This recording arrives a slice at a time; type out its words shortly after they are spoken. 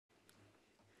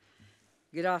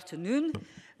Good afternoon.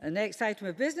 The next item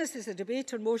of business is a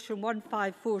debate on motion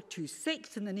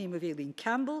 15426 in the name of Aileen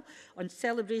Campbell on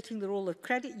celebrating the role of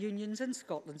credit unions in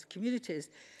Scotland's communities.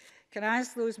 Can I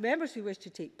ask those members who wish to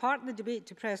take part in the debate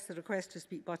to press the request to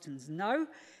speak buttons now?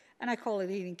 And I call on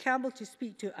Aileen Campbell to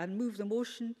speak to and move the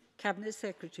motion. Cabinet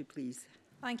Secretary, please.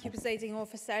 Thank you, Presiding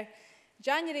Officer.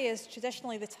 January is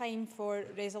traditionally the time for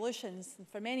resolutions, and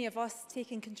for many of us,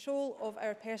 taking control of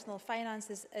our personal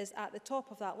finances is at the top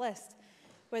of that list.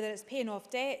 Whether it's paying off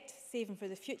debt, saving for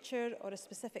the future, or a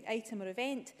specific item or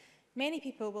event, many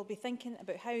people will be thinking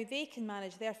about how they can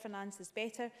manage their finances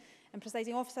better. And,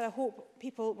 Presiding Officer, I hope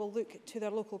people will look to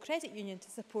their local credit union to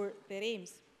support their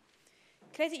aims.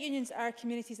 Credit unions are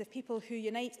communities of people who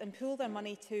unite and pool their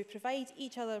money to provide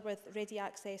each other with ready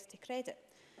access to credit.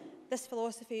 This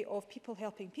philosophy of people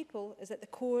helping people is at the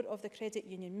core of the credit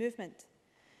union movement.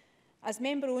 As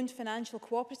member-owned financial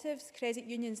cooperatives, credit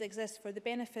unions exist for the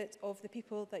benefit of the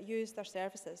people that use their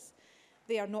services.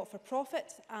 They are not for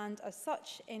profit, and as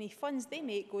such, any funds they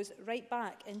make goes right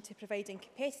back into providing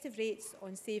competitive rates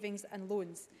on savings and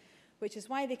loans, which is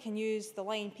why they can use the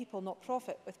line "people not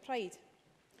profit" with pride.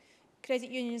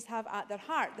 Credit unions have at their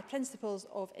heart the principles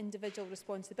of individual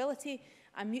responsibility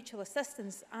and mutual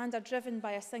assistance, and are driven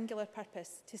by a singular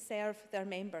purpose: to serve their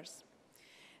members.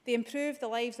 They improve the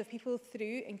lives of people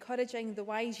through encouraging the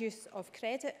wise use of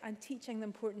credit and teaching the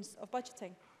importance of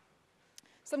budgeting.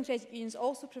 Some credit unions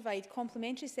also provide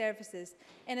complementary services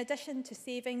in addition to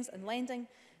savings and lending,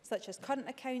 such as current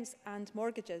accounts and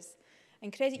mortgages.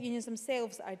 And credit unions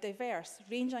themselves are diverse,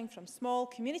 ranging from small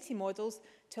community models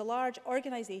to large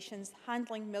organisations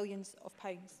handling millions of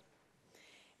pounds.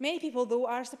 Many people, though,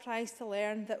 are surprised to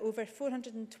learn that over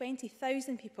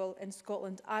 420,000 people in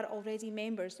Scotland are already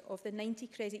members of the 90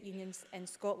 credit unions in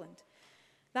Scotland.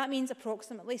 That means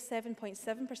approximately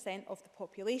 7.7% of the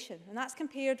population, and that's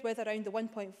compared with around the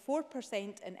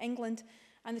 1.4% in England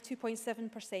and the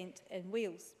 2.7% in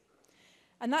Wales.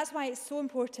 And that's why it's so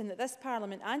important that this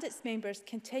Parliament and its members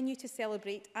continue to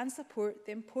celebrate and support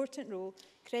the important role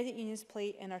credit unions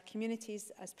play in our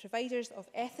communities as providers of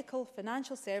ethical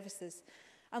financial services,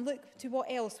 and look to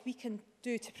what else we can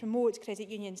do to promote credit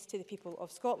unions to the people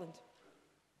of Scotland.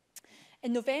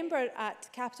 In November at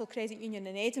Capital Credit Union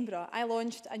in Edinburgh, I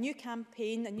launched a new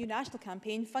campaign, a new national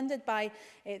campaign funded by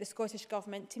the Scottish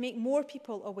Government to make more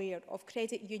people aware of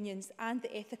credit unions and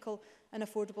the ethical and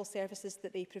affordable services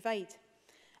that they provide.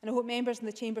 And I hope members in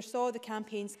the Chamber saw the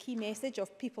campaign's key message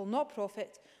of "people not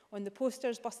profit" on the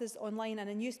posters, buses, online and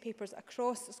in newspapers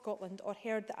across Scotland, or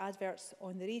heard the adverts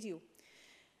on the radio.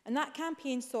 And that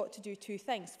campaign sought to do two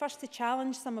things. First, to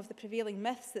challenge some of the prevailing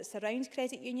myths that surround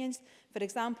credit unions, for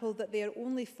example, that they are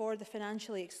only for the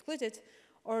financially excluded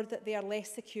or that they are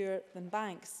less secure than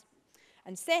banks.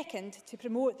 And second, to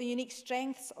promote the unique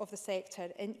strengths of the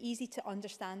sector in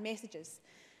easy-to-understand messages.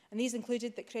 And these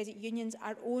included that credit unions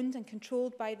are owned and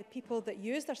controlled by the people that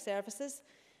use their services,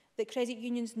 that credit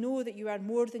unions know that you are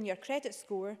more than your credit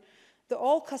score, that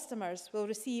all customers will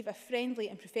receive a friendly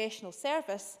and professional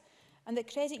service, and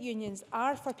that credit unions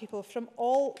are for people from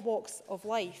all walks of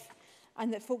life,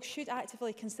 and that folks should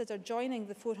actively consider joining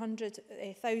the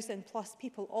 400,000 plus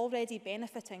people already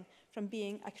benefiting from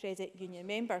being a credit union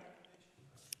member.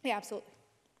 Yeah, absolutely.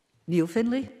 Neil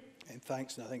Findlay.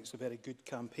 Thanks, and I think it's a very good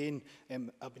campaign.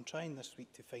 I've been trying this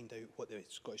week to find out what the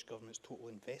Scottish Government's total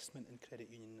investment in credit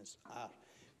unions are.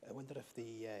 I wonder if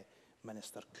the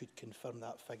Minister could confirm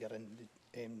that figure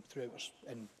throughout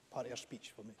in part of her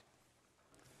speech for me.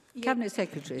 Yeah. Cabinet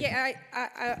Secretary. Yeah,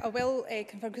 I will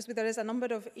confirm, because there is a number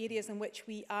of areas in which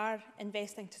we are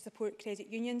investing to support credit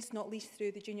unions, not least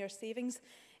through the junior savings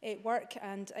work,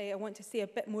 and I want to say a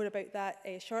bit more about that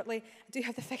shortly. I do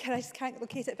have the figure, I just can't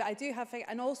locate it, but I do have figure,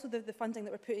 and also the funding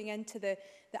that we're putting into the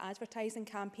advertising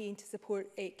campaign to support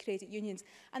credit unions.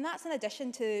 And that's in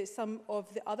addition to some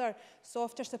of the other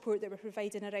softer support that we're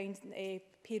providing around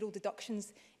payroll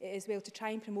deductions as well, to try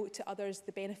and promote to others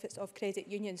the benefits of credit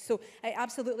unions. So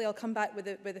absolutely, I'll come back with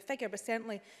a figure, but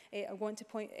certainly I want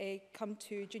to come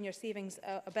to junior savings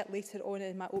a bit later on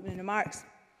in my opening remarks.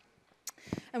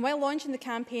 And while launching the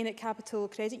campaign at Capital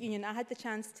Credit Union, I had the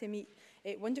chance to meet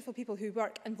wonderful people who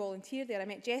work and volunteer there. I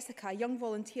met Jessica, a young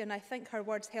volunteer, and I think her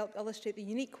words helped illustrate the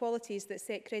unique qualities that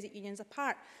set credit unions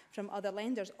apart from other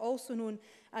lenders, also known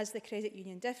as the credit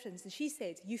union difference. And she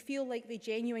said, "You feel like they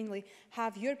genuinely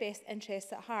have your best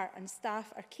interests at heart, and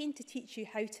staff are keen to teach you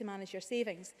how to manage your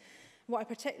savings." What I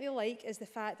particularly like is the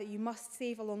fact that you must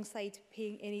save alongside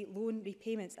paying any loan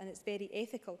repayments, and it's very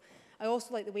ethical. I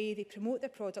also like the way they promote their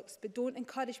products but don't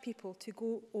encourage people to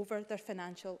go over their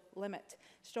financial limit.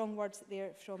 Strong words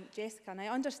there from Jessica. And I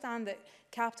understand that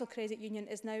Capital Credit Union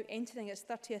is now entering its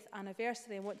 30th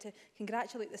anniversary. I want to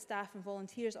congratulate the staff and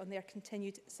volunteers on their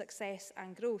continued success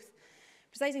and growth.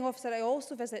 Presiding Officer, I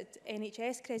also visited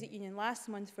NHS Credit Union last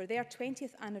month for their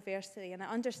 20th anniversary, and I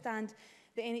understand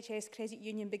the NHS Credit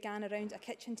Union began around a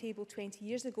kitchen table 20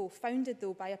 years ago, founded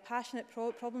though by a passionate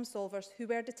problem solvers who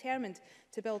were determined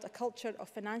to build a culture of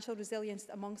financial resilience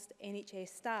amongst NHS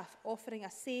staff, offering a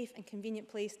safe and convenient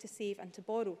place to save and to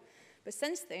borrow. But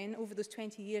since then, over those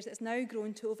 20 years, it's now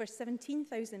grown to over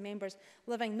 17,000 members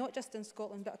living not just in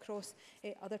Scotland but across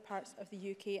other parts of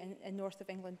the UK and north of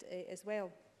England as well.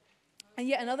 And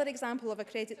yet another example of a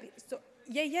credit...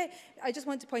 I just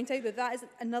want to point out that that is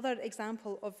another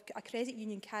example of a credit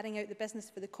union carrying out the business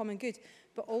for the common good,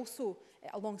 but also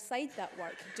alongside that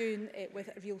work, doing it with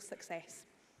real success.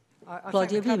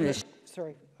 Claudia Beamish.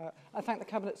 I thank the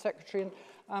Cabinet Secretary,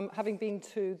 and having been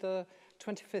to the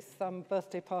 25th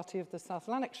birthday party of the South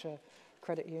Lanarkshire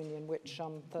Credit Union, which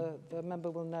the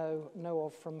member will know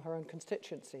of from her own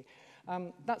constituency,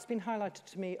 that's been highlighted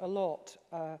to me a lot.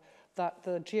 That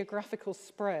the geographical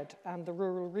spread and the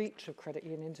rural reach of credit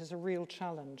unions is a real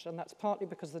challenge, and that's partly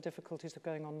because the difficulties of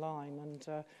going online.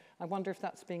 And I wonder if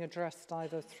that's being addressed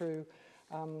either through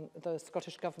the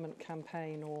Scottish Government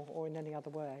campaign or in any other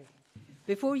way.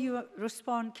 Before you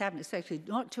respond, Cabinet Secretary,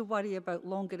 not to worry about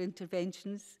longer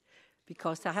interventions,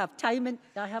 because I have time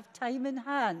in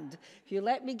hand. If you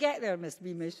let me get there, Ms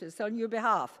Beamish, it's on your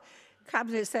behalf.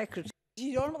 Cabinet Secretary.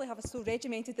 You normally have us so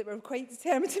regimented that we're quite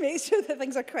determined to make sure that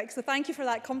things are quick. So thank you for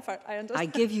that comfort. I understand. I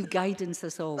give you guidance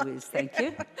as always. Thank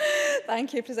you.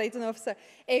 Thank you, Presiding Officer.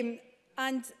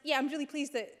 And yeah, I'm really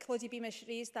pleased that Claudia Beamish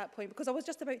raised that point, because I was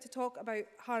just about to talk about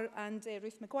her and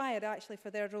Ruth Maguire actually for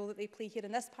their role that they play here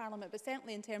in this Parliament, but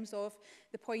certainly in terms of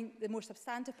the more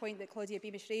substantive point that Claudia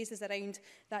Beamish raises around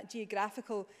that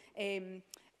geographical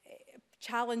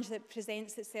challenge that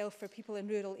presents itself for people in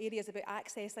rural areas about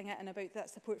accessing it, and about that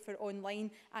support for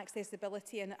online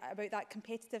accessibility, and about that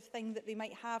competitive thing that they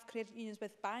might have, credit unions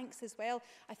with banks as well.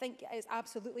 I think it's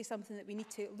absolutely something that we need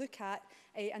to look at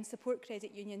and support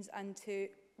credit unions, and to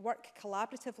work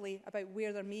collaboratively about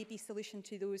where there may be solution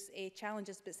to those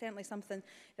challenges, but certainly something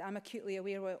that I'm acutely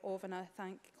aware of, and I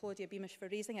thank Claudia Beamish for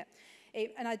raising it.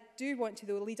 And I do want to,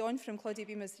 though, lead on from Claudia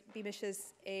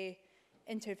Beamish's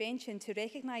intervention to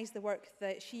recognise the work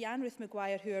that she and Ruth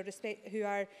Maguire, I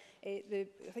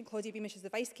think Claudia Beamish is the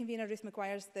vice convener, Ruth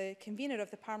Maguire is the convener of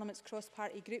the Parliament's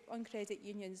cross-party group on credit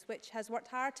unions, which has worked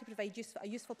hard to provide a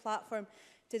useful platform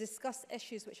to discuss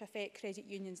issues which affect credit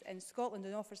unions in Scotland,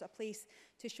 and offers a place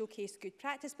to showcase good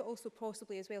practice, but also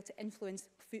possibly as well to influence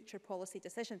future policy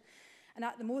decision. And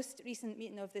at the most recent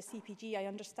meeting of the CPG, I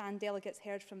understand delegates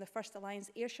heard from the First Alliance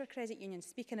Ayrshire Credit Union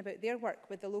speaking about their work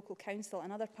with the local council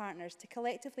and other partners to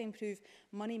collectively improve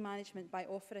money management by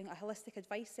offering a holistic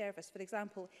advice service, for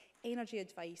example, energy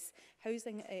advice,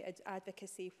 housing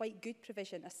advocacy, white good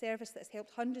provision, a service that has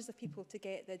helped hundreds of people to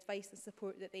get the advice and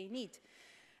support that they need.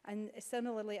 And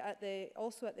similarly,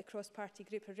 also at the cross-party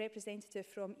group, a representative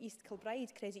from East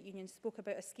Kilbride Credit Union spoke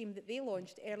about a scheme that they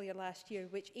launched earlier last year,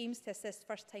 which aims to assist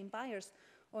first-time buyers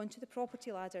onto the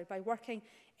property ladder by working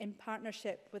in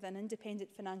partnership with an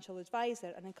independent financial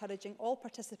advisor, and encouraging all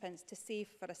participants to save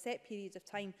for a set period of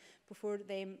time before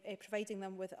providing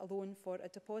them with a loan for a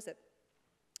deposit.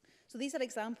 So these are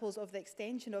examples of the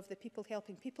extension of the people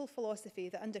helping people philosophy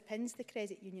that underpins the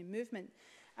credit union movement,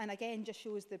 and again just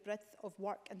shows the breadth of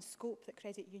work and scope that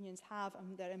credit unions have,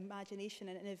 and their imagination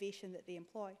and innovation that they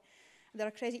employ. And there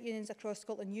are credit unions across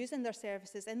Scotland using their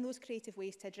services in those creative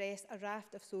ways to address a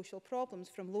raft of social problems,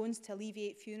 from loans to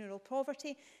alleviate funeral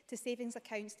poverty to savings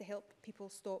accounts to help people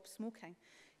stop smoking.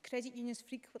 Credit unions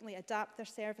frequently adapt their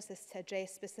services to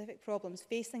address specific problems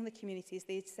facing the communities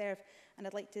they serve, and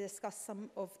I'd like to discuss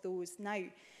some of those now.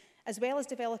 As well as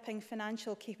developing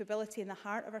financial capability in the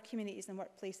heart of our communities and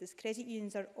workplaces, credit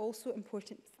unions are also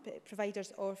important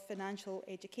providers of financial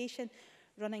education,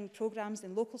 running programmes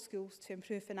in local schools to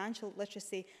improve financial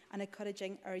literacy and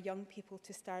encouraging our young people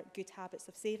to start good habits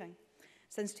of saving.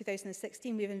 Since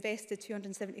 2016, we've invested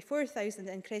 £274,000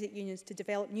 in credit unions to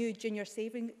develop new junior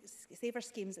saver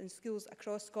schemes in schools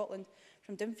across Scotland,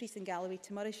 from Dumfries and Galloway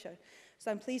to Morayshire.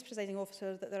 So I'm pleased, Presiding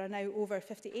Officer, that there are now over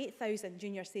 58,000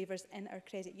 junior savers in our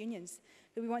credit unions.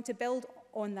 But we want to build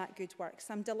on that good work.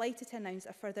 So I'm delighted to announce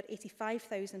a further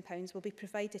 £85,000 will be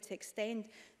provided to extend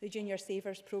the Junior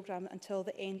Savers programme until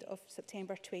the end of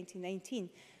September 2019.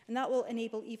 And that will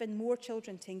enable even more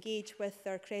children to engage with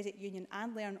their credit union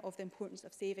and learn of the importance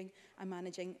of saving and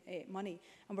managing money.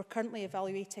 And we're currently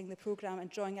evaluating the programme and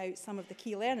drawing out some of the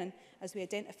key learning as we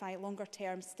identify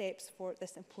longer-term steps for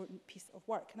this important piece of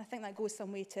work. And I think that goes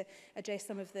some way to address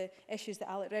some of the issues that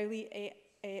Alec Rowley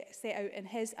set out in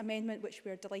his amendment, which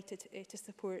we are delighted to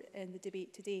support in the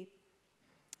debate today.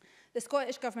 The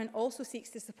Scottish Government also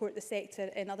seeks to support the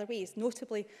sector in other ways,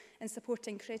 notably in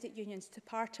supporting credit unions to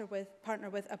partner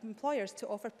with employers to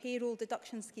offer payroll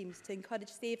deduction schemes to encourage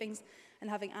savings and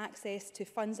having access to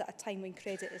funds at a time when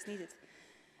credit is needed.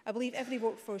 I believe every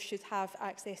workforce should have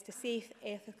access to safe,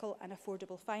 ethical and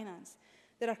affordable finance.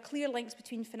 There are clear links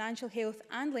between financial health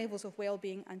and levels of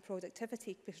well-being and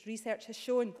productivity, because research has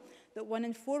shown that 1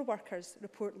 in 4 workers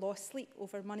report lost sleep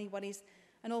over money worries,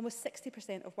 and almost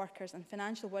 60% of workers and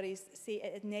financial worries say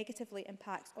it negatively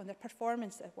impacts on their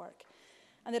performance at work.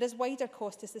 And there is wider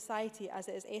cost to society, as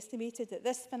it is estimated that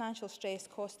this financial stress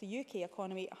costs the UK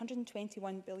economy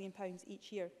 £121 billion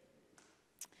each year.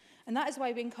 And that is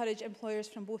why we encourage employers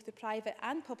from both the private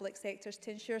and public sectors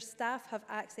to ensure staff have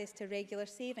access to regular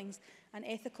savings and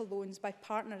ethical loans by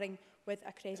partnering with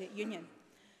a credit union.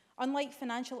 Unlike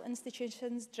financial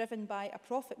institutions driven by a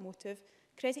profit motive,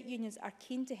 credit unions are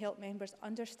keen to help members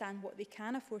understand what they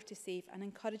can afford to save and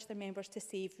encourage their members to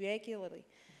save regularly.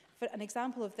 For an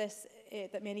example of this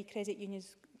that many credit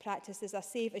unions practice is a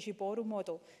save as you borrow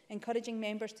model, encouraging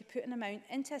members to put an amount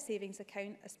into a savings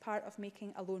account as part of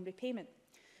making a loan repayment.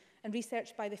 And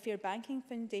research by the Fair Banking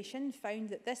Foundation found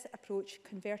that this approach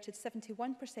converted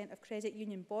 71% of credit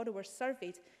union borrowers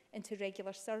surveyed into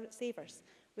regular savers,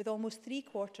 with almost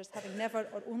 3/4 having never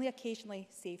or only occasionally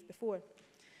saved before.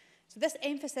 So this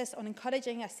emphasis on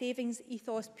encouraging a savings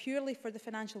ethos purely for the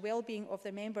financial well-being of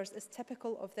their members is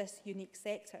typical of this unique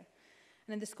sector.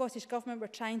 And in the Scottish Government, we're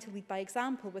trying to lead by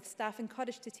example, with staff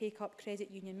encouraged to take up credit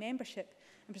union membership.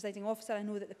 And, Presiding Officer, I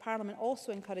know that the Parliament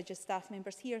also encourages staff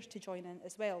members here to join in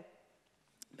as well.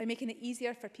 By making it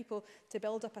easier for people to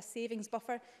build up a savings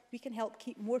buffer, we can help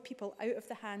keep more people out of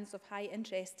the hands of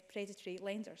high-interest predatory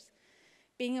lenders.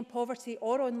 Being in poverty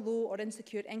or on low or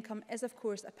insecure income is, of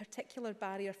course, a particular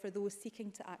barrier for those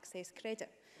seeking to access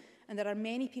credit. And there are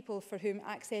many people for whom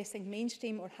accessing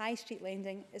mainstream or high street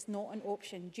lending is not an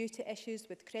option due to issues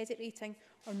with credit rating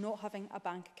or not having a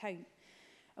bank account.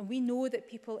 And we know that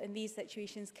people in these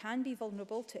situations can be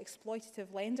vulnerable to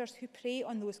exploitative lenders who prey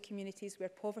on those communities where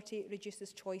poverty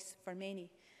reduces choice for many.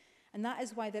 And that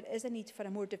is why there is a need for a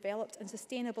more developed and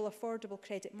sustainable affordable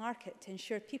credit market to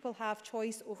ensure people have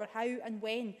choice over how and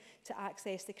when to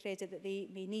access the credit that they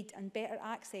may need, and better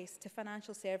access to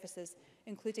financial services,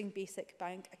 including basic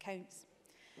bank accounts.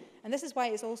 And this is why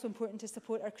it's also important to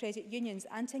support our credit unions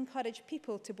and to encourage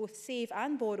people to both save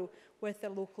and borrow with their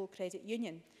local credit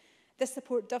union. This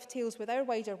support dovetails with our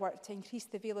wider work to increase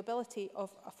the availability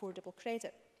of affordable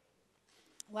credit.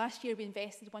 Last year, we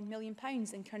invested £1 million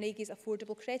in Carnegie's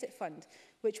Affordable Credit Fund,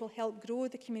 which will help grow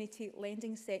the community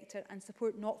lending sector and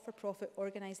support not-for-profit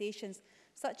organisations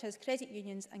such as credit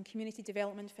unions and community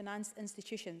development finance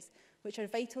institutions, which are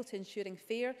vital to ensuring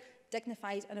fair,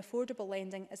 dignified and affordable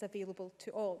lending is available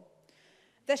to all.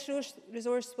 This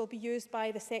resource will be used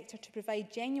by the sector to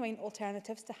provide genuine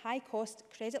alternatives to high-cost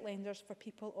credit lenders for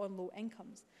people on low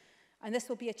incomes. And this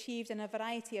will be achieved in a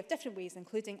variety of different ways,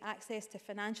 including access to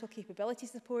financial capability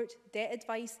support, debt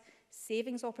advice,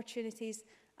 savings opportunities,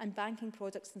 and banking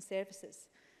products and services.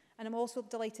 And I'm also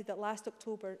delighted that last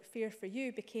October, Fair for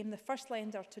You became the first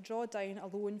lender to draw down a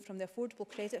loan from the Affordable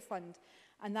Credit Fund,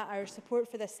 and that our support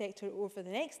for this sector over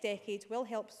the next decade will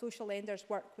help social lenders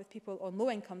work with people on low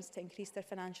incomes to increase their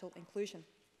financial inclusion.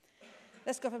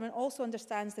 This government also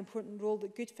understands the important role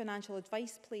that good financial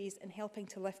advice plays in helping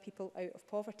to lift people out of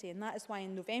poverty, and that is why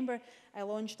in November I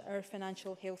launched our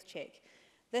Financial Health Check.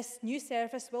 This new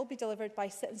service will be delivered by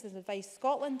Citizens Advice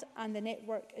Scotland and the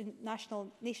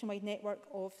nationwide network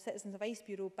of Citizens Advice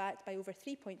Bureau, backed by over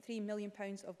 £3.3 million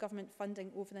of government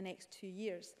funding over the next 2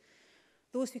 years.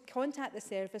 Those who contact the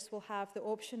service will have the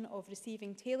option of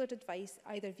receiving tailored advice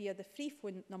either via the free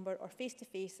phone number or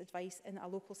face-to-face advice in a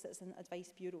local Citizen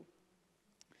Advice Bureau.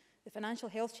 The Financial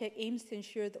Health Check aims to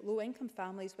ensure that low-income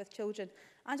families with children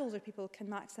and older people can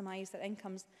maximise their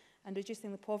incomes, and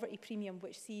reducing the poverty premium,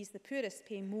 which sees the poorest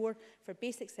paying more for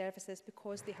basic services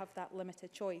because they have that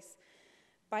limited choice.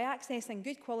 By accessing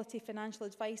good quality financial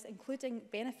advice, including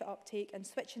benefit uptake and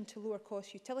switching to lower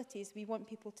cost utilities, we want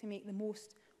people to make the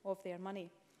most of their money.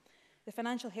 The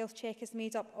Financial Health Check is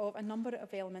made up of a number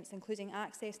of elements, including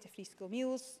access to free school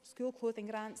meals, school clothing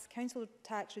grants, council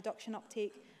tax reduction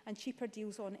uptake, and cheaper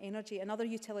deals on energy and other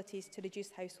utilities to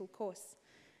reduce household costs.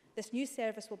 This new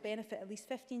service will benefit at least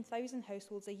 15,000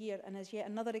 households a year and is yet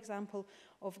another example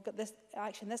of this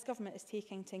action this government is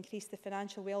taking to increase the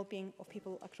financial well-being of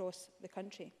people across the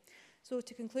country. So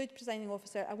to conclude, Presiding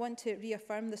Officer, I want to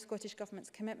reaffirm the Scottish Government's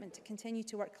commitment to continue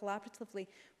to work collaboratively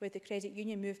with the credit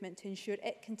union movement to ensure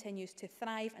it continues to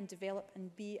thrive and develop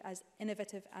and be as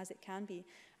innovative as it can be.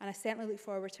 And I certainly look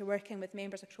forward to working with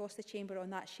members across the Chamber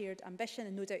on that shared ambition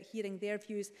and no doubt hearing their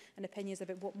views and opinions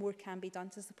about what more can be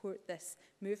done to support this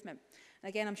movement. And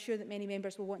again, I'm sure that many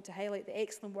members will want to highlight the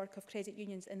excellent work of credit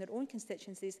unions in their own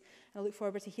constituencies, and I look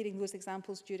forward to hearing those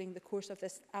examples during the course of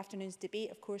this afternoon's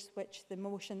debate, of course, which the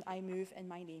motion I move in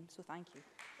my name. So thank you.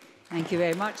 Thank you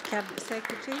very much, Cabinet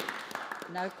Secretary.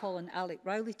 Now call on Alec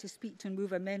Rowley to speak to and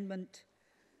move Amendment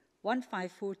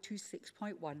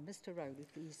 15426.1. Mr Rowley,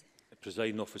 please.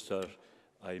 Presiding Officer,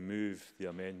 I move the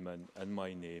amendment in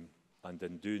my name, and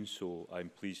in doing so, I am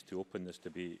pleased to open this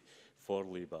debate for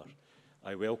Labour.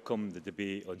 I welcome the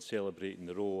debate on celebrating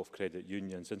the role of credit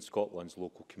unions in Scotland's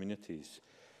local communities.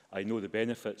 I know the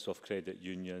benefits of credit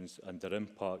unions and their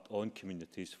impact on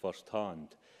communities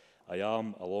firsthand. I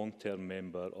am a long-term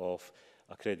member of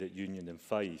a credit union in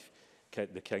Fife,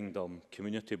 the Kingdom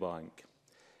Community Bank.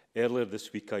 Earlier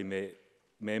this week, I met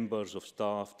members of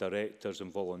staff, directors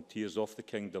and volunteers of the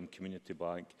Kingdom Community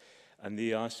Bank, and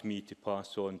they asked me to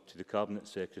pass on to the Cabinet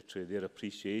Secretary their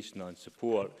appreciation and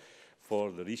support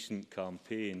for the recent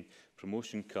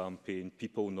promotion campaign,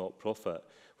 People Not Profit,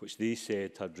 which they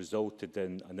said had resulted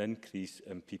in an increase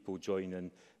in people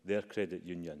joining their credit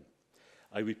union.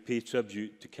 I would pay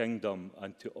tribute to Kingdom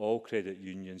and to all credit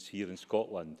unions here in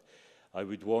Scotland. I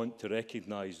would want to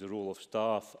recognise the role of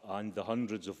staff and the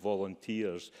hundreds of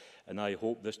volunteers, and I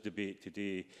hope this debate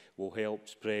today will help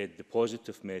spread the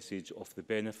positive message of the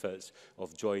benefits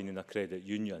of joining a credit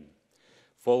union.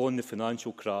 Following the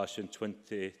financial crash in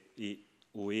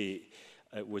 2008,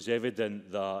 it was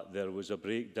evident that there was a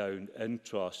breakdown in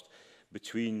trust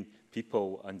between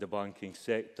people and the banking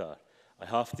sector. I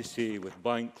have to say, with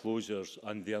bank closures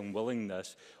and the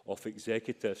unwillingness of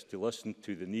executives to listen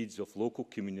to the needs of local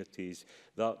communities,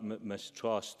 that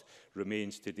mistrust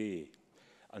remains today.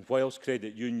 And whilst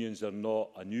credit unions are not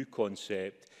a new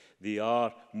concept, they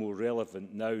are more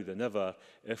relevant now than ever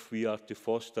if we are to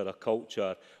foster a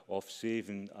culture of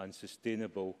saving and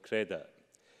sustainable credit.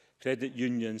 Credit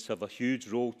unions have a huge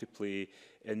role to play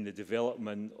in the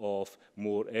development of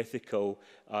more ethical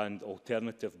and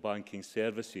alternative banking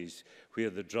services, where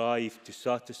the drive to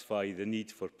satisfy the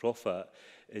need for profit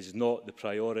is not the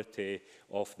priority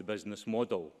of the business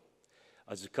model.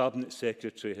 As the Cabinet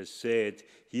Secretary has said,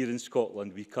 here in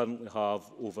Scotland we currently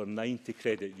have over 90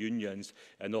 credit unions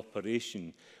in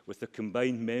operation, with a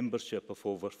combined membership of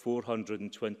over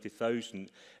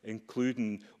 420,000,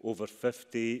 including over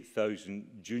 58,000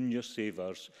 junior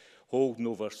savers, holding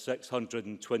over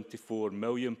 £624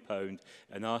 million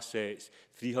in assets,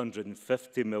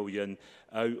 £350 million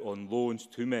out on loans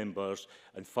to members,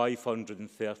 and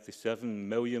 £537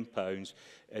 million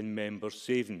in member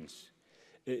savings.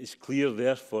 It is clear,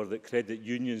 therefore, that credit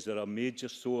unions are a major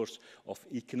source of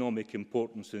economic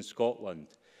importance in Scotland.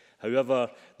 However,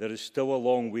 there is still a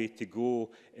long way to go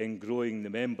in growing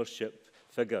the membership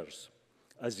figures.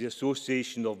 As the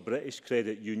Association of British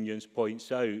Credit Unions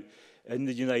points out, in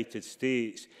the United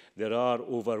States, there are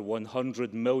over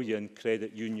 100 million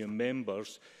credit union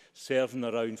members, serving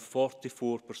around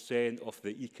 44% of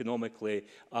the economically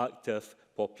active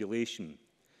population.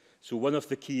 So one of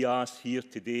the key asks here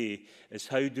today is,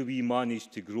 how do we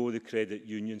manage to grow the credit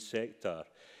union sector?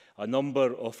 A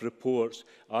number of reports,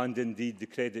 and indeed the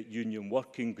Credit Union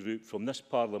Working Group from this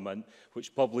Parliament,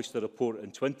 which published a report in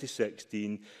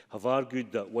 2016, have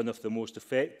argued that one of the most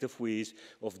effective ways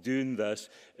of doing this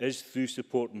is through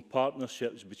supporting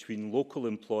partnerships between local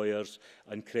employers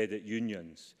and credit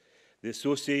unions. The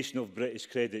Association of British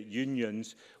Credit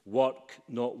Unions Work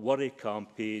Not Worry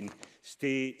campaign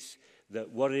states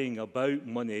that worrying about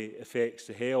money affects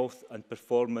the health and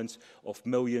performance of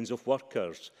millions of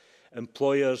workers.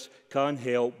 Employers can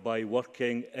help by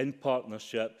working in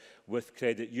partnership with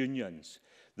credit unions.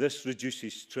 This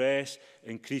reduces stress,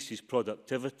 increases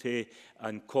productivity,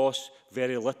 and costs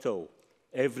very little.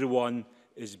 Everyone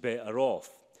is better off.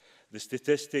 The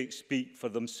statistics speak for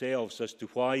themselves as to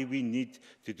why we need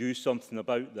to do something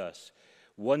about this.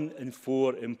 1 in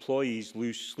 4 employees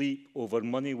lose sleep over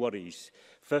money worries.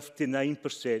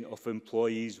 59% of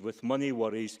employees with money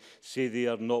worries say they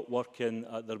are not working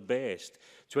at their best.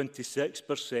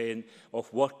 26%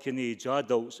 of working-age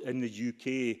adults in the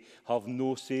UK have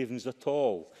no savings at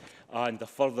all, and a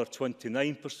further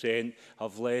 29%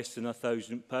 have less than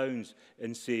 £1,000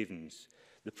 in savings.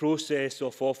 The process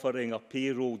of offering a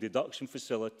payroll deduction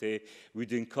facility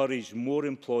would encourage more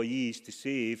employees to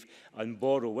save and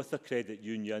borrow with a credit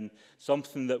union,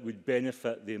 something that would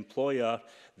benefit the employer,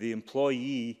 the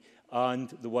employee and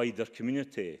the wider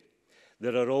community.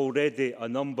 There are already a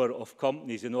number of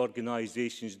companies and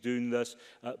organisations doing this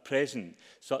at present,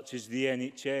 such as the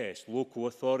NHS, local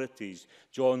authorities,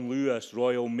 John Lewis,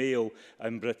 Royal Mail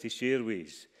and British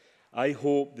Airways. I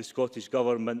hope the Scottish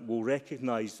Government will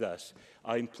recognise this.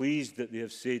 I am pleased that they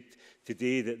have said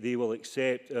today that they will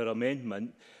accept our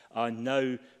amendment, and now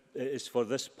it is for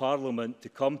this Parliament to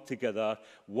come together,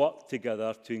 work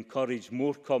together to encourage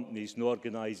more companies and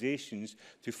organisations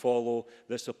to follow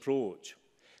this approach.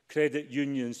 Credit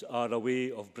unions are a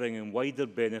way of bringing wider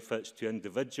benefits to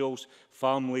individuals,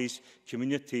 families,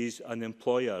 communities and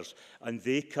employers, and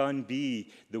they can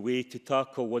be the way to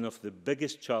tackle one of the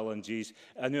biggest challenges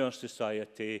in our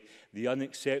society, the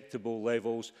unacceptable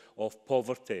levels of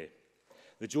poverty.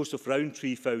 The Joseph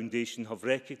Rowntree Foundation have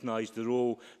recognised the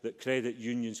role that credit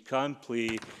unions can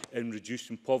play in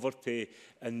reducing poverty.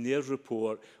 In their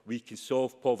report, We Can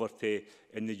Solve Poverty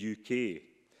in the UK.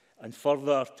 And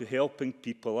further to helping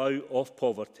people out of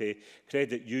poverty,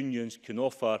 credit unions can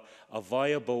offer a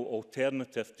viable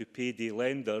alternative to payday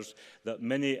lenders that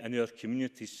many in our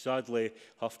communities sadly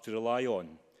have to rely on.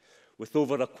 With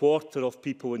over a quarter of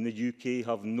people in the UK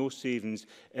having no savings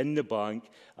in the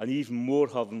bank and even more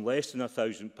having less than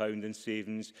 £1,000 in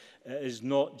savings, it is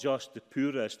not just the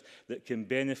poorest that can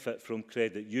benefit from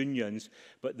credit unions,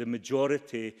 but the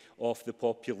majority of the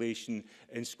population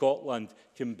in Scotland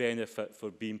can benefit for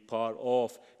being part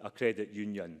of a credit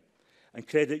union. And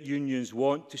credit unions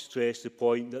want to stress the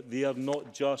point that they are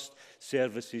not just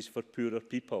services for poorer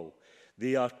people.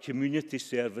 They are community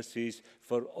services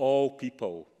for all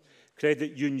people.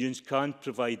 Credit unions can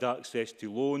provide access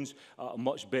to loans at a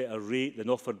much better rate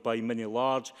than offered by many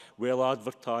large,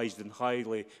 well-advertised and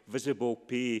highly visible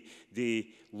payday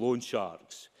loan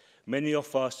sharks. Many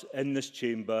of us in this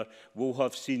chamber will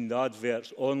have seen the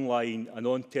adverts online and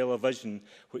on television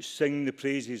which sing the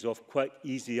praises of quick,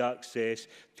 easy access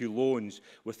to loans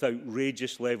with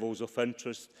outrageous levels of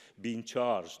interest being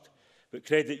charged. But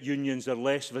credit unions are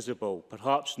less visible,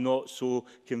 perhaps not so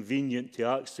convenient to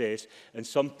access, and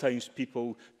sometimes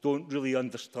people don't really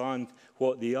understand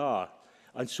what they are.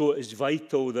 And so it is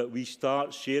vital that we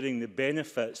start sharing the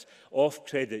benefits of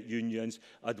credit unions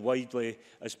as widely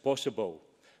as possible.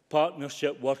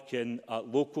 Partnership working at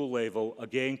local level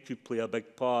again could play a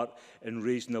big part in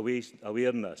raising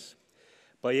awareness.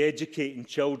 By educating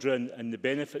children in the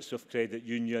benefits of credit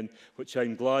union, which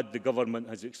I'm glad the Government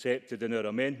has accepted in our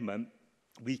amendment,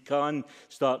 we can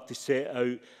start to set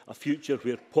out a future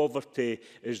where poverty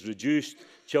is reduced,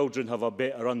 children have a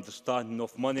better understanding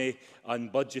of money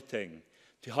and budgeting.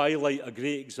 To highlight a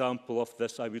great example of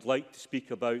this, I would like to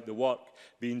speak about the work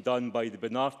being done by the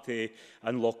Benarte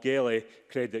and Lochgelly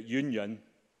Credit Union,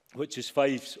 which is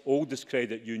Fife's oldest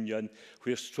credit union,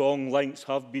 where strong links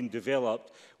have been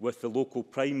developed with the local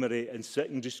primary and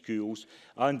secondary schools,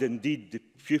 and indeed the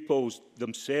pupils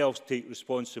themselves take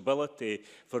responsibility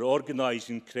for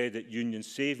organising credit union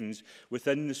savings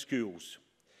within the schools,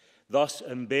 thus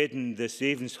embedding the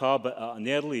savings habit at an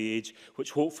early age,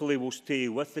 which hopefully will stay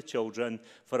with the children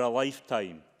for a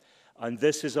lifetime. And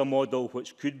this is a model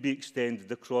which could be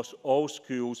extended across all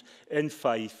schools in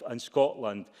Fife and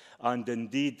Scotland, and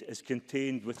indeed is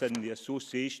contained within the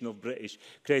Association of British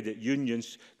Credit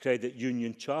Unions Credit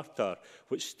Union Charter,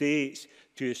 which states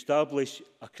to establish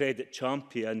a credit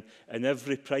champion in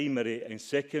every primary and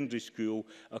secondary school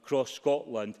across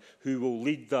Scotland who will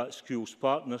lead that school's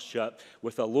partnership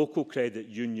with a local credit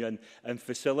union and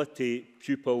facilitate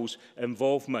pupils'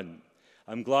 involvement.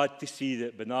 I'm glad to see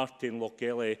that Benarte and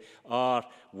Lochgelly are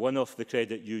one of the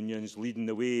credit unions leading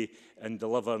the way in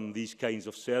delivering these kinds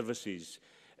of services.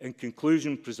 In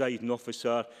conclusion, Presiding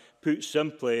Officer, put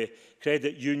simply,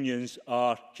 credit unions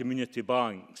are community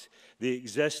banks. They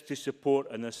exist to support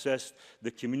and assist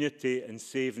the community in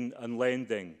saving and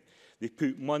lending. They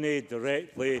put money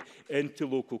directly into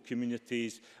local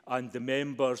communities and the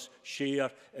members share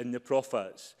in the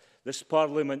profits. This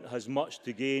Parliament has much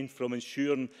to gain from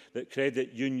ensuring that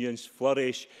credit unions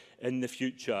flourish in the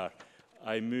future.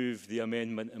 I move the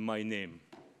amendment in my name.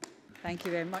 Thank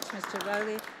you very much, Mr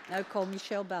Rowley. Now call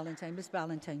Michelle Ballantyne. Ms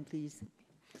Ballantyne, please.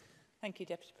 Thank you,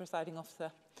 Deputy Presiding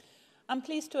Officer. I'm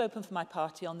pleased to open for my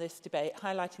party on this debate,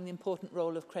 highlighting the important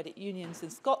role of credit unions in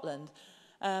Scotland.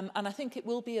 And I think it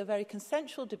will be a very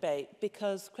consensual debate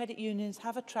because credit unions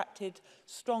have attracted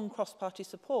strong cross-party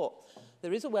support.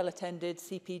 There is a well-attended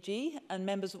CPG and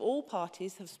members of all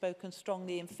parties have spoken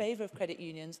strongly in favour of credit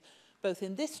unions, both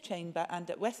in this chamber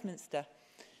and at Westminster.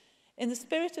 In the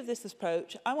spirit of this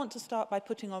approach, I want to start by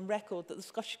putting on record that the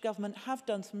Scottish Government have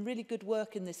done some really good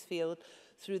work in this field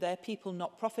through their People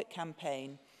Not Profit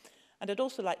campaign. And I'd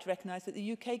also like to recognise that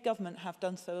the UK Government have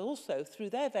done so also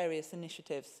through their various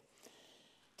initiatives.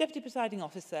 Deputy Presiding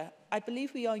Officer, I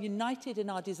believe we are united in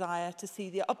our desire to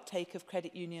see the uptake of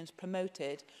credit unions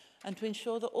promoted and to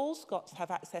ensure that all Scots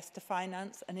have access to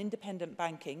finance and independent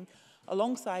banking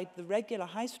alongside the regular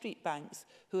high street banks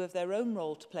who have their own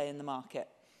role to play in the market.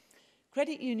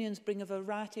 Credit unions bring a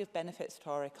variety of benefits to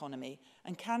our economy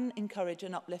and can encourage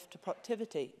an uplift to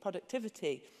productivity,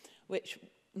 which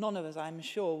none of us, I'm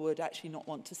sure, would actually not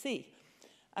want to see.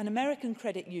 An American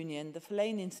credit union, the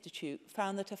Philaine Institute,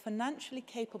 found that a financially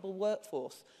capable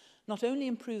workforce not only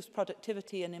improves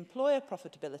productivity and employer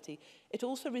profitability, it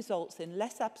also results in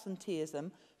less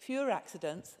absenteeism, fewer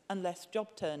accidents and less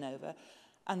job turnover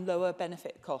and lower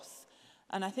benefit costs.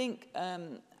 And I think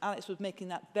Alex was making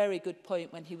that very good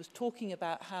point when he was talking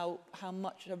about how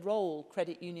much a role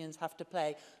credit unions have to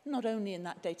play, not only in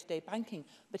that day-to-day banking,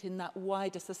 but in that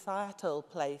wider societal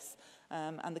place.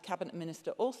 And the Cabinet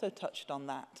Minister also touched on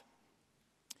that.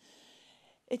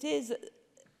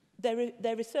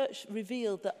 Their research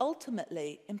revealed that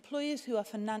ultimately, employers who are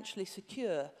financially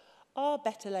secure are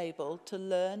better able to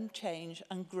learn, change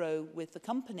and grow with the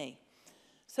company.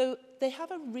 So they have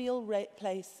a real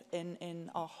place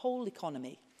in our whole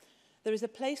economy. There is a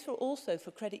place also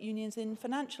for credit unions in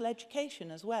financial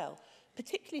education as well,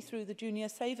 particularly through the junior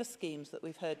saver schemes that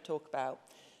we've heard talk about.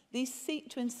 These seek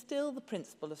to instill the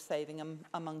principle of saving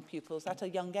among pupils at a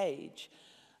young age.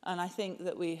 And I think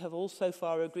that we have all so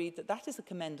far agreed that that is a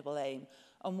commendable aim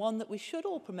and one that we should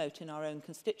all promote in our own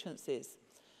constituencies.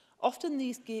 Often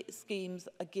these schemes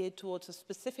are geared towards a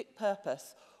specific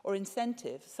purpose or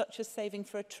incentive, such as saving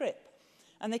for a trip,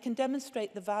 and they can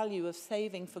demonstrate the value of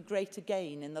saving for greater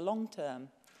gain in the long term.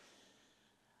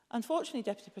 Unfortunately,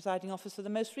 Deputy Presiding Officer, the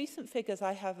most recent figures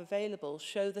I have available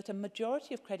show that a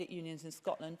majority of credit unions in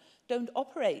Scotland don't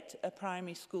operate a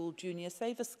primary school junior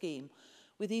saver scheme,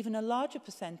 with even a larger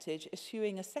percentage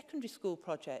issuing a secondary school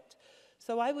project.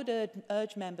 So I would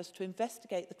urge members to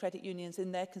investigate the credit unions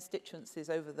in their constituencies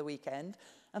over the weekend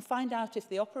and find out if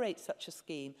they operate such a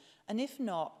scheme, and if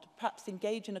not, perhaps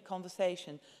engage in a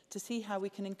conversation to see how we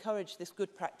can encourage this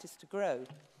good practice to grow.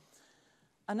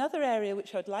 Another area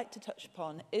which I'd like to touch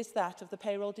upon is that of the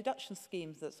payroll deduction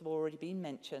schemes that's already been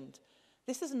mentioned.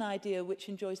 This is an idea which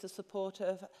enjoys the support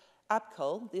of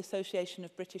ABCUL, the Association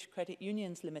of British Credit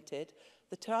Unions Limited,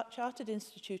 the Chartered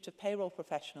Institute of Payroll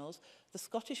Professionals, the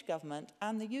Scottish Government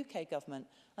and the UK Government,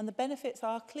 and the benefits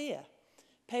are clear.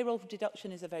 Payroll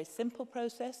deduction is a very simple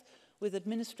process, with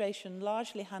administration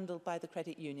largely handled by the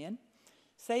credit union.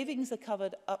 Savings are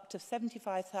covered up to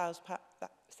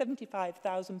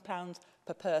 £75,000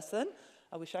 per person.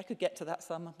 I wish I could get to that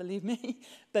sum, believe me.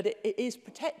 But it is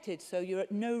protected, so you're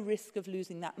at no risk of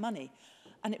losing that money.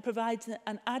 And it provides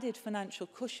an added financial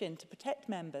cushion to protect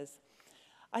members.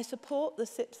 I support the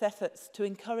SIP's efforts to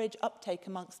encourage uptake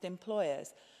amongst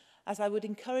employers, as I would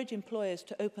encourage employers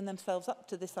to open themselves up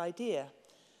to this idea.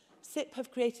 SIP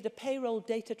have created a payroll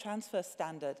data transfer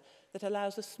standard that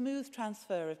allows a smooth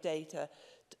transfer of data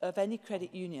of any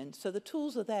credit union. So the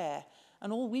tools are there,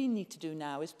 and all we need to do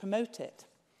now is promote it.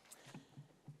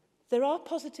 There are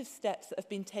positive steps that have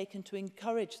been taken to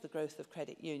encourage the growth of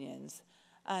credit unions.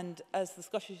 And as the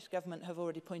Scottish Government have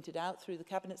already pointed out through the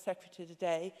Cabinet Secretary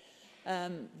today,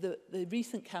 the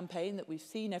recent campaign that we've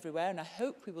seen everywhere, and I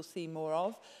hope we will see more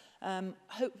of,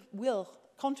 will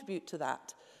contribute to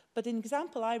that. But an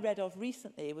example I read of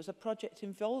recently was a project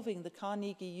involving the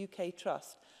Carnegie UK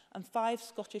Trust and 5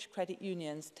 Scottish credit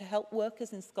unions to help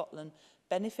workers in Scotland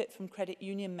benefit from credit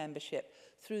union membership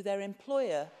through their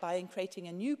employer by creating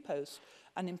a new post,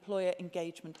 an employer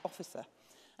engagement officer.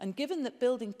 And given that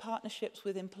building partnerships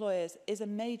with employers is a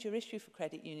major issue for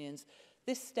credit unions,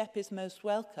 this step is most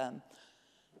welcome.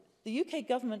 The UK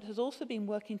Government has also been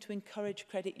working to encourage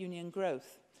credit union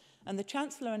growth, and the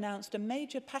Chancellor announced a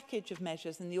major package of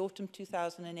measures in the autumn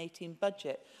 2018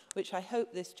 budget, which I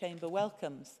hope this Chamber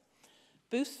welcomes.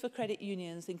 Boosts for credit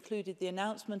unions included the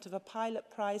announcement of a pilot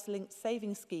prize-linked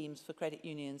saving schemes for credit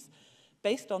unions,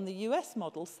 based on the US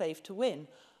model Save to Win,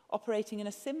 operating in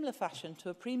a similar fashion to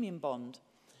a premium bond.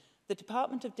 The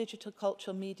Department of Digital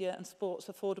Culture, Media and Sports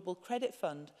Affordable Credit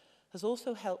Fund has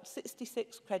also helped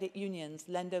 66 credit unions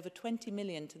lend over 20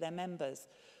 million to their members,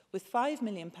 with £5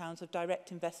 million of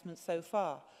direct investment so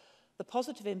far, the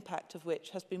positive impact of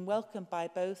which has been welcomed by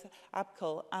both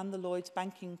ABCUL and the Lloyds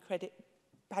Banking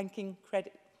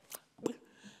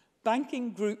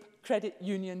Group Credit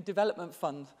Union Development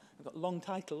Fund. I've got long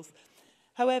titles.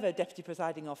 However, Deputy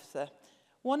Presiding Officer,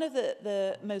 One of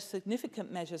the most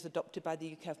significant measures adopted by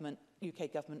the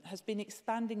UK government has been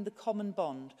expanding the common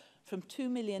bond from 2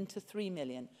 million to 3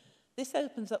 million. This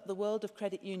opens up the world of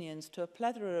credit unions to a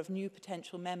plethora of new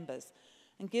potential members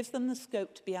and gives them the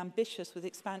scope to be ambitious with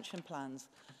expansion plans,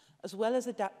 as well as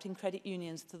adapting credit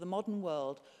unions to the modern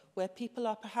world where people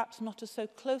are perhaps not so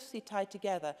closely tied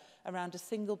together around a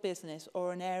single business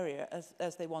or an area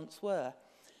as they once were.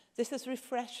 This has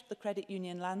refreshed the credit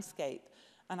union landscape,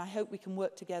 and I hope we can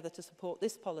work together to support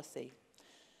this policy.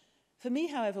 For me,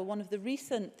 however, one of the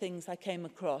recent things I came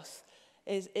across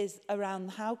is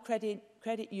around how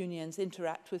credit unions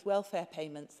interact with welfare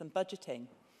payments and budgeting.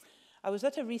 I was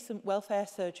at a recent welfare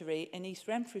surgery in East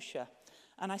Renfrewshire,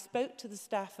 and I spoke to the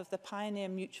staff of the Pioneer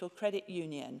Mutual Credit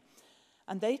Union,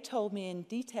 and they told me in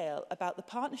detail about the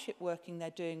partnership working they're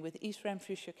doing with East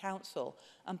Renfrewshire Council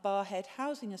and Barhead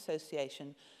Housing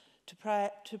Association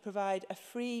to provide a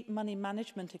free money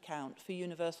management account for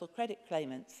universal credit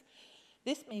claimants.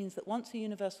 This means that once a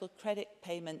universal credit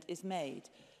payment is made,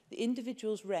 the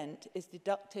individual's rent is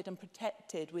deducted and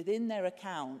protected within their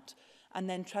account and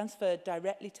then transferred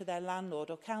directly to their landlord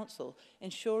or council,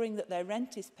 ensuring that their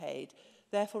rent is paid,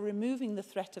 therefore removing the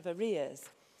threat of arrears.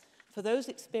 For those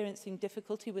experiencing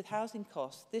difficulty with housing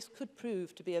costs, this could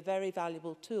prove to be a very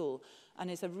valuable tool and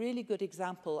is a really good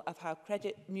example of how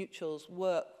credit mutuals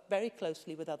work very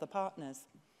closely with other partners.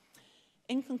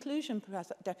 In conclusion,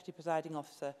 Deputy Presiding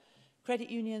Officer, credit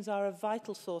unions are a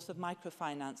vital source of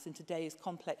microfinance in today's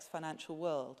complex financial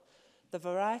world. The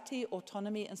variety,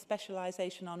 autonomy and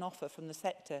specialisation on offer from the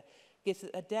sector gives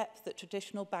it a depth that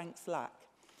traditional banks lack,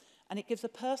 and it gives a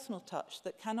personal touch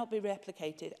that cannot be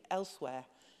replicated elsewhere.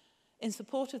 In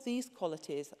support of these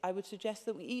qualities, I would suggest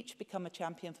that we each become a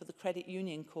champion for the credit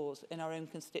union cause in our own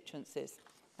constituencies.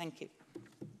 Thank you.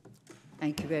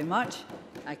 Thank you very much.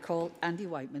 I call Andy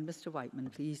Whiteman. Mr. Whiteman,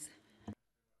 please.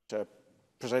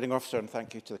 Presiding Officer, and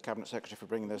thank you to the Cabinet Secretary for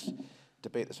bringing this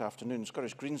debate this afternoon.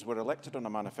 Scottish Greens were elected on a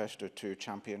manifesto to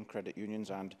champion credit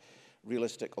unions and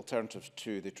realistic alternatives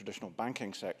to the traditional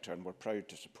banking sector, and we're proud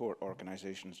to support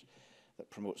organisations that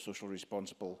promote social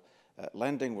responsible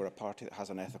lending. We're a party that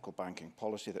has an ethical banking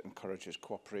policy that encourages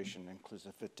cooperation,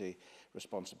 inclusivity,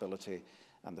 responsibility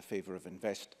and the favouring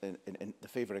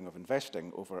of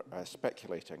investing over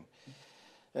speculating.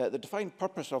 The defined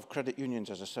purpose of credit unions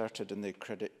as asserted in the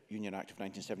Credit Union Act of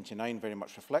 1979 very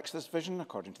much reflects this vision.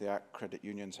 According to the Act, credit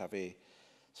unions have a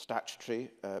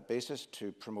statutory basis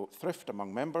to promote thrift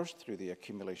among members through the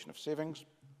accumulation of savings,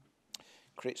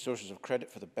 create sources of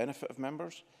credit for the benefit of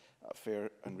members at a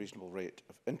fair and reasonable rate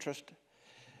of interest,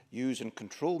 use and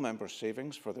control members'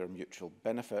 savings for their mutual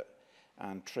benefit,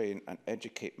 and train and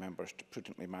educate members to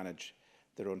prudently manage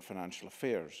their own financial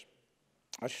affairs.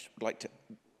 I would like to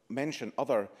mention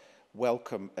other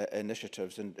welcome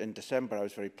initiatives. In December, I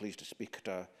was very pleased to speak at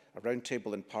a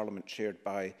roundtable in Parliament chaired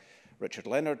by Richard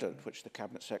Leonard, at which the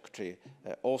Cabinet Secretary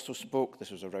also spoke.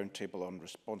 This was a roundtable on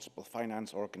responsible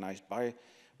finance organised by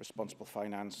Responsible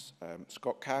Finance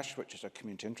Scott Cash, which is a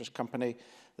community interest company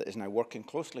that is now working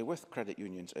closely with credit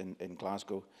unions in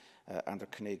Glasgow and the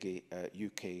Carnegie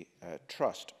UK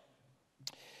Trust.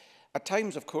 At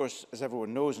times, of course, as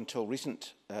everyone knows, until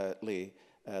recently,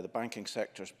 the banking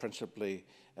sector has principally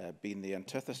been the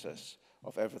antithesis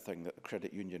of everything that the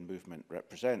credit union movement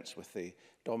represents, with the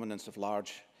dominance of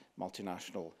large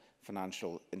multinational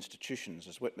financial institutions.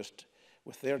 As witnessed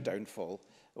with their downfall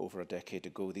over a decade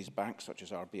ago, these banks such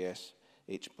as RBS,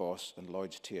 HBOS and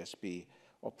Lloyds TSB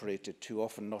operated too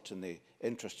often not in the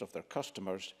interests of their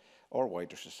customers or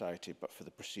wider society, but for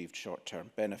the perceived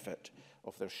short-term benefit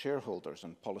of their shareholders.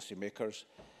 And policymakers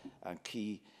and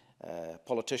key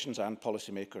politicians and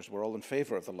policymakers were all in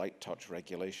favour of the light touch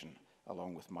regulation,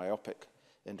 along with myopic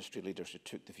industry leaders who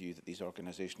took the view that these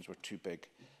organisations were too big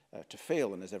to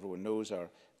fail. And as everyone knows, our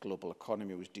global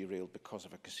economy was derailed because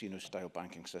of a casino-style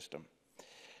banking system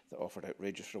that offered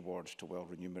outrageous rewards to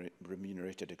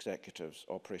well-remunerated executives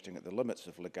operating at the limits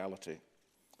of legality.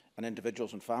 And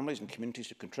individuals and families and communities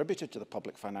who contributed to the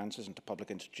public finances and to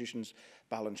public institutions'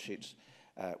 balance sheets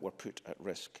were put at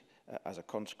risk as a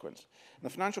consequence. And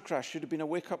the financial crash should have been a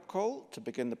wake-up call to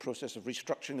begin the process of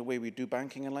restructuring the way we do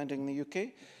banking and lending in the UK,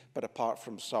 but apart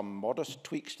from some modest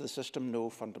tweaks to the system, no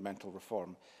fundamental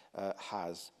reform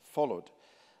has followed.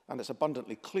 And it's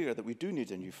abundantly clear that we do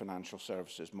need a new financial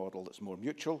services model that's more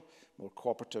mutual, more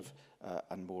cooperative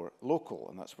and more local,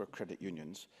 and that's where credit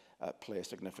unions play a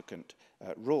significant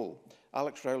role.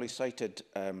 Alex Rowley cited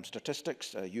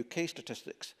statistics, UK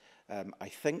statistics, I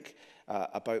think,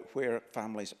 about where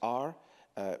families are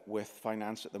with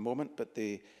finance at the moment, but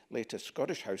the latest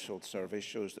Scottish household survey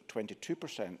shows that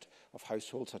 22% of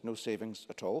households had no savings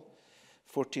at all,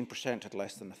 14% had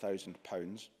less than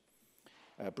 £1,000.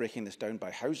 Breaking this down by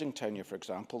housing tenure, for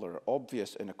example, there are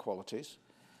obvious inequalities.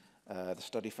 The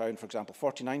study found, for example,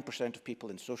 49% of people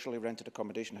in socially rented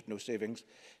accommodation had no savings,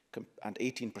 and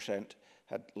 18%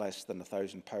 had less than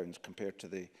 £1,000, compared to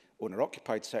the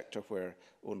owner-occupied sector, where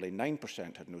only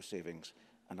 9% had no savings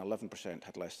and 11%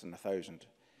 had less than £1,000.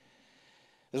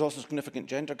 There's also a significant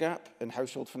gender gap in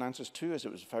household finances too, as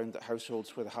it was found that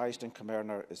households where the highest income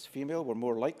earner is female were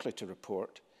more likely to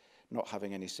report not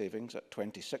having any savings, at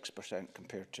 26%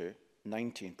 compared to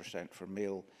 19% for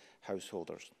male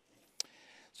householders.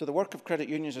 So the work of credit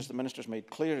unions, as the Minister's made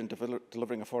clear, in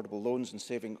delivering affordable loans and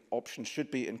saving options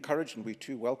should be encouraged, and we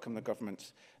too welcome the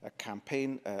Government's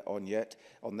campaign on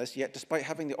this. Yet, despite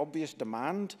having the obvious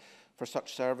demand for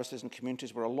such services in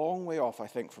communities, we're a long way off, I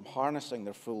think, from harnessing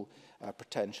their full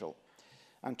potential.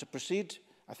 And to proceed,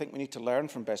 I think we need to learn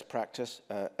from best practice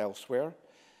elsewhere.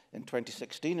 In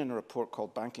 2016, in a report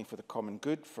called Banking for the Common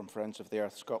Good from Friends of the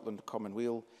Earth Scotland,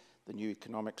 Commonweal, the New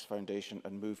Economics Foundation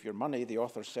and Move Your Money, the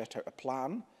authors set out a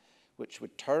plan which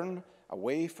would turn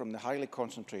away from the highly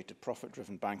concentrated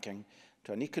profit-driven banking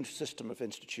to an ecosystem of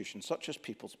institutions such as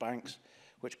people's banks,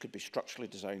 which could be structurally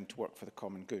designed to work for the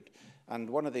common good. And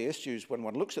one of the issues when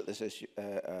one looks at this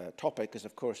topic is,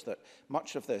 of course, that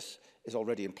much of this is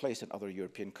already in place in other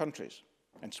European countries.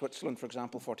 In Switzerland, for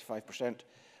example, 45%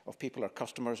 of people are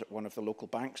customers at one of the local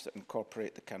banks that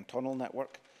incorporate the cantonal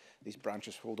network. These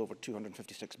branches hold over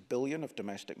 256 billion of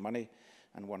domestic money,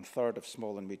 and 1/3 of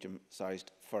small and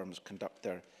medium-sized firms conduct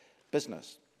their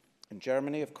business. In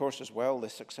Germany, of course, as well,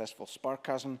 this successful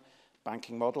Sparkassen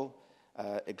banking model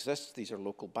exists. These are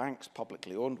local banks,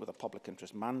 publicly owned, with a public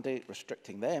interest mandate,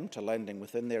 restricting them to lending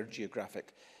within their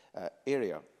geographic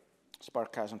area.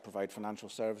 Sparkassen provide financial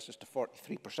services to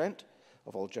 43%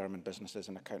 of all German businesses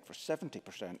and account for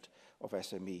 70% of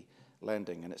SME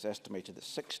lending, and it's estimated that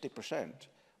 60%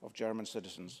 of German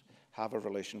citizens have a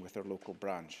relation with their local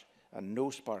branch, and no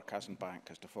Sparkassen bank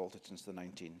has defaulted since the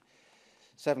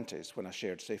 1970s, when a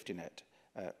shared safety net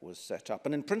was set up.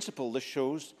 And in principle, this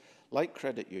shows, like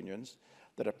credit unions,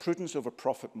 that a prudence over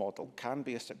profit model can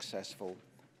be a successful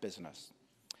business.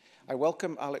 I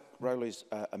welcome Alec Rowley's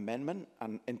amendment,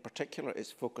 and in particular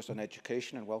its focus on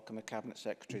education, and welcome the Cabinet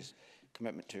Secretary's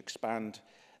commitment to expand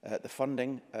the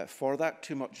funding for that.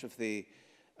 Too much of the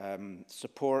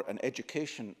support and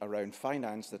education around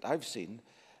finance that I've seen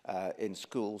in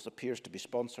schools appears to be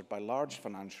sponsored by large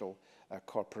financial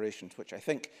corporations, which I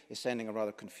think is sending a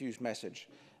rather confused message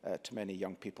to many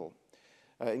young people.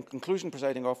 In conclusion,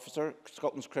 Presiding Officer,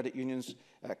 Scotland's credit unions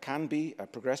can be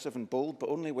progressive and bold, but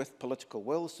only with political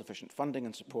will, sufficient funding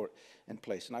and support in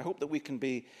place. And I hope that we can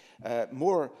be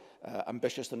more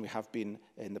ambitious than we have been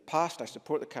in the past. I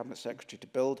support the Cabinet Secretary to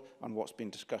build on what's been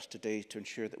discussed today to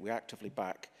ensure that we actively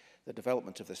back the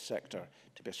development of this sector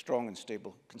to be a strong and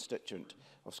stable constituent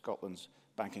of Scotland's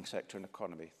banking sector and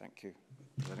economy. Thank you.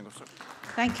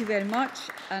 Thank you very much.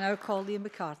 And I'll call Liam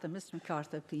MacArthur. Mr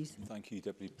MacArthur, please. Thank you,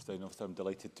 Deputy Presiding Officer. I'm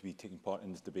delighted to be taking part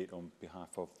in this debate on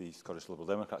behalf of the Scottish Liberal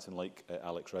Democrats. And like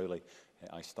Alex Rowley,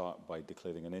 I start by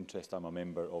declaring an interest. I'm a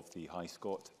member of the High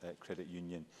Scot Credit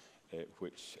Union,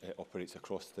 which operates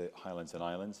across the Highlands and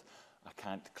Islands. I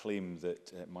can't claim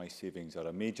that my savings are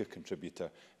a major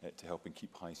contributor to helping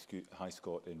keep High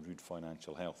Scot in rude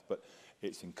financial health, but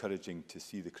it's encouraging to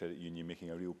see the credit union making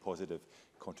a real positive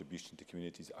contribution to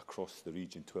communities across the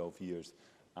region 12 years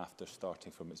after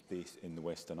starting from its base in the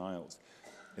Western Isles.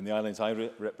 In the islands I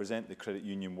represent, the credit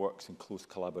union works in close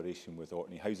collaboration with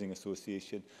Orkney Housing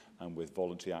Association and with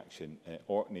Voluntary Action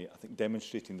Orkney, I think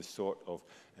demonstrating the sort of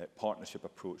partnership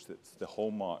approach that's the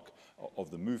hallmark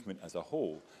of the movement as a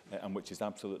whole, and which is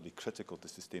absolutely critical to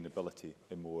sustainability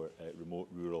in more remote,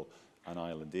 rural and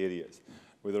island areas.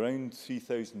 With around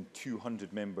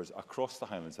 3,200 members across the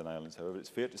Highlands and Islands, however, it's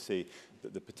fair to say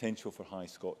that the potential for High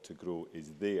Scot to grow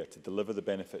is there, to deliver the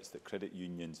benefits that credit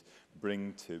unions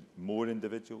bring to more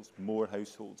individuals, more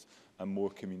households and more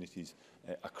communities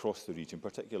across the region,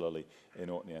 particularly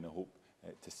in Orkney, and I hope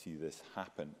to see this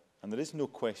happen. And there is no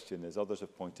question, as others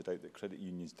have pointed out, that credit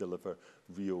unions deliver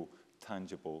real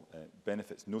tangible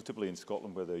benefits, notably in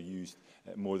Scotland, where they're used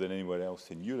more than anywhere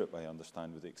else in Europe, I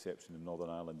understand, with the exception of Northern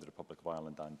Ireland, the Republic of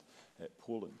Ireland and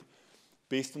Poland.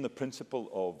 Based on the principle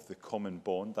of the common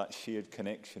bond, that shared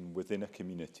connection within a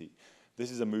community,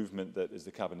 this is a movement that, as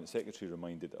the Cabinet Secretary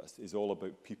reminded us, is all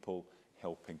about people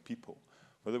helping people.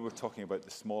 Whether we're talking about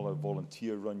the smaller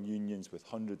volunteer-run unions with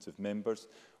hundreds of members,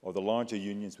 or the larger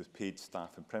unions with paid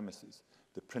staff and premises,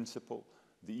 the principle,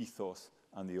 the ethos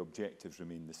and the objectives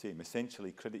remain the same.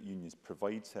 Essentially, credit unions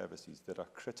provide services that are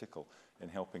critical in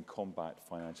helping combat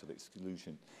financial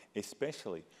exclusion,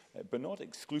 especially, but not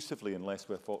exclusively in less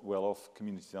well-off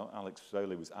communities. Alex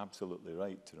Rowley was absolutely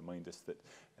right to remind us that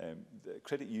the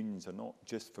credit unions are not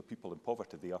just for people in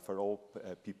poverty, they are for all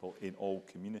people in all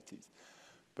communities.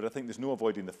 But I think there's no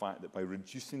avoiding the fact that by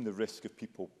reducing the risk of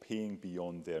people paying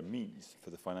beyond their means for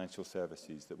the financial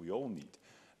services that we all need,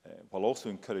 while also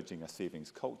encouraging a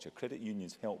savings culture, credit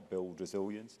unions help build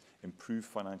resilience, improve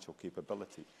financial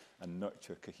capability and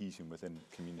nurture cohesion within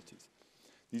communities.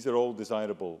 These are all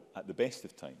desirable at the best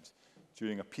of times.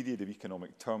 During a period of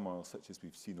economic turmoil such as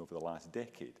we've seen over the last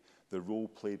decade, the role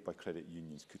played by credit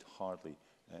unions could hardly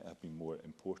have been more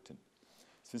important.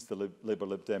 Since the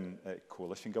Labour-Lib Dem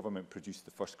coalition government produced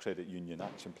the first credit union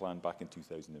action plan back in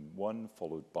 2001,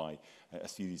 followed by a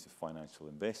series of financial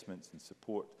investments and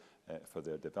support for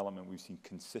their development, we've seen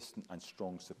consistent and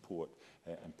strong support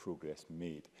and progress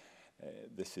made.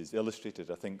 This is illustrated,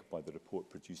 I think, by the report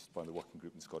produced by the Working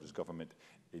Group in the Scottish Government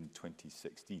in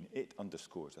 2016. It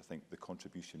underscores, I think, the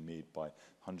contribution made by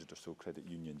 100 or so credit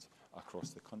unions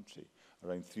across the country.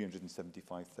 Around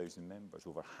 375,000 members,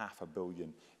 over £500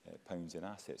 million in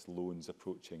assets, loans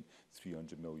approaching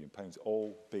 £300 million,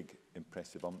 all big,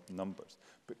 impressive numbers.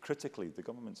 But critically, the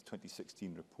Government's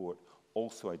 2016 report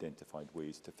also identified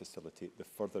ways to facilitate the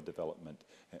further development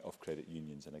of credit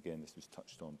unions. And again, this was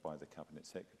touched on by the Cabinet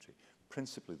Secretary,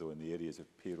 principally though in the areas of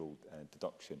payroll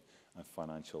deduction and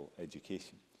financial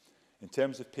education. In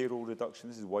terms of payroll reduction,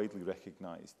 this is widely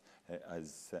recognised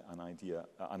as an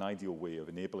ideal way of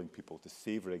enabling people to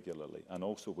save regularly and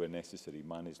also, where necessary,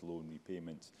 manage loan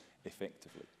repayments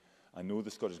effectively. I know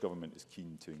the Scottish Government is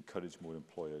keen to encourage more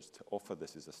employers to offer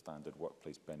this as a standard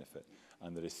workplace benefit,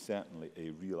 and there is certainly a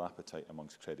real appetite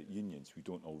amongst credit unions who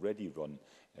don't already run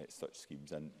such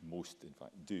schemes, and most in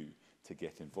fact do, to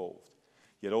get involved.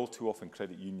 Yet all too often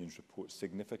credit unions report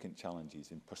significant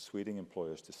challenges in persuading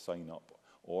employers to sign up,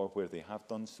 or where they have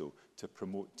done so, to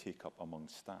promote take-up among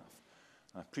staff.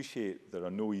 I appreciate there are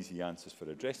no easy answers for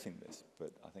addressing this,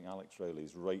 but I think Alex Rowley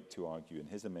is right to argue in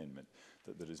his amendment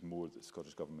that there is more that the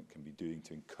Scottish Government can be doing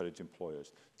to encourage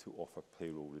employers to offer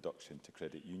payroll reduction to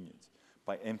credit unions,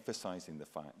 by emphasising the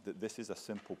fact that this is a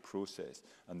simple process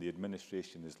and the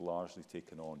administration is largely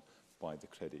taken on by the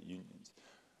credit unions.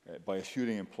 By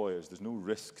assuring employers there's no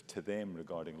risk to them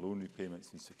regarding loan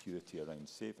repayments and security around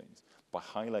savings, by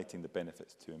highlighting the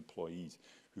benefits to employees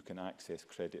who can access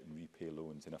credit and repay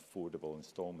loans in affordable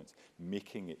instalments,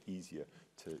 making it easier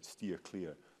to steer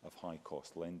clear of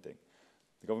high-cost lending.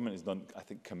 The Government has done, I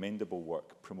think, commendable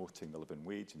work promoting the living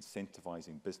wage,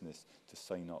 incentivising business to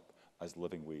sign up as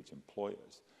living wage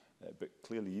employers. But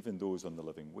clearly, even those on the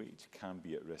living wage can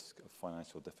be at risk of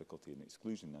financial difficulty and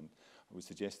exclusion. And I would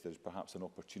suggest there's perhaps an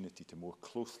opportunity to more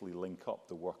closely link up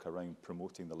the work around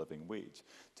promoting the living wage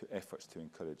to efforts to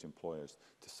encourage employers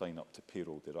to sign up to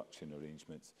payroll deduction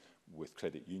arrangements with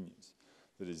credit unions.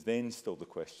 There is then still the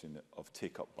question of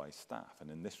take-up by staff.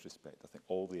 And in this respect, I think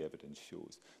all the evidence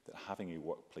shows that having a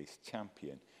workplace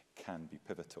champion can be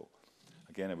pivotal.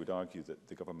 Again, I would argue that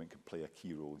the Government can play a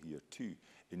key role here too,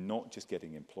 in not just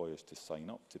getting employers to sign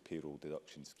up to payroll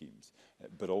deduction schemes,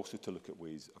 but also to look at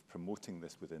ways of promoting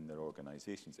this within their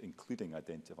organisations, including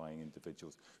identifying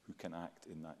individuals who can act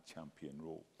in that champion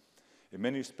role. In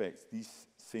many respects, these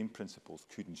same principles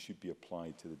could and should be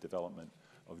applied to the development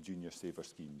of junior saver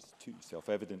schemes too.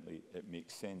 Self-evidently, it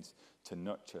makes sense to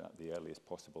nurture at the earliest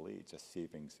possible age a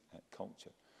savings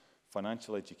culture.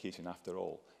 Financial education, after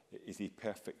all, is a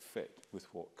perfect fit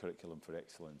with what Curriculum for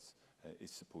Excellence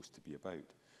is supposed to be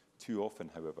about. Too often,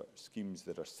 however, schemes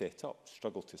that are set up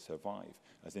struggle to survive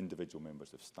as individual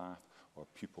members of staff or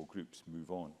pupil groups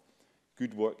move on.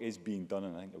 Good work is being done,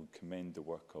 and I think I would commend the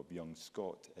work of Young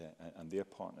Scott and their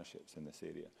partnerships in this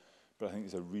area. But I think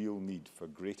there's a real need for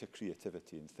greater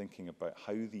creativity in thinking about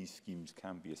how these schemes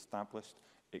can be established,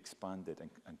 expanded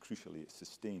and crucially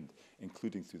sustained,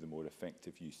 including through the more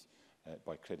effective use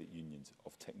by credit unions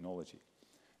of technology.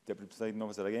 Deputy Presiding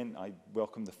Officer, again, I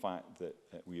welcome the fact that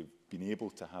we have been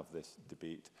able to have this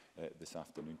debate this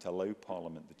afternoon, to allow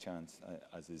Parliament the chance,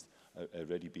 as is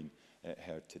already been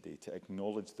heard today, to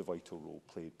acknowledge the vital role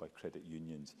played by credit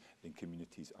unions in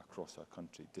communities across our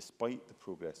country. Despite the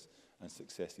progress and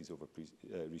successes over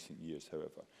recent years,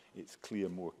 however, it's clear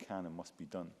more can and must be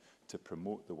done to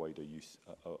promote the wider use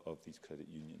of these credit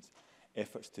unions.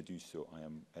 Efforts to do so, I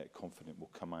am confident,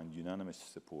 will command unanimous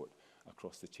support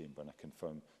across the Chamber, and I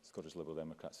confirm Scottish Liberal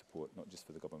Democrat support, not just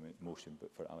for the Government motion,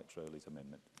 but for Alex Rowley's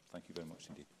amendment. Thank you very much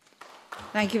indeed.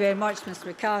 Thank you very much, Mr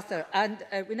MacArthur. And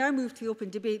we now move to the open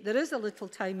debate. There is a little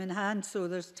time in hand, so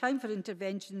there's time for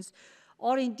interventions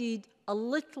or indeed a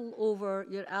little over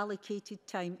your allocated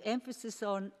time. Emphasis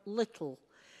on little.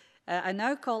 I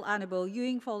now call Annabel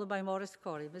Ewing, followed by Maurice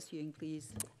Corrie. Ms Ewing,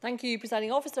 please. Thank you,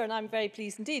 Presiding Officer, and I'm very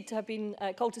pleased indeed to have been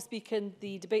called to speak in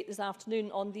the debate this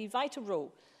afternoon on the vital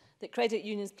role that credit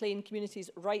unions play in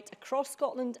communities right across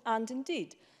Scotland and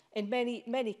indeed in many,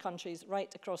 many countries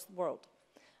right across the world.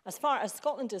 As far as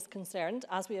Scotland is concerned,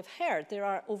 as we have heard, there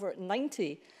are over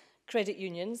 90 credit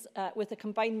unions with a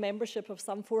combined membership of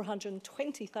some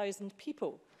 420,000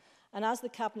 people. And as the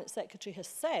Cabinet Secretary has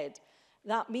said,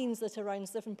 that means that around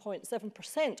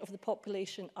 7.7% of the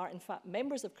population are in fact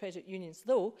members of credit unions,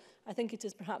 though I think it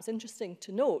is perhaps interesting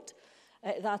to note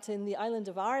that in the island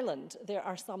of Ireland there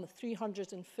are some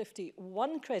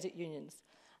 351 credit unions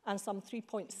and some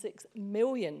 3.6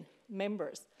 million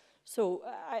members. So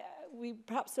we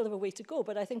perhaps still have a way to go,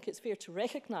 but I think it's fair to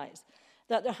recognise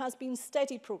that there has been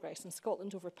steady progress in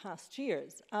Scotland over past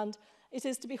years, and it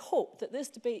is to be hoped that this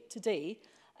debate today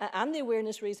and the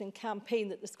awareness-raising campaign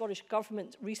that the Scottish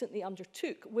Government recently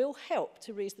undertook will help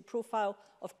to raise the profile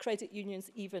of credit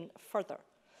unions even further.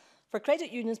 For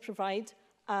credit unions provide,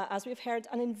 as we've heard,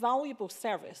 an invaluable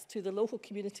service to the local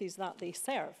communities that they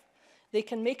serve. They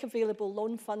can make available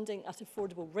loan funding at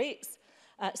affordable rates,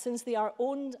 since they are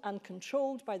owned and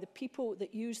controlled by the people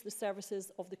that use the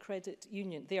services of the credit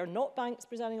union. They are not banks,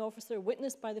 Presiding Officer,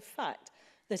 witnessed by the fact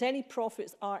that any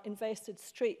profits are invested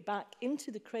straight back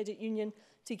into the credit union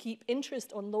to keep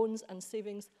interest on loans and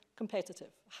savings competitive.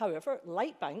 However,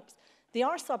 like banks, they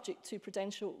are subject to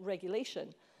prudential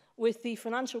regulation, with the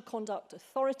Financial Conduct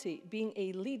Authority being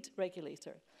a lead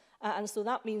regulator. And so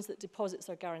that means that deposits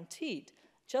are guaranteed,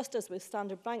 just as with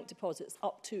standard bank deposits,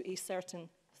 up to a certain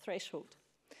threshold.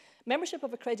 Membership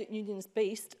of a credit union is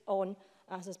based on,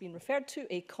 as has been referred to,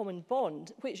 a common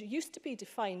bond, which used to be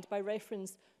defined by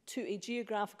reference to a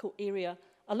geographical area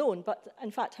alone, but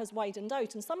in fact has widened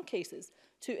out in some cases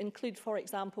to include, for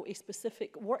example, a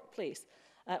specific workplace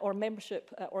or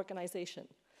membership organisation.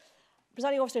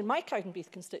 Presiding Officer, in my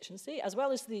Cowdenbeath constituency, as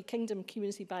well as the Kingdom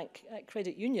Community Bank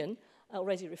Credit Union,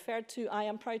 already referred to, I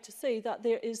am proud to say that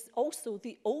there is also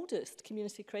the oldest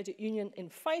community credit union in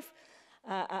Fife,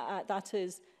 that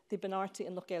is the Benarty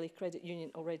and Lochgelly Credit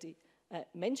Union, already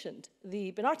mentioned.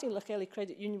 The Benarty and Lochgelly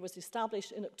Credit Union was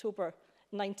established in October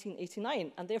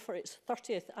 1989, and therefore its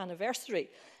 30th anniversary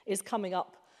is coming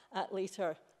up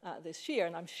later this year,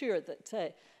 and I'm sure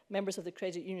that members of the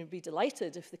credit union would be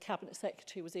delighted if the Cabinet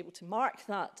Secretary was able to mark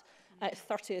that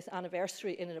 30th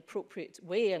anniversary in an appropriate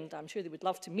way, and I'm sure they would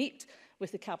love to meet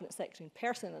with the Cabinet Secretary in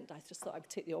person, and I just thought I would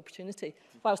take the opportunity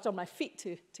whilst on my feet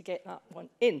to get that one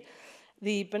in.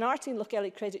 The Benarty and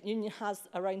Lochgelly Credit Union has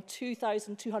around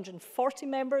 2,240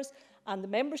 members, and the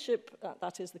membership,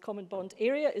 that is the common bond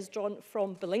area, is drawn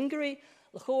from Ballingeary,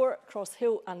 Lahore,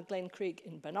 Crosshill and Glencraig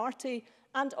in Benarty,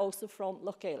 and also from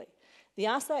Lochgelly. The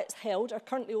assets held are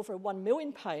currently over £1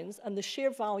 million, and the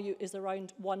share value is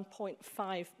around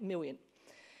 £1.5 million.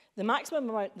 The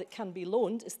maximum amount that can be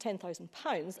loaned is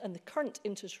 £10,000, and the current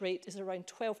interest rate is around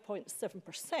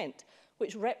 12.7%,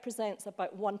 which represents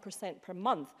about 1% per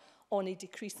month on a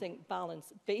decreasing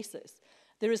balance basis.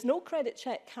 There is no credit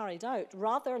check carried out,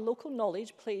 rather local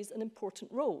knowledge plays an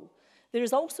important role. There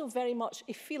is also very much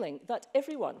a feeling that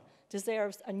everyone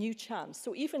deserves a new chance.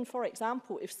 So even, for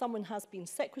example, if someone has been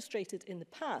sequestrated in the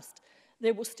past,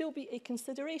 there will still be a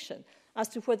consideration as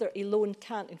to whether a loan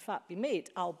can in fact be made,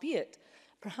 albeit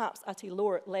perhaps at a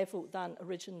lower level than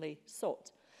originally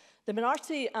sought. The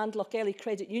Benarty and Lochgelly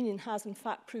Credit Union has in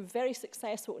fact proved very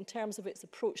successful in terms of its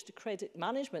approach to credit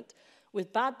management,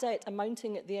 with bad debt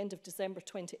amounting at the end of December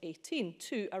 2018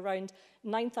 to around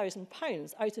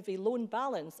 £9,000 out of a loan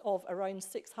balance of around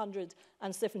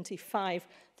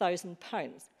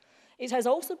 £675,000. It has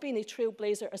also been a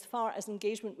trailblazer as far as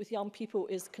engagement with young people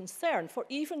is concerned, for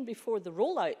even before the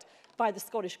rollout by the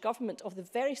Scottish Government of the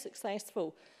very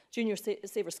successful Junior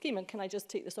Saver Scheme, and can I just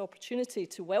take this opportunity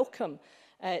to welcome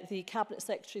the Cabinet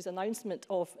Secretary's announcement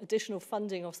of additional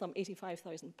funding of some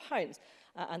 £85,000,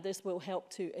 and this will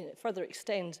help to further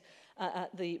extend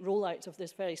the rollout of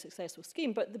this very successful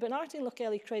scheme. But the Benarty and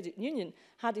Lochgelly Credit Union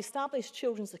had established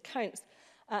children's accounts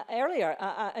earlier,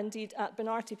 indeed at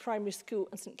Benarty Primary School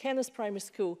and St Kenneth's Primary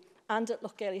School and at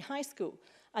Lochgelly High School,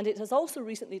 and it has also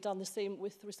recently done the same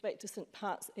with respect to St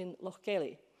Pat's in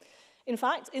Lochgelly. In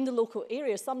fact, in the local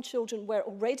area, some children were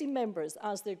already members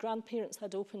as their grandparents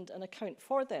had opened an account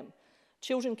for them.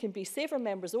 Children can be Saver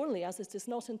members only, as it is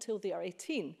not until they are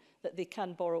 18 that they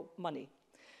can borrow money.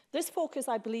 This focus,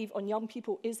 I believe, on young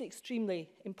people is extremely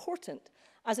important,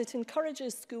 as it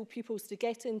encourages school pupils to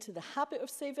get into the habit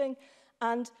of saving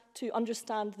and to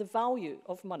understand the value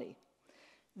of money.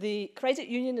 The credit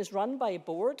union is run by a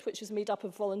board which is made up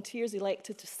of volunteers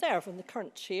elected to serve, and the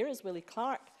current chair is Willie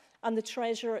Clark and the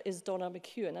treasurer is Donna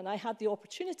McEwen. And I had the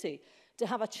opportunity to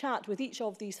have a chat with each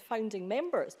of these founding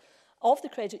members of the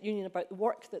credit union about the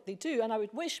work that they do, and I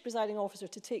would wish, Presiding Officer,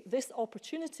 to take this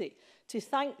opportunity to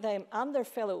thank them and their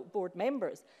fellow board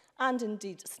members and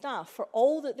indeed staff for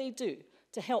all that they do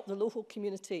to help the local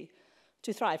community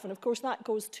to thrive. And of course that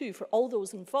goes too for all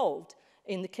those involved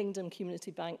in the Kingdom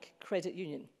Community Bank Credit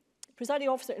Union. Presiding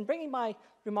Officer, in bringing my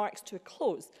remarks to a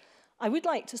close, I would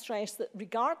like to stress that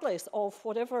regardless of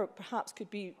whatever perhaps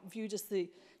could be viewed as the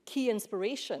key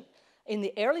inspiration in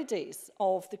the early days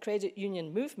of the credit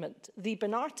union movement, the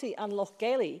Benarty and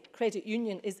Lochgelly Credit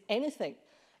Union is anything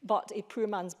but a poor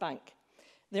man's bank.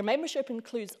 Their membership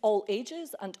includes all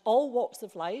ages and all walks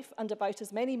of life, and about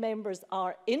as many members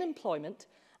are in employment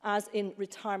as in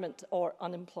retirement or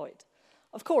unemployed.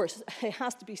 Of course, it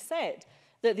has to be said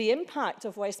that the impact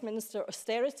of Westminster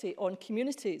austerity on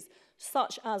communities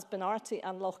such as Benarty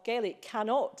and Lochgelly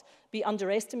cannot be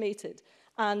underestimated.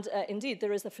 And indeed,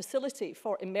 there is a facility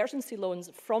for emergency loans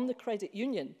from the credit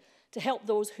union to help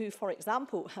those who, for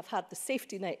example, have had the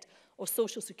safety net of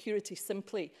social security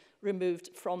simply removed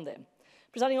from them.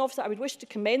 Presiding Officer, I would wish to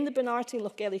commend the Benarty and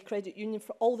Lochgelly Credit Union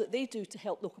for all that they do to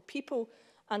help local people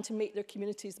and to make their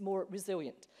communities more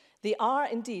resilient. They are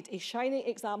indeed a shining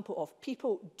example of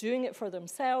people doing it for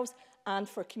themselves and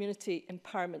for community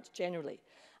empowerment generally.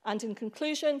 And in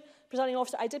conclusion, Presiding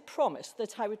Officer, I did promise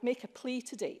that I would make a plea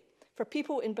today for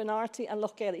people in Benarty and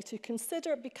Lochgelly to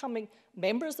consider becoming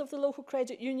members of the local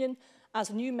credit union, as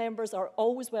new members are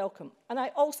always welcome. And I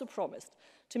also promised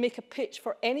to make a pitch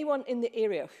for anyone in the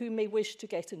area who may wish to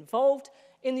get involved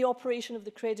in the operation of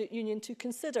the credit union to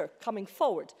consider coming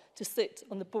forward to sit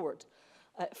on the board.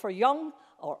 For young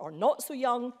or not so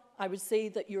young, I would say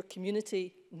that your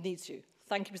community needs you.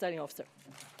 Thank you, Presiding Officer.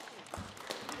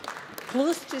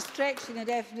 Close to stretching the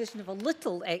definition of a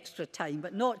little extra time,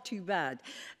 but not too bad.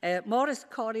 Maurice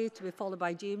Corrie to be followed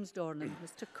by James Dornan.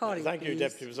 Mr. Corrie, Thank you,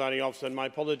 Deputy Presiding Officer, and my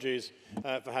apologies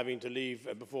for having to leave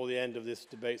before the end of this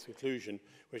debate's conclusion,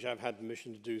 which I've had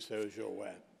permission to do so, as you're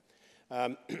aware.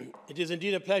 It is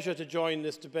indeed a pleasure to join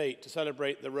this debate to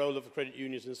celebrate the role of credit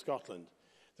unions in Scotland.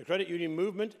 The credit union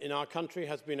movement in our country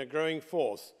has been a growing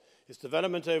force. Its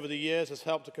development over the years has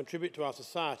helped to contribute to our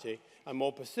society and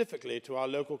more specifically to our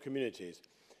local communities.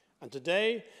 And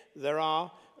today there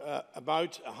are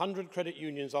about 100 credit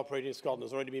unions operating in Scotland,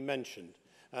 as already been mentioned.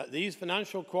 These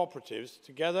financial cooperatives,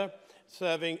 together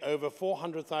serving over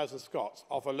 400,000 Scots,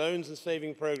 offer loans and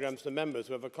saving programmes to members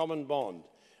who have a common bond.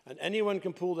 And anyone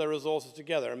can pool their resources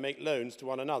together and make loans to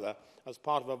one another as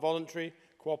part of a voluntary,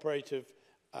 cooperative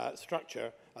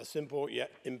structure, a simple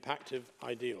yet impactful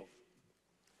ideal.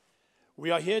 We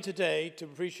are here today to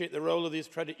appreciate the role of these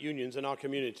credit unions in our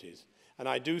communities, and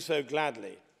I do so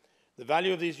gladly. The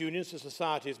value of these unions to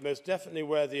society is most definitely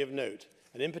worthy of note,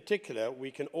 and in particular, we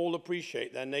can all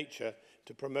appreciate their nature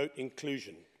to promote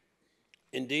inclusion.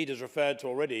 Indeed, as referred to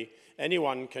already,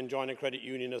 anyone can join a credit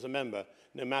union as a member,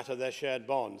 no matter their shared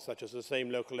bonds, such as the same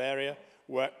local area,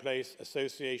 workplace,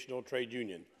 association or trade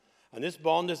union. And this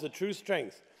bond is the true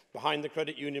strength behind the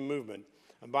credit union movement,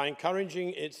 and by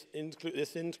encouraging this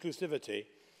inclusivity,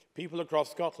 people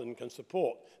across Scotland can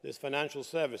support these financial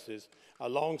services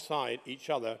alongside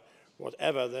each other,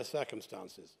 whatever their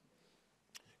circumstances.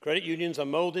 Credit unions are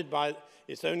moulded by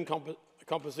its own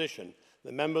composition,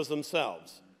 the members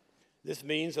themselves. This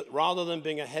means that rather than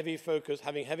being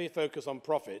having heavy focus on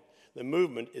profit, the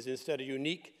movement is instead a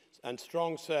unique and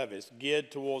strong service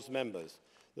geared towards members.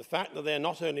 The fact that they are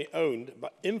not only owned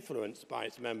but influenced by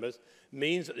its members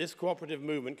means that this cooperative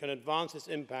movement can advance its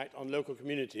impact on local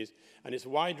communities and its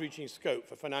wide-reaching scope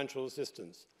for financial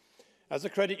assistance. As a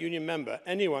credit union member,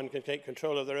 anyone can take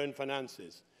control of their own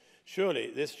finances.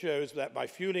 Surely this shows that by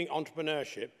fueling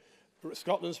entrepreneurship,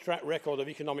 Scotland's track record of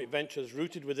economic ventures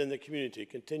rooted within the community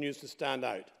continues to stand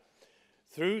out.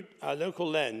 Through a local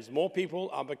lens, more people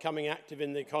are becoming active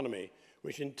in the economy,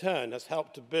 which in turn has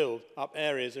helped to build up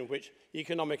areas in which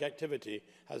economic activity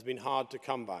has been hard to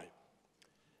come by.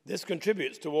 This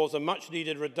contributes towards a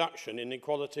much-needed reduction in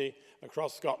inequality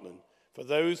across Scotland. For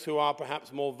those who are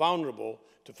perhaps more vulnerable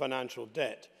to financial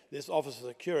debt, this offers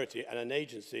security and an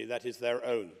agency that is their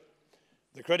own.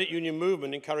 The credit union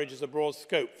movement encourages a broad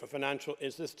scope for financial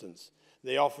assistance.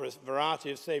 They offer a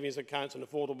variety of savings accounts and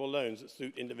affordable loans that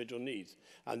suit individual needs,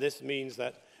 and this means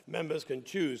that members can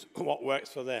choose what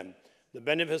works for them. The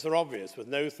benefits are obvious. With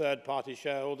no third-party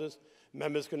shareholders,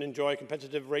 members can enjoy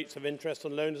competitive rates of interest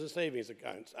on loans and savings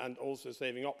accounts and also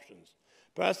saving options.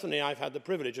 Personally, I've had the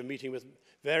privilege of meeting with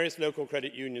various local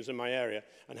credit unions in my area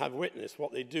and have witnessed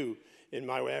what they do in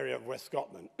my area of West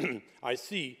Scotland, I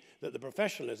see that the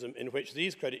professionalism in which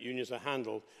these credit unions are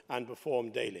handled and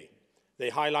performed daily. They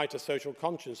highlight a social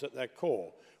conscience at their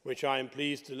core, which I am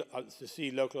pleased to see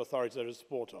local authorities are in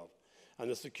support of. And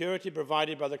the security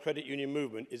provided by the credit union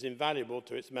movement is invaluable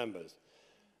to its members.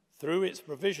 Through its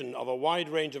provision of a wide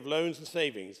range of loans and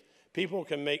savings, people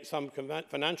can make some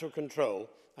financial control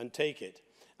and take it,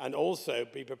 and also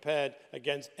be prepared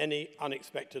against any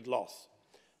unexpected loss.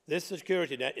 This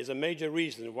security net is a major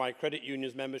reason why credit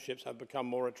unions memberships have become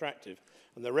more attractive,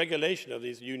 and the regulation of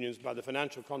these unions by the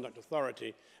Financial Conduct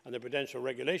Authority and the Prudential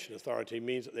Regulation Authority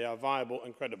means that they are viable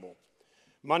and credible.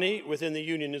 Money within the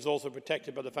union is also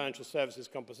protected by the Financial Services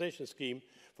Compensation Scheme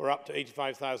for up to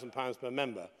 £85,000 per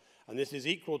member, and this is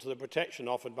equal to the protection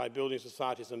offered by building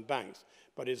societies and banks,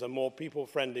 but is a more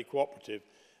people-friendly cooperative.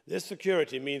 This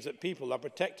security means that people are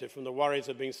protected from the worries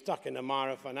of being stuck in a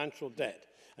mire of financial debt,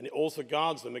 and it also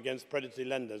guards them against predatory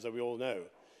lenders, as we all know.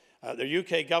 The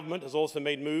UK government has also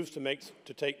made moves to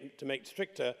make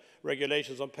stricter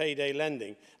regulations on payday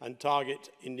lending and target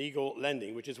illegal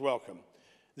lending, which is welcome.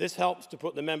 This helps to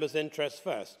put the members' interests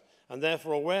first, and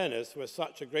therefore awareness where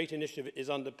such a great initiative is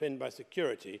underpinned by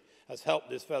security has helped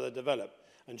this further develop.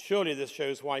 And surely this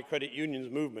shows why credit unions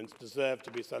movements deserve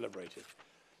to be celebrated.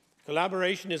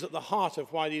 Collaboration is at the heart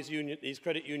of why these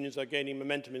credit unions are gaining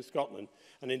momentum in Scotland,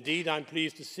 and indeed I'm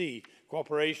pleased to see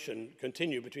cooperation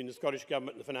continue between the Scottish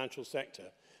Government and the financial sector.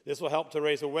 This will help to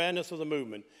raise awareness of the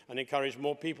movement and encourage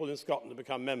more people in Scotland to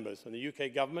become members, and the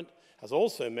UK Government has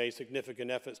also made significant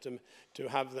efforts to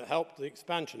help the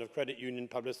expansion of credit union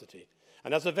publicity.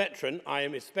 And as a veteran, I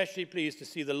am especially pleased to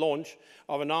see the launch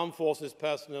of an Armed Forces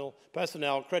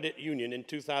personnel credit union in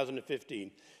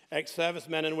 2015.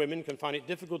 Ex-servicemen and women can find it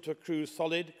difficult to accrue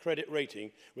solid credit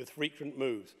rating with frequent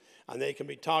moves, and they can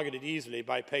be targeted easily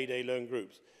by payday loan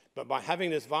groups. But by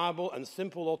having this viable and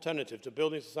simple alternative to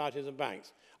building societies and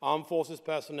banks, Armed Forces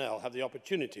personnel have the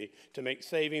opportunity to make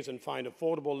savings and find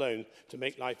affordable loans to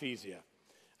make life easier.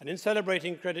 And in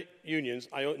celebrating credit unions,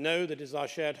 I know that it is our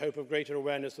shared hope of greater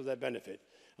awareness of their benefit,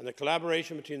 and the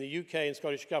collaboration between the UK and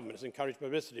Scottish governments encourage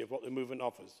publicity of what the movement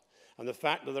offers. And the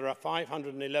fact that there are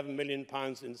 £511 million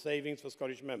in savings for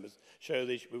Scottish members show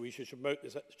that we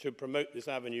should promote this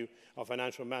avenue of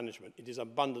financial management. It is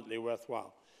abundantly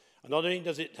worthwhile. And not only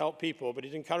does it help people, but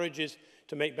it encourages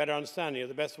to make better understanding of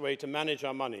the best way to manage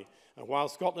our money. And while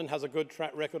Scotland has a good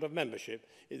track record of membership,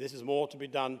 this is more to be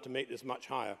done to make this much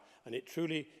higher. And it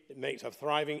makes a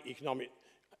thriving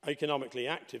economically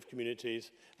active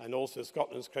communities, and also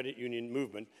Scotland's credit union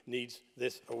movement needs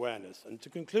this awareness. And to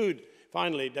conclude,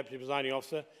 finally, Deputy Presiding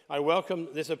Officer, I welcome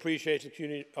this appreciation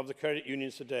of the credit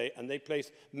unions today, and they place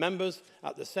members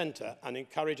at the centre and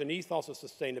encourage an ethos of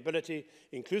sustainability,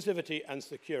 inclusivity and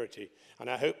security. And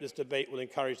I hope this debate will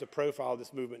encourage the profile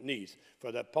this movement needs,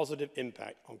 for their positive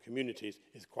impact on communities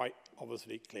is quite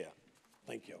obviously clear.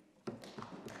 Thank you.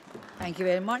 Thank you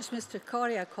very much, Mr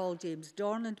Corrie. I call James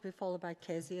Dornan to be followed by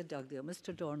Kezia Dugdale.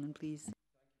 Mr Dornan, please.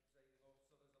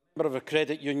 Member of a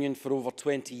credit union for over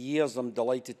 20 years, I'm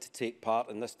delighted to take part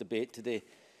in this debate today.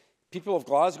 People of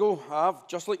Glasgow have,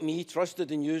 just like me,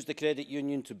 trusted and used the credit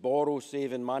union to borrow,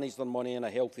 save and manage their money in a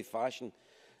healthy fashion.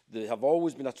 They have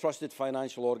always been a trusted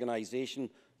financial organisation,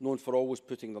 known for always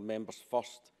putting their members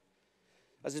first.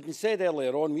 As has been said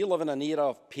earlier on, we live in an era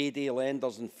of payday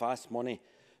lenders and fast money.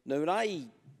 Now, when I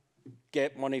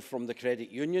get money from the credit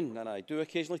union, and I do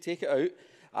occasionally take it out,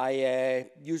 I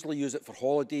usually use it for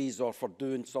holidays or for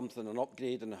doing something, an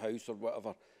upgrade in the house or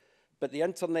whatever. But the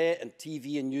internet and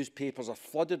TV and newspapers are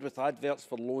flooded with adverts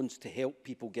for loans to help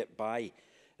people get by.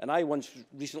 And I once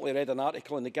recently read an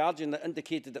article in The Guardian that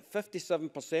indicated that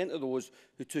 57% of those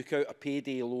who took out a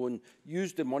payday loan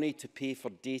used the money to pay for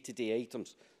day-to-day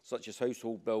items, such as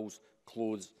household bills,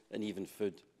 clothes and even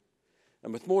food.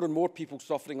 And with more and more people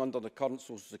suffering under the current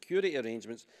social security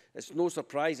arrangements, it's no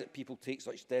surprise that people take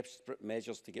such desperate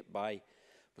measures to get by.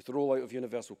 With the rollout of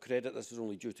universal credit, this is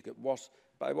only due to get worse,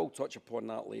 but I will touch upon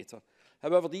that later.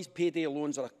 However, these payday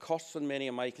loans are a curse on many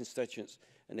of my constituents,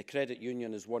 and the credit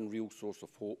union is one real source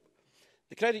of hope.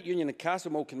 The credit union in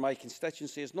Castlemilk in my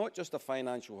constituency is not just a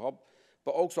financial hub,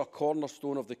 but also a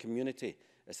cornerstone of the community.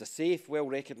 It's a safe,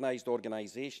 well-recognised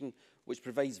organisation which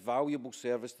provides valuable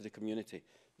service to the community.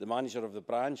 The manager of the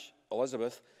branch,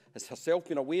 Elizabeth, has herself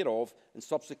been aware of and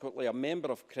subsequently a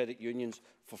member of credit unions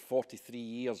for 43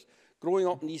 years. Growing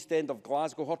up in the East End of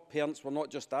Glasgow, her parents were not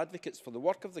just advocates for the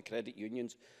work of the credit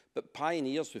unions, but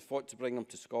pioneers who fought to bring them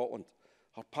to Scotland.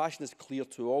 Her passion is clear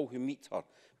to all who meet her,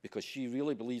 because she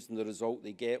really believes in the result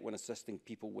they get when assisting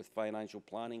people with financial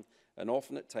planning and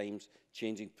often at times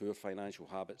changing poor financial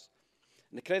habits.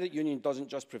 And the credit union doesn't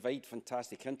just provide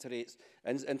fantastic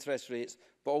interest rates,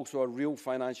 but also a real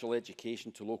financial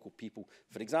education to local people.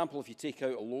 For example, if you take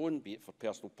out a loan, be it for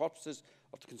personal purposes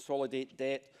or to consolidate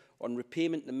debt, on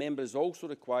repayment, the member is also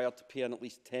required to pay in at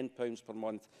least £10 per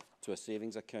month to a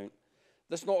savings account.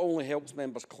 This not only helps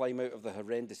members climb out of the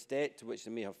horrendous debt to which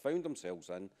they may have found themselves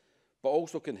in, but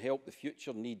also can help the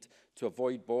future need to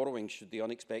avoid borrowing should the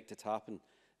unexpected happen.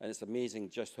 And it's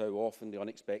amazing just how often the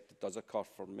unexpected does occur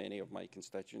for many of my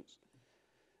constituents.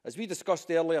 As we discussed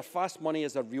earlier, fast money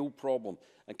is a real problem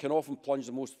and can often plunge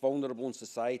the most vulnerable in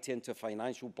society into a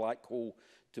financial black hole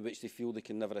to which they feel they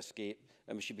can never escape.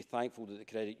 And we should be thankful that the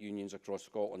credit unions across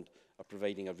Scotland are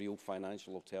providing a real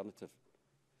financial alternative.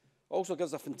 It also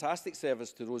gives a fantastic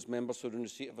service to those members who are in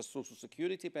receipt of a social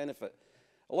security benefit.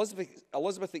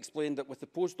 Elizabeth explained that with the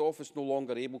post office no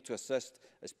longer able to assist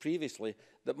as previously,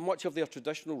 that much of their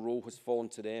traditional role has fallen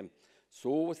to them.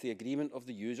 So, with the agreement of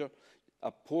the user, a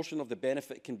portion of the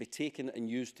benefit can be taken and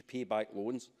used to pay back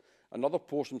loans, another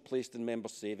portion placed in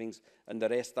members' savings, and the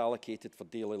rest allocated for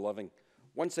daily living.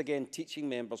 Once again, teaching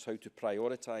members how to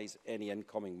prioritise any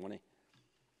incoming money.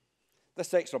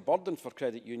 This extra burden for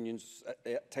credit unions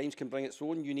at times can bring its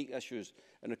own unique issues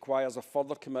and requires a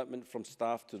further commitment from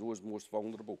staff to those most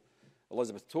vulnerable.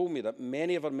 Elizabeth told me that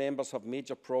many of our members have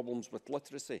major problems with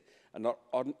literacy and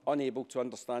are unable to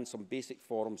understand some basic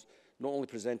forms not only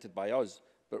presented by us,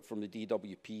 but from the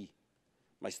DWP.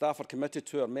 My staff are committed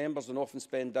to our members and often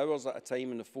spend hours at a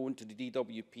time on the phone to the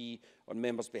DWP on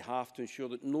members' behalf to ensure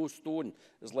that no stone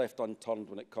is left unturned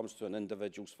when it comes to an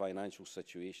individual's financial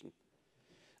situation.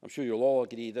 I'm sure you'll all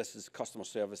agree this is customer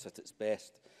service at its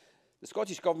best. The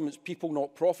Scottish Government's People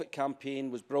Not Profit campaign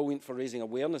was brilliant for raising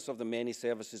awareness of the many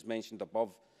services mentioned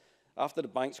above. After the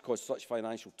banks caused such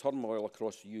financial turmoil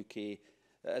across the UK,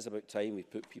 it is about time we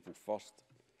put people first.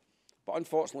 But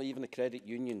unfortunately, even the credit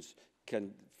unions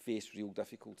can face real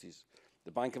difficulties.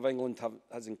 The Bank of England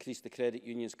has increased the credit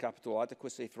union's capital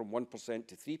adequacy from 1%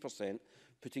 to 3%,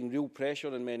 putting real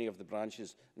pressure on many of the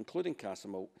branches, including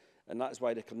Castlemilk, and that is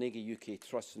why the Carnegie UK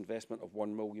Trust's investment of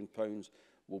 £1 million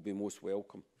will be most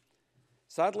welcome.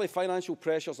 Sadly, financial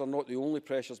pressures are not the only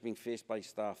pressures being faced by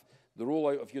staff. The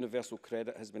rollout of universal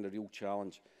credit has been a real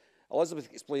challenge. Elizabeth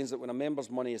explains that when a member's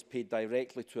money is paid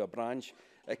directly to a branch,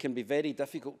 it can be very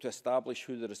difficult to establish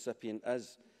who the recipient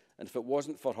is. And if it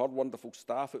wasn't for her wonderful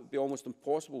staff, it would be almost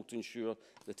impossible to ensure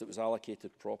that it was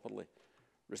allocated properly.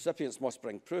 Recipients must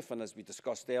bring proof, and as we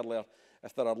discussed earlier,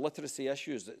 if there are literacy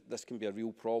issues, this can be a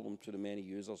real problem to the many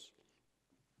users.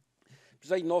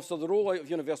 Presiding Officer, the rollout of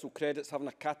universal credit is having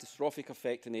a catastrophic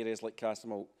effect in areas like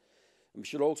Castlemilk. And we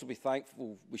should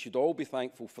all be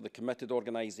thankful for the committed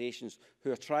organisations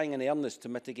who are trying in earnest to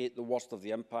mitigate the worst of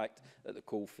the impact at the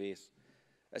coal face.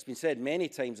 It's been said many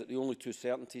times that the only two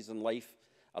certainties in life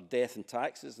are death and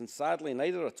taxes, and sadly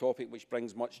neither are a topic which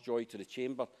brings much joy to the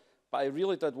Chamber. But I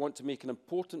really did want to make an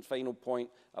important final point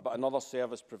about another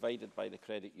service provided by the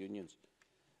credit unions.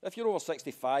 If you're over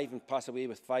 65 and pass away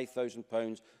with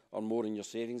 £5,000 or more in your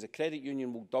savings, a credit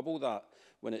union will double that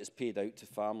when it is paid out to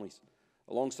families.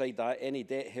 Alongside that, any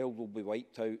debt held will be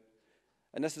wiped out.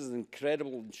 And this is an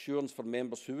incredible insurance for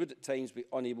members who would at times be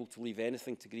unable to leave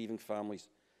anything to grieving families,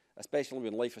 especially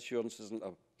when life assurance isn't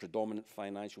a predominant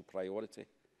financial priority.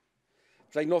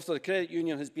 Presiding Officer, the credit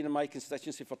union has been in my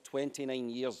constituency for 29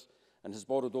 years and has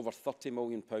borrowed over £30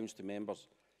 million to members.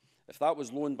 If that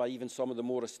was loaned by even some of the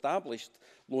more established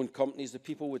loan companies, the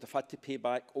people would have had to pay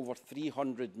back over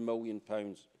 £300 million.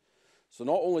 So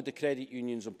not only do credit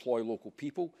unions employ local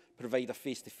people, provide a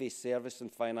face-to-face service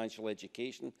and financial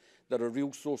education, they're a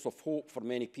real source of hope for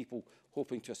many people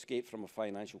hoping to escape from a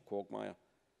financial quagmire.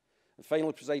 And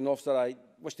finally, Presiding Officer, I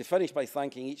wish to finish by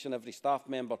thanking each and every staff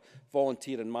member,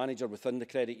 volunteer and manager within the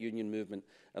credit union movement,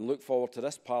 and look forward to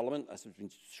this Parliament, as has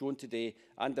been shown today,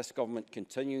 and this Government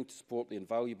continuing to support the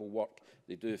invaluable work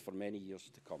they do for many years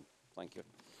to come. Thank you.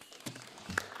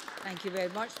 Thank you very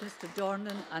much, Mr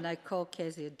Dornan. And I call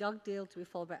Kezia Dugdale to be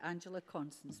followed by Angela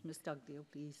Constance. Ms Dugdale,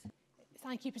 please.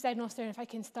 Thank you, Presiding Officer. And if I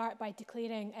can start by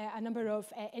declaring a number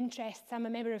of interests. I'm a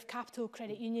member of Capital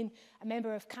Credit Union, a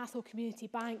member of Castle Community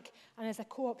Bank, and as a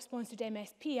co-op sponsored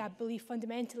MSP, I believe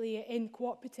fundamentally in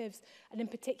cooperatives and in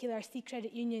particular C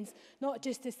Credit Unions, not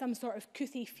just as some sort of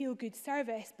couthy feel-good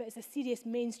service, but as a serious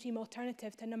mainstream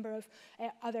alternative to a number of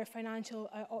other financial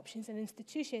options and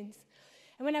institutions.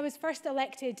 And when I was first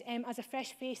elected as a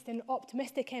fresh-faced and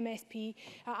optimistic MSP,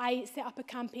 I set up a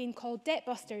campaign called Debt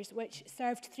Busters, which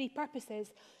served three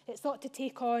purposes. It sought to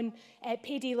take on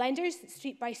payday lenders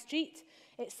street by street.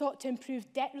 It sought to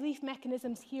improve debt relief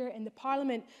mechanisms here in the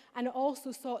Parliament, and it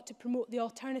also sought to promote the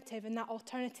alternative, and that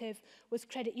alternative was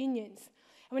credit unions.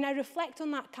 And when I reflect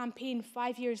on that campaign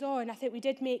 5 years on, I think we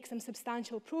did make some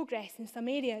substantial progress in some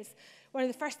areas. One of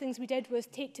the first things we did was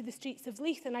take to the streets of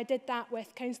Leith, and I did that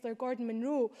with Councillor Gordon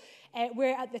Munro,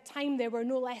 where at the time there were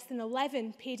no less than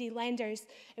 11 payday lenders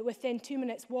within 2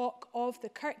 minutes walk of the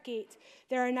Kirkgate.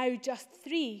 There are now just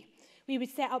 3. We would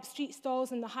set up street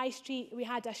stalls in the high street. We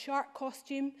had a shark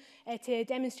costume to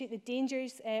demonstrate the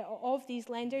dangers of these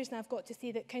lenders. And I've got to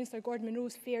say that Councillor Gordon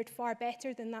Munro's fared far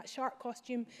better than that shark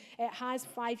costume has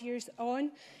 5 years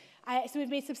on. So we've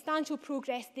made substantial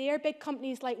progress there. Big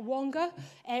companies like Wonga,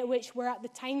 which were at the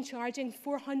time charging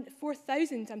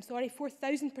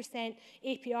 4,000%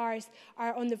 APRs,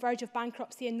 are on the verge of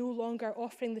bankruptcy and no longer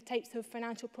offering the types of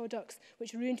financial products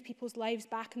which ruined people's lives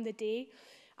back in the day.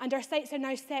 And our sights are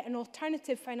now set on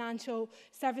alternative financial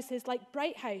services like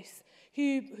Bright House,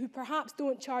 who perhaps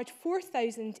don't charge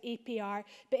 4,000 APR,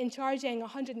 but in charging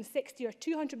 160 or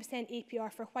 200%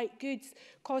 APR for white goods,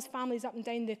 cause families up and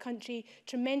down the country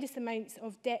tremendous amounts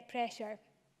of debt pressure.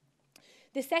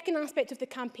 The second aspect of the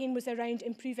campaign was around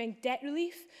improving debt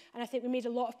relief, and I think we made a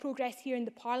lot of progress here in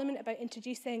the Parliament about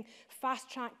introducing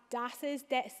fast-track DASs,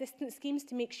 debt assistance schemes,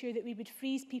 to make sure that we would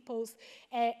freeze people's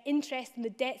interest in the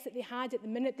debts that they had at the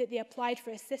minute that they applied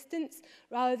for assistance,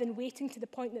 rather than waiting to the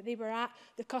point that they were at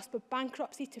the cusp of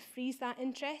bankruptcy to freeze that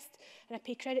interest. And I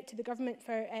pay credit to the government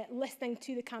for listening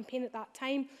to the campaign at that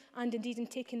time, and indeed in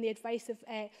taking the advice of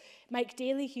Mike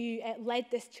Daly, who led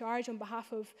this charge on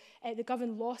behalf of the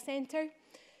Govan Law Centre.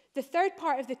 The third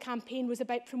part of the campaign was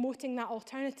about promoting that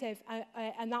alternative,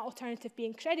 and that alternative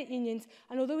being credit unions.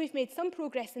 And although we've made some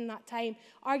progress in that time,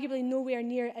 arguably nowhere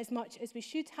near as much as we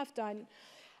should have done.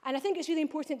 And I think it's really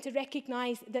important to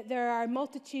recognise that there are a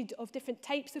multitude of different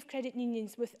types of credit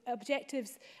unions with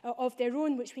objectives of their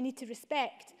own, which we need to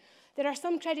respect. There are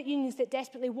some credit unions that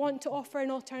desperately want to offer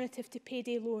an alternative to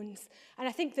payday loans. And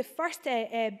I think the first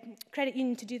credit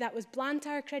union to do that was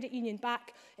Blantyre Credit Union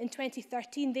back in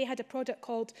 2013. They had a product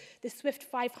called the Swift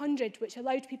 500, which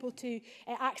allowed people to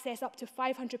access up to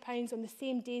 £500 on the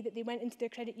same day that they went into their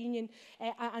credit union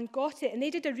and got it. And they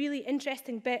did a really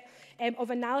interesting bit of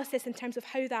analysis in terms of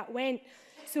how that went.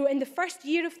 So in the first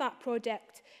year of that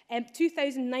project,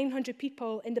 2,900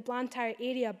 people in the Blantyre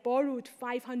area borrowed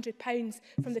 £500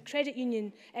 from the credit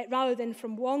union rather than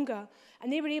from Wonga.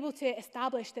 And they were able to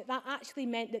establish that that actually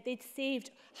meant that they'd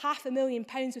saved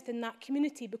 £500,000 within that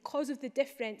community because of the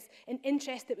difference in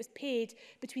interest that was paid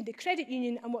between the credit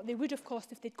union and what they would have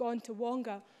cost if they'd gone to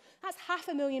Wonga. That's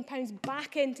 £500,000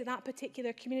 back into that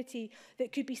particular community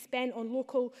that could be spent on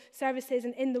local services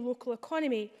and in the local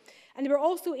economy. And they were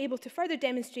also able to further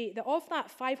demonstrate that of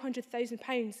that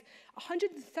 £500,000,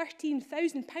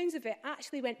 £113,000 of it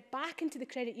actually went back into the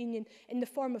credit union in the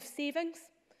form of savings.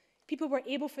 People were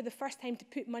able for the first time to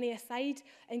put money aside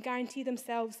and guarantee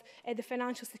themselves the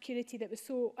financial security that was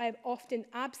so often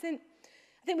absent.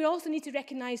 I think we also need to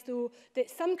recognise, though,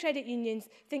 that some credit unions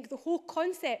think the whole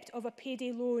concept of a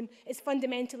payday loan is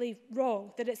fundamentally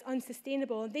wrong, that it's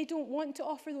unsustainable, and they don't want to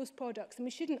offer those products, and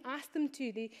we shouldn't ask them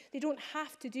to. They don't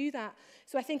have to do that.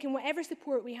 So I think in whatever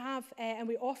support we have and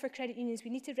we offer credit unions,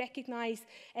 we need to recognise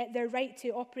their right to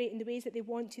operate in the ways that they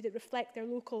want to, that reflect their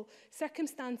local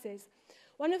circumstances.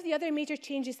 One of the other major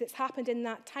changes that's happened in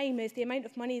that time is the amount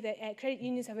of money that credit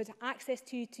unions have had access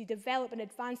to develop and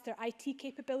advance their IT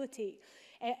capability.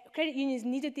 Credit unions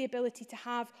needed the ability to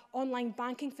have online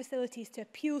banking facilities to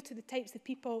appeal to the types of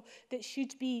people that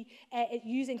should be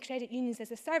using credit unions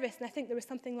as a service. And I think there was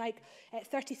something like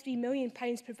 £33 million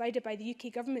provided by the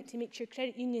UK government to make sure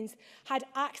credit unions had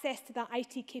access to that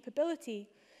IT capability.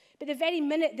 But the very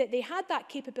minute that they had that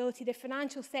capability, the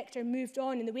financial sector moved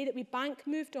on, and the way that we bank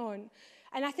moved on.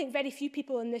 And I think very few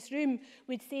people in this room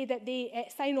would say that they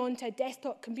sign on to a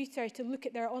desktop computer to look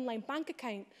at their online bank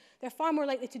account. They're far more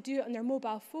likely to do it on their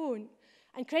mobile phone.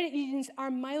 And credit unions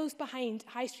are miles behind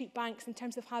high street banks in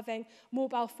terms of having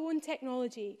mobile phone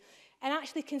technology. And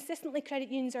actually, consistently, credit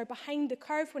unions are behind the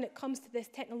curve when it comes to this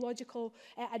technological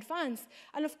advance.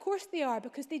 And of course they are,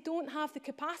 because they don't have the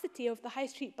capacity of the high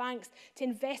street banks to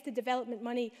invest the development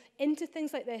money into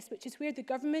things like this, which is where the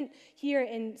government here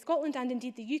in Scotland and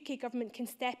indeed the UK government can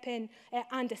step in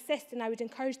and assist. And I would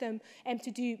encourage them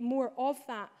to do more of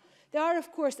that. There are,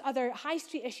 of course, other high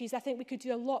street issues. I think we could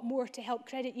do a lot more to help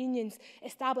credit unions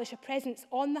establish a presence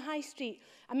on the high street.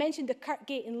 I mentioned the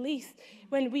Kirkgate in Leith.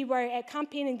 When we were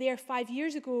campaigning there 5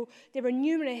 years ago, there were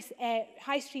numerous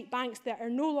high street banks that are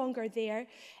no longer there,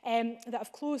 that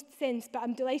have closed since, but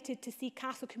I'm delighted to see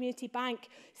Castle Community Bank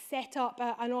set up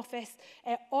an office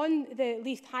on the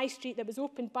Leith High Street that was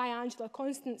opened by Angela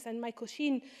Constance and Michael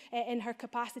Sheen in her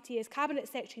capacity as Cabinet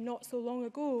Secretary not so long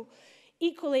ago.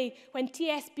 Equally, when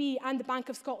TSB and the Bank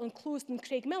of Scotland closed in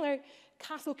Craigmillar,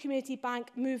 Castle Community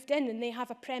Bank moved in, and they have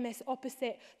a premise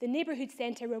opposite the neighbourhood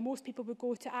centre where most people would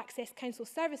go to access council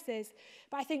services.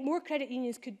 But I think more credit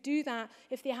unions could do that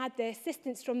if they had the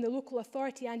assistance from the local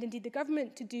authority and indeed the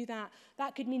government to do that.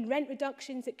 That could mean rent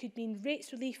reductions, it could mean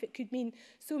rates relief, it could mean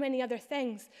so many other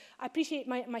things. I appreciate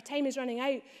my time is running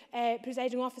out,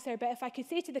 Presiding Officer, but if I could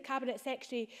say to the Cabinet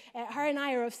Secretary, her and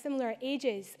I are of similar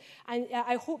ages, and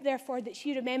I hope therefore that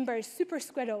she remembers Super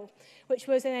Squirrel, which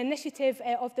was an initiative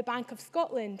of the Bank of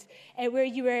Scotland, where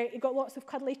you got lots of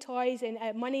cuddly toys and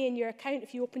money in your account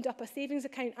if you opened up a savings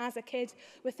account as a kid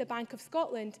with the Bank of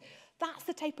Scotland. That's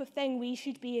the type of thing we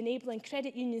should be enabling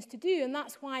credit unions to do, and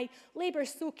that's why Labour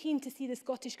is so keen to see the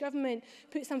Scottish Government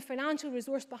put some financial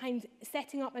resource behind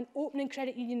setting up and opening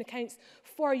credit union accounts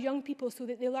for young people so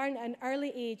that they learn at an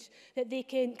early age that they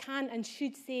can and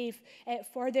should save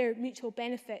for their mutual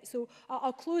benefit. So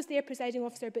I'll close there, Presiding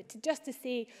Officer, but just to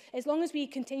say, as long as we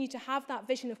continue to have that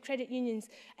vision of credit unions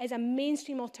as a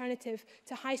mainstream alternative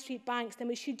to high street banks, then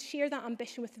we should share that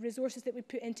ambition with the resources that we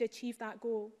put in to achieve that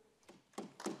goal.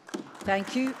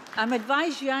 Thank you. I'm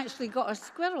advised you actually got a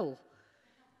squirrel.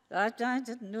 I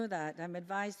didn't know that. I'm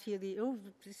advised here they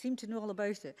seem to know all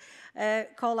about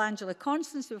it. Call Angela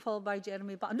Constance, to be followed by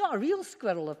Jeremy Balfour. Not a real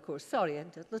squirrel, of course. Sorry, a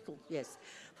little, yes.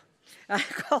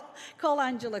 Call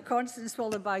Angela Constance,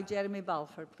 followed by Jeremy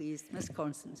Balfour, please. Ms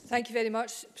Constance. Thank you very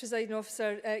much, Presiding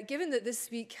Officer. Given that this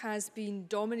week has been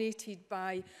dominated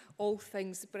by all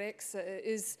things Brexit, it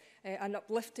is an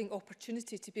uplifting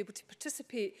opportunity to be able to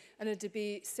participate in a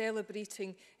debate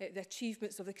celebrating the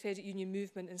achievements of the credit union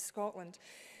movement in Scotland.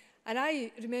 And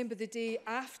I remember the day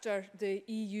after the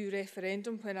EU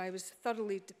referendum when I was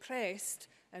thoroughly depressed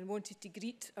and wanted to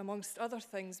greet, amongst other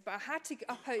things, but I had to get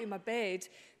up out of my bed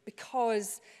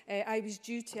because I was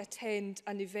due to attend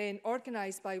an event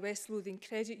organised by West Lothian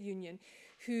Credit Union,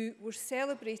 who were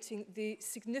celebrating the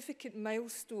significant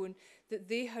milestone that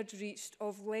they had reached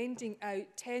of lending out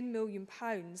 £10 million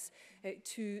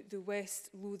to the West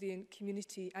Lothian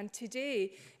community. And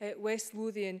today, West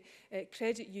Lothian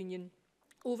Credit Union,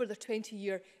 over their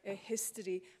 20-year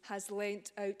history, has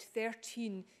lent out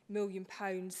 £13 million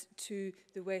to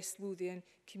the West Lothian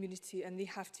community, and they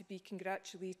have to be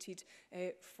congratulated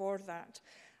for that.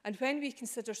 And when we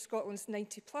consider Scotland's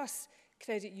 90-plus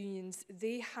credit unions,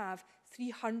 they have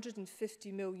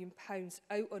 £350 million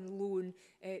out on loan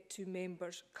to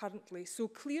members currently. So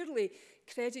clearly,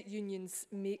 credit unions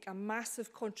make a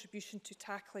massive contribution to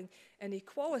tackling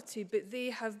inequality, but they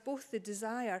have both the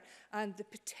desire and the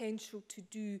potential to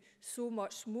do so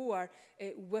much more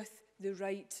with the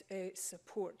right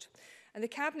support. And the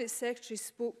Cabinet Secretary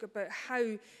spoke about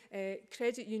how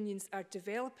credit unions are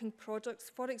developing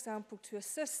products, for example, to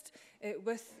assist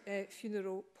with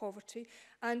funeral poverty.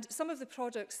 And some of the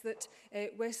products that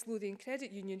West Lothian Credit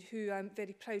Union, who I'm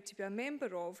very proud to be a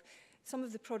member of, some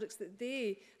of the products that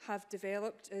they have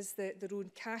developed is their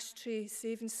own cash tray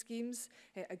savings schemes.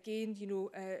 Again, you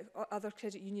know, other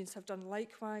credit unions have done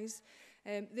likewise.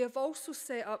 They have also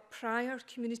set up Prior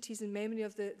communities in memory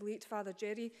of the late Father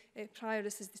Jerry Prior.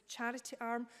 This is the charity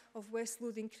arm of West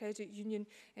Lothian Credit Union,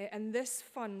 and this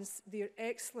funds their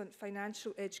excellent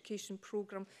financial education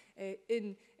programme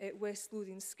in West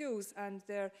Lothian schools, and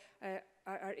they're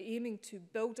are aiming to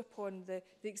build upon the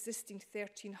existing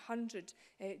 1,300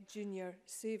 junior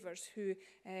savers who,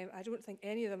 I don't think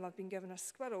any of them have been given a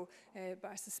squirrel,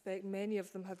 but I suspect many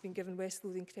of them have been given West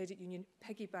Lothian Credit Union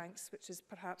piggy banks, which is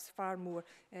perhaps far more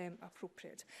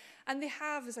appropriate. And they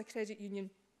have, as a credit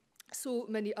union, so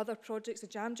many other projects, a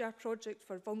Jam Jar project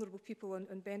for vulnerable people on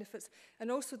benefits,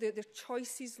 and also their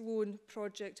Choices Loan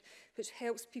project, which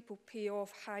helps people pay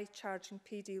off high-charging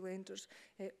payday lenders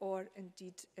or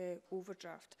indeed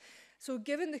overdraft. So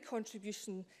given the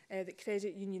contribution that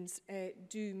credit unions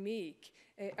do make,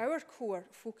 our core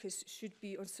focus should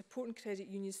be on supporting credit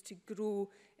unions to grow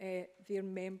their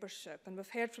membership. And we've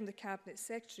heard from the Cabinet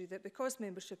Secretary that because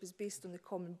membership is based on the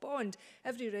common bond,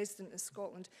 every resident in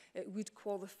Scotland would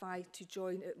qualify to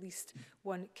join at least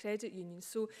one credit union.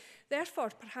 So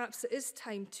therefore, perhaps it is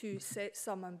time to set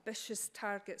some ambitious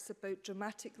targets about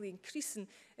dramatically increasing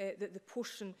the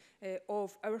portion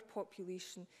of our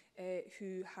population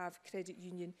who have credit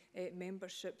union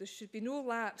membership. There should be no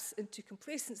lapse into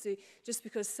complacency just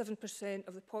because 7%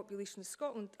 of the population of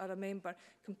Scotland are a member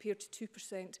compared to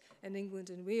 2% in England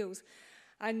and Wales.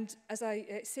 And as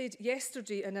I said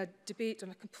yesterday in a debate on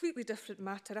a completely different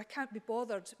matter, I can't be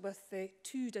bothered with the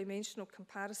two-dimensional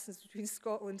comparisons between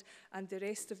Scotland and the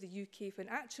rest of the UK, when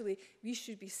actually we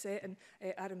should be setting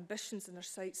our ambitions and our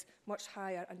sights much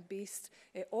higher and based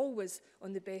always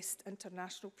on the best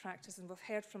international practice. And we've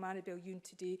heard from Annabel Yoon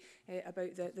today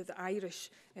about the Irish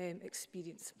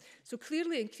experience. So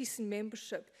clearly increasing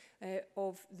membership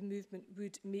of the movement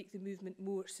would make the movement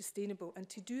more sustainable. And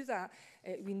to do that,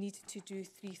 we need to do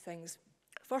three things.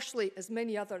 Firstly, as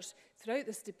many others throughout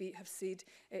this debate have said,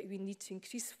 we need to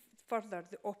increase further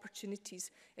the opportunities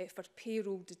for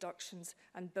payroll deductions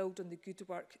and build on the good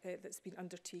work that's been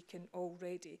undertaken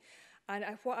already. And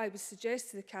what I would suggest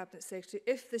to the Cabinet Secretary,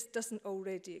 if this doesn't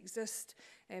already exist,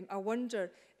 I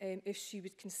wonder if she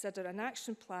would consider an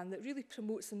action plan that really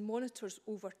promotes and monitors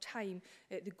over time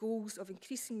the goals of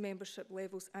increasing membership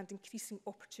levels and increasing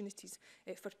opportunities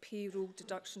for payroll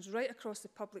deductions right across the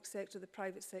public sector, the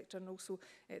private sector and also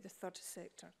the third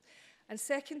sector. And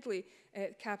secondly,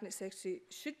 the Cabinet Secretary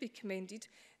should be commended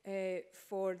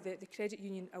for the Credit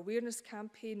Union Awareness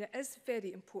Campaign. It is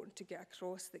very important to get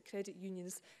across that credit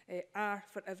unions are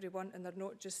for everyone and they're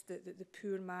not just the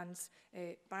poor man's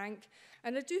bank.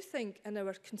 And I do think in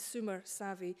our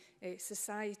consumer-savvy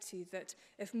society that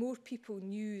if more people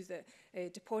knew that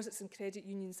deposits in credit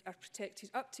unions are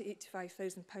protected up to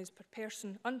 £85,000 per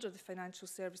person under the Financial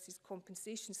Services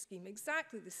Compensation Scheme,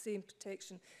 exactly the same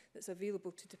protection that's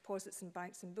available to deposits in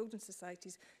banks and building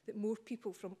societies, that more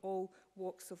people from all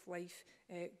walks of life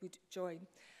would join.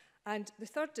 And the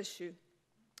third issue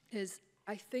is,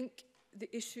 I think,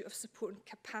 the issue of supporting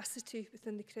capacity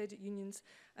within the credit unions,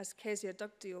 as Kezia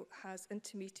Dugdale has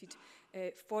intimated,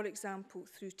 for example,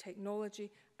 through technology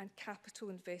and capital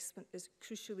investment is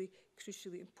crucially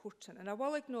important. And I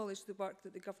will acknowledge the work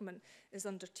that the Government is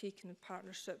undertaking in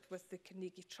partnership with the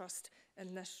Carnegie Trust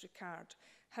in this regard.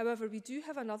 However, we do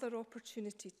have another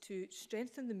opportunity to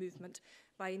strengthen the movement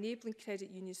by enabling credit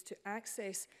unions to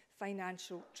access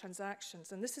financial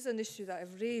transactions. And this is an issue that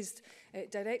I've raised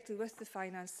directly with the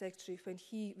Finance Secretary when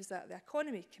he was at the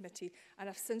Economy Committee, and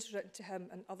I've since written to him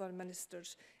and other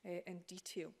ministers in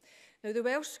detail. Now, the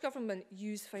Welsh Government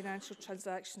used financial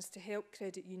transactions to help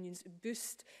credit unions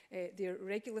boost their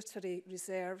regulatory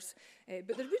reserves,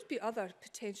 but there would be other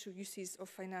potential uses of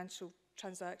financial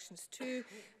transactions too,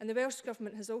 and the Welsh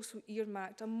Government has also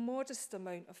earmarked a modest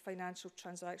amount of financial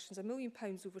transactions, £1 million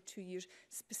over 2 years,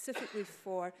 specifically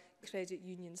for credit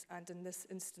unions and in this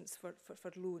instance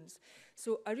for loans.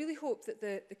 So I really hope that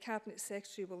the Cabinet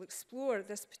Secretary will explore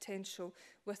this potential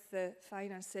with the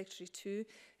Finance Secretary too,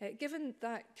 given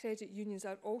that credit unions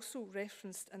are also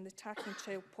referenced in the Tackling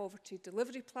Child Poverty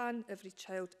Delivery Plan, Every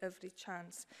Child, Every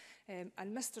Chance.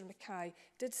 And Mr Mackay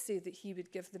did say that he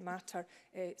would give the matter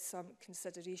some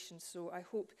consideration. So I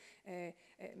hope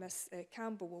Ms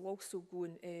Campbell will also go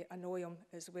and annoy him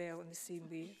as well in the same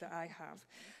way that I have.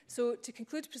 So to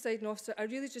conclude, Presiding Officer, I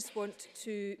really just want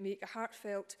to make a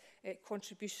heartfelt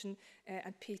contribution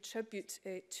and pay tribute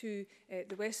to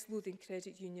the West Lothian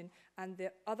Credit Union and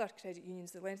the other credit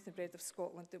unions, the length and breadth of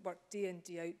Scotland, that work day in,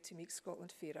 day out to make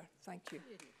Scotland fairer. Thank you.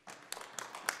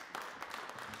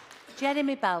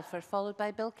 Jeremy Balfour, followed by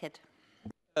Bill Kidd.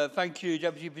 Thank you,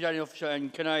 Deputy Presiding Officer,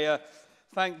 and can I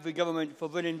thank the Government for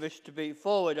bringing this debate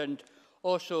forward, and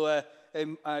also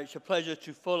it's a pleasure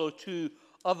to follow two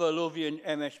other Lothian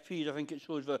MSPs. I think it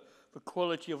shows the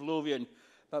quality of Lothian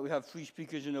that we have three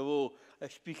speakers in a row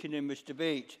speaking in this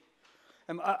debate.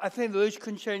 I think there is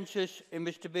consensus in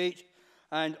this debate,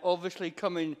 and obviously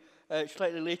coming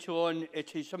slightly later on,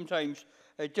 it is sometimes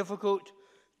difficult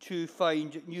to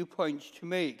find new points to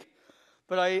make.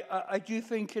 But I do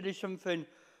think it is something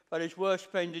that is worth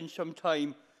spending some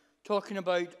time talking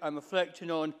about and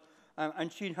reflecting on and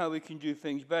seeing how we can do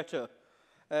things better.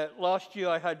 Last year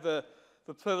I had the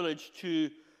privilege to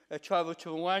travel to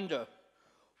Rwanda,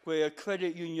 where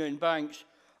credit union banks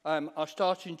are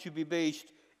starting to be based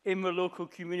in the local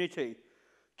community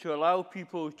to allow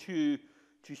people to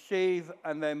save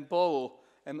and then borrow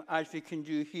as they can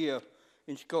do here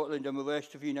in Scotland and the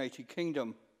rest of the United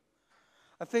Kingdom.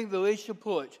 I think there is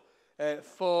support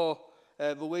for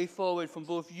the way forward from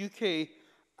both UK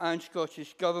and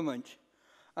Scottish Government.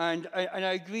 And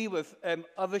I agree with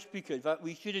other speakers that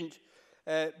we shouldn't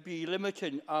be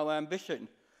limiting our ambition.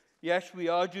 Yes, we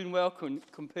are doing well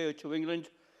compared to England.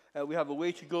 We have a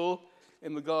way to go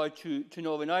in regard to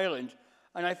Northern Ireland.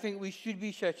 And I think we should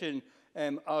be setting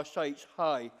our sights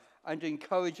high and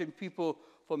encouraging people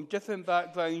from different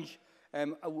backgrounds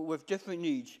with different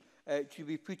needs to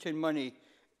be putting money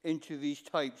into these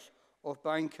types of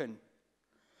banking.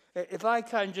 If I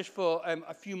can just for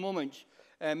a few moments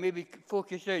maybe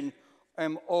focus in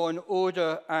on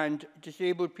older and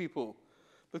disabled people,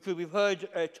 because we've heard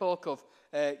talk of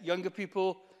younger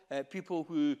people, people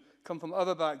who come from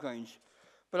other backgrounds.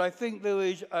 But I think there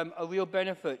is a real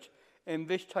benefit in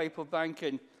this type of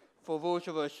banking for those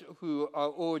of us who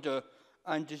are older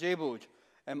and disabled.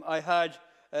 I had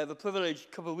the privilege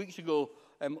a couple of weeks ago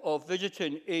of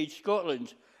visiting Age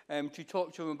Scotland to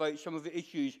talk to them about some of the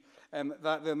issues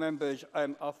that their members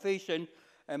are facing,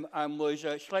 and was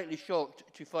slightly shocked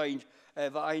to find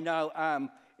that I now am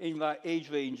in that age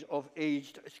range of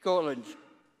Aged Scotland.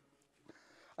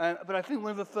 But I think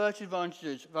one of the first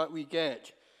advantages that we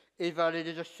get is that it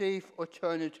is a safe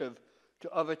alternative to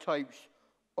other types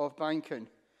of banking.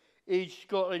 Age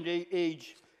Scotland,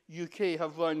 Age UK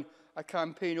have run a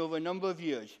campaign over a number of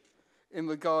years in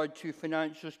regard to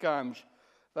financial scams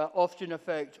that often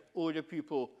affect older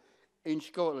people in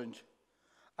Scotland.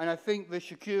 And I think the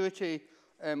security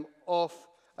of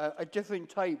a different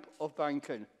type of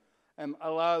banking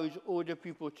allows older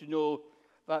people to know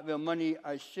that their money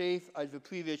is safe, as the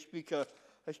previous speaker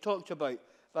has talked about,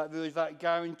 that there is that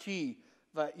guarantee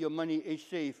that your money is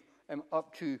safe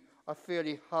up to a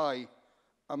fairly high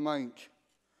amount.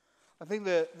 I think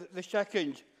the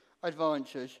second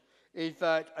advantage is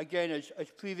that, again, as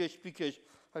previous speakers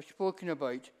have spoken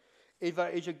about, is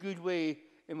that it's a good way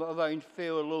around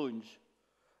fairer loans.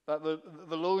 That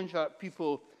the loans that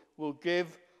people will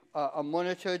give are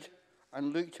monitored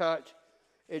and looked at.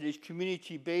 It is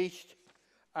community-based,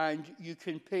 and you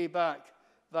can pay back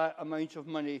that amount of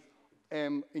money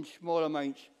in small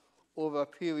amounts over a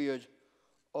period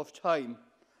of time.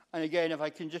 And again, if I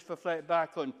can just reflect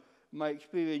back on my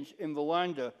experience in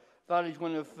Rwanda, that is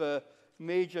one of the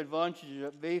major advantages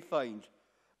that they find,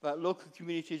 that local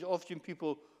communities, often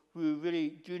people who really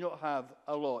do not have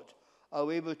a lot, are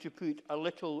able to put a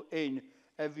little in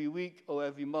every week or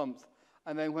every month.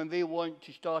 And then when they want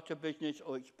to start a business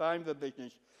or expand their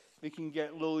business, they can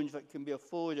get loans that can be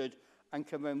afforded and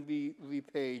can then be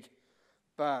repaid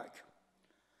back.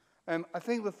 I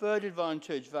think the third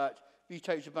advantage that these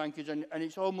types of bankers, and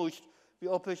it's almost the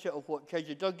opposite of what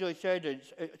Kezia Douglas said,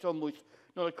 it's almost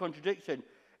not a contradiction,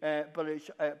 but it's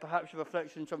perhaps a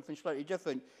reflection on something slightly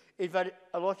different, is that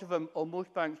a lot of them, or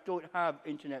most banks, don't have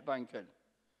internet banking.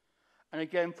 And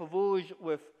again, for those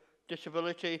with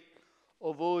disability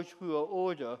or those who are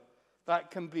older,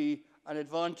 that can be an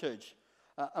advantage.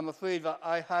 I'm afraid that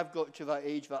I have got to that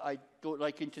age that I don't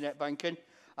like internet banking.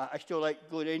 I still like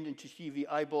going in and to see the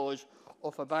eyeballs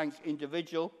of a bank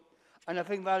individual, and I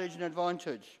think that is an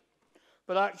advantage.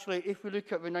 But actually, if we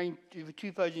look at the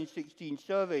 2016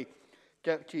 survey,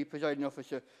 Deputy Presiding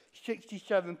Officer,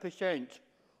 67%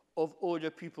 of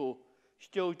older people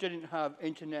still didn't have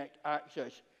internet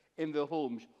access in their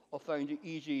homes or found it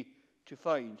easy to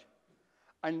find.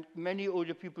 And many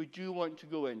older people do want to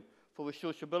go in for the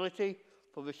sociability,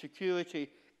 for the security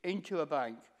into a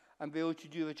bank and be able to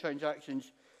do the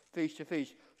transactions face to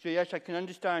face. So yes, I can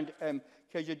understand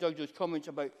Kezia Douglas' comments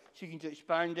about seeking to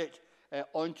expand it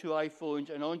onto iPhones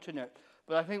and onto net.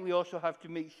 But I think we also have to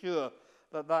make sure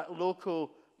that that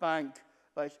local bank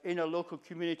that's in a local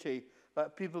community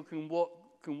that people can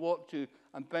walk to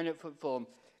and benefit from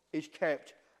is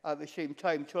kept at the same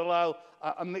time to allow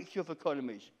a mixture of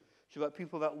economies so that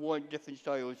people that want different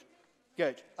styles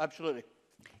get. Absolutely.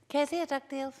 Kezia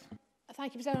Dugdale.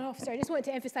 Thank you, President Officer. I just want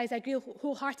to emphasise I agree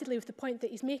wholeheartedly with the point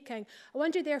that he's making. I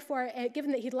wonder, therefore,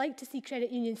 given that he'd like to see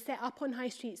credit unions set up on high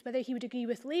streets, whether he would agree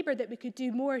with Labour that we could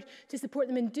do more to support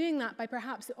them in doing that by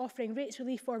perhaps offering rates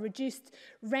relief or reduced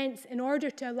rents in order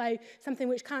to allow something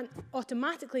which can't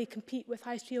automatically compete with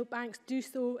high street banks do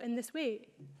so in this way.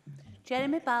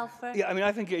 Jeremy Balfour. Yeah, I mean,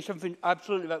 I think it's something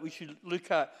absolutely that we should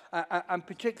look at, and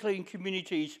particularly in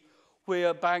communities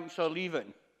where banks are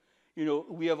leaving. You know,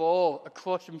 we have all,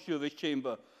 across, I'm sure, this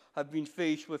chamber, have been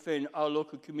faced within our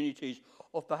local communities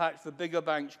of perhaps the bigger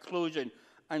banks closing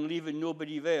and leaving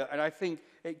nobody there. And I think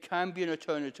it can be an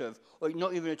alternative, or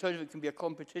not even an alternative, it can be a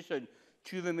competition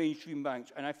to the mainstream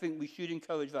banks. And I think we should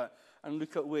encourage that and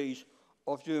look at ways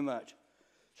of doing that.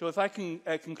 So if I can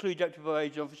conclude, Deputy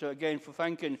Presiding Officer, again, for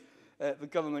thanking the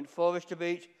government for this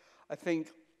debate. I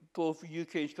think both the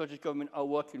UK and Scottish Government are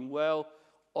working well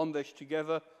on this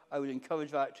together. I would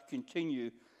encourage that to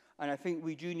continue. And I think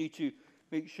we do need to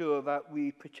make sure that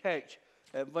we protect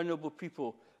vulnerable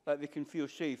people, that they can feel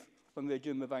safe when they're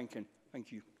doing the banking.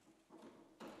 Thank you.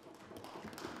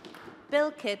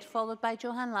 Bill Kidd, followed by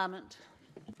Johan Lamont.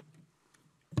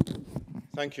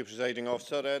 Thank you, Presiding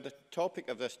Officer. The topic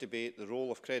of this debate, the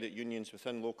role of credit unions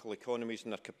within local economies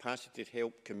and their capacity to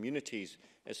help communities,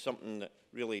 is something that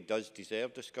really does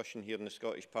deserve discussion here in the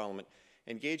Scottish Parliament.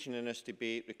 Engaging in this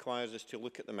debate requires us to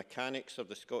look at the mechanics of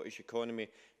the Scottish economy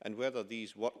and whether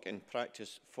these work in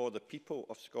practice for the people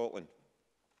of Scotland.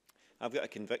 I've got a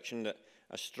conviction that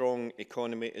a strong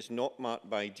economy is not marked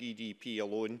by GDP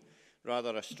alone.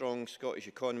 Rather, a strong Scottish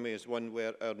economy is one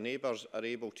where our neighbours are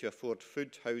able to afford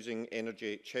food, housing,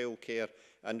 energy, childcare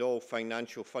and all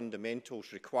financial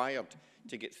fundamentals required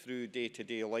to get through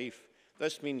day-to-day life.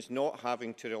 This means not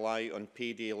having to rely on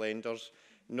payday lenders,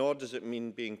 nor does it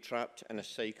mean being trapped in a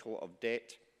cycle of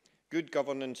debt. Good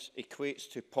governance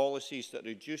equates to policies that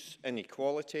reduce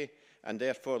inequality and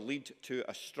therefore lead to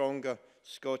a stronger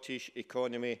Scottish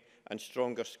economy and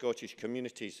stronger Scottish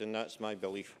communities, and that's my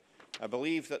belief. I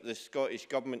believe that the Scottish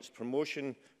Government's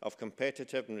promotion of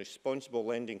competitive and responsible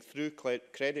lending through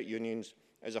credit unions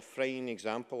is a fine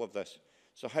example of this.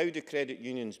 So how do credit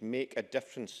unions make a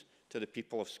difference to the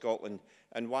people of Scotland,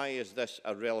 and why is this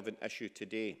a relevant issue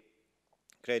today?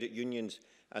 Credit unions,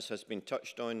 as has been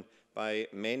touched on by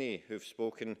many who have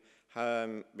spoken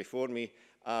before me,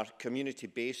 are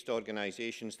community-based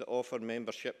organisations that offer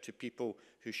membership to people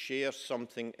who share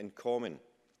something in common.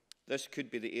 This could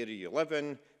be the area you live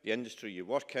in, the industry you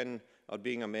work in, or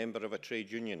being a member of a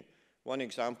trade union. One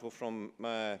example from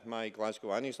my Glasgow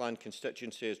Anniesland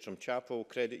constituency is Drumchapel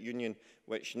Credit Union,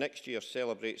 which next year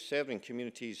celebrates serving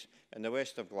communities in the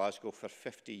west of Glasgow for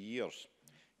 50 years.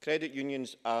 Credit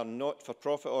unions are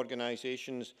not-for-profit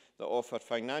organisations that offer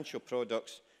financial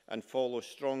products and follow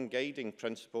strong guiding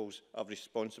principles of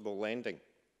responsible lending.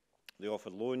 They offer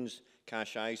loans,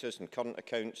 cash ISAs and current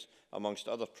accounts, amongst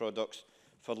other products.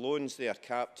 For loans, they are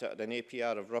capped at an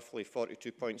APR of roughly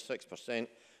 42.6%.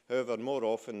 However, more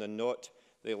often than not,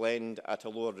 they lend at a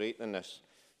lower rate than this,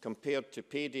 compared to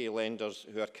payday lenders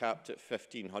who are capped at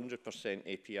 1,500%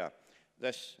 APR.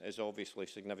 This is obviously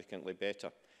significantly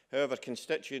better. However,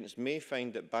 constituents may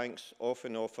find that banks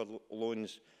often offer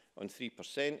loans on 3%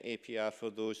 APR for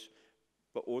those,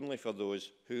 but only for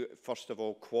those who, first of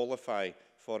all, qualify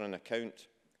for an account.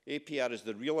 APR is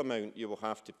the real amount you will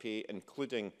have to pay,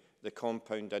 including the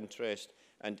compound interest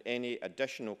and any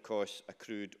additional costs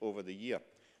accrued over the year.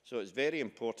 So it's very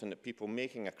important that people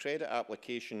making a credit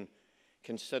application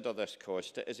consider this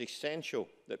cost. It is essential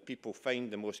that people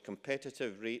find the most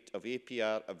competitive rate of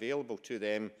APR available to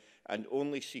them and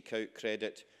only seek out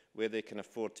credit where they can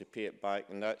afford to pay it back,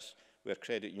 and that's where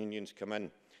credit unions come in.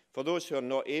 For those who are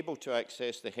not able to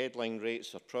access the headline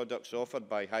rates or products offered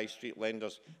by high street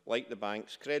lenders like the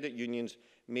banks, credit unions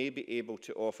may be able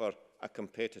to offer a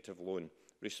competitive loan.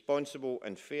 Responsible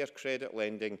and fair credit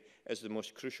lending is the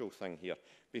most crucial thing here.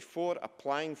 Before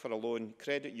applying for a loan,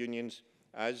 credit unions,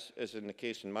 as is in the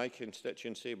case in my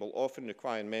constituency, will often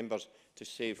require members to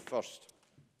save first.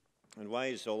 And why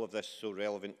is all of this so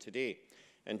relevant today?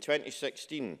 In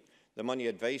 2016, the Money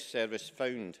Advice Service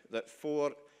found that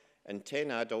 4 in 10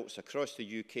 adults across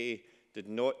the UK did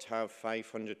not have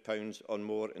 £500 or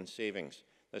more in savings.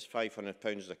 This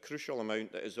 £500 is a crucial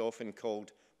amount that is often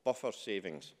called buffer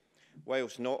savings.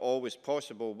 Whilst not always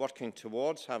possible, working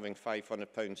towards having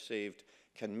 £500 saved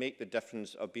can make the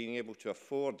difference of being able to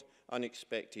afford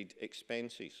unexpected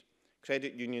expenses.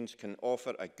 Credit unions can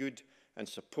offer a good and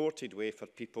supported way for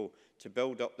people to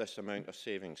build up this amount of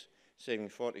savings. Saving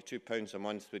 £42 a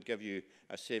month would give you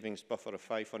a savings buffer of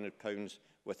 £500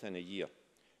 within a year.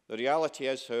 The reality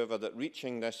is, however, that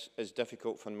reaching this is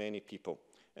difficult for many people.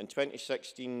 In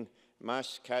 2016,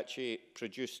 Mascacci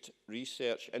produced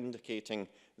research indicating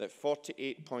that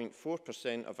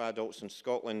 48.4% of adults in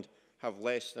Scotland have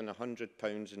less than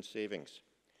 £100 in savings.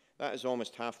 That is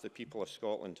almost half the people of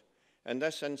Scotland. In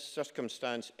this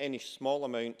circumstance, any small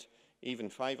amount, even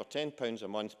 £5 or £10 a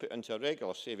month, put into a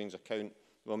regular savings account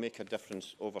will make a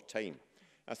difference over time.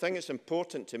 I think it's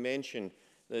important to mention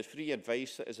the free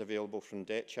advice that is available from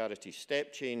debt charities.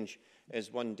 Step Change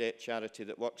is one debt charity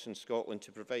that works in Scotland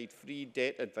to provide free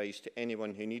debt advice to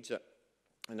anyone who needs it.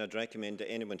 And I'd recommend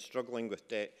that anyone struggling with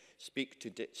debt speak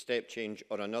to Step Change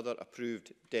or another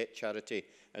approved debt charity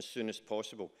as soon as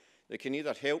possible. They can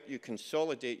either help you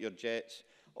consolidate your debts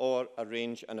or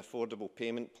arrange an affordable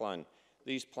payment plan.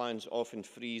 These plans often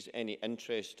freeze any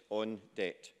interest on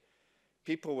debt.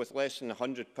 People with less than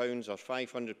 £100 or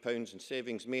 £500 in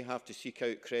savings may have to seek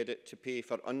out credit to pay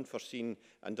for unforeseen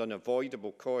and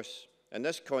unavoidable costs. In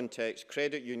this context,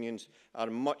 credit unions are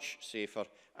a much safer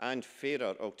and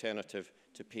fairer alternative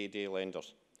to payday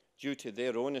lenders. Due to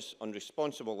their onus on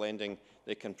responsible lending,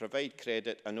 they can provide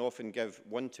credit and often give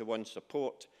one-to-one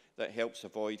support that helps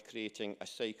avoid creating a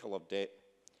cycle of debt.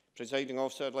 Presiding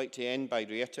Officer, I'd like to end by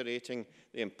reiterating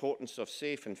the importance of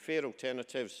safe and fair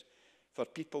alternatives for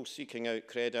people seeking out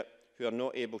credit who are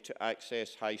not able to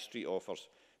access high street offers.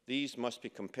 These must be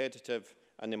competitive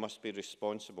and they must be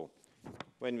responsible.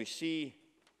 When we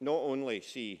not only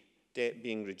see debt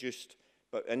being reduced,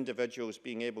 but individuals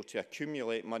being able to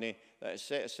accumulate money that is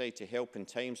set aside to help in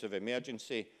times of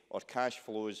emergency or cash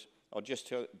flows or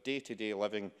just day-to-day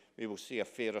living, we will see a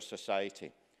fairer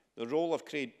society. The role of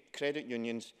credit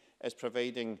unions is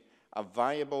providing a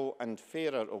viable and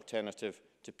fairer alternative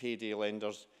to payday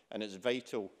lenders, and it's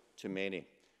vital to many.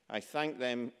 I thank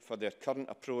them for their current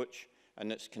approach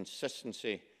and its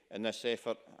consistency in this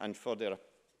effort and for their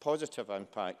positive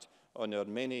impact on our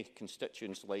many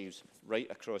constituents' lives right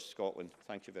across Scotland.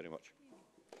 Thank you very much.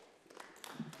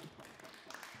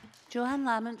 Johann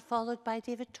Lamont, followed by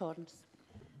David Torrance.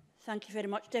 Thank you very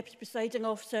much, Deputy Presiding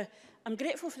Officer. I'm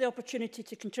grateful for the opportunity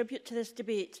to contribute to this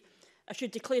debate. I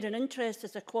should declare an interest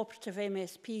as a cooperative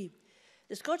MSP.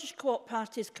 The Scottish Co-op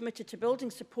Party is committed to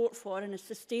building support for and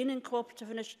sustaining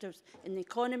cooperative initiatives in the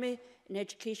economy, in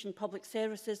education, public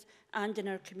services and in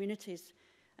our communities.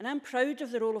 And I'm proud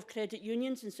of the role of credit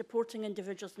unions in supporting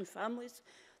individuals and families,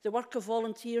 the work of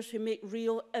volunteers who make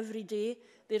real every day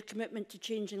their commitment to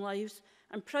changing lives.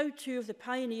 I'm proud too of the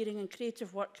pioneering and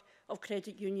creative work of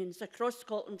credit unions across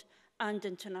Scotland and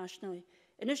internationally.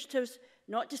 Initiatives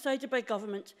not decided by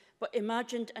government, but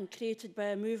imagined and created by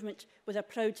a movement with a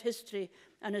proud history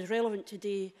and as relevant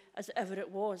today as ever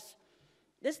it was.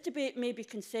 This debate may be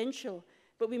consensual,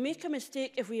 but we make a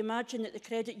mistake if we imagine that the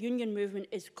credit union movement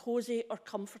is cosy or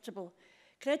comfortable.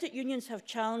 Credit unions have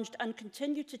challenged and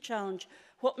continue to challenge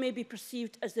what may be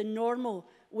perceived as the normal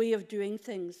way of doing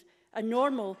things, a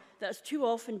normal that has too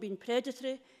often been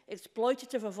predatory,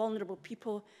 exploitative of vulnerable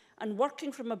people, and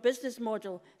working from a business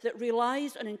model that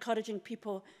relies on encouraging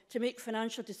people to make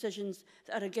financial decisions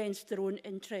that are against their own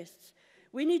interests.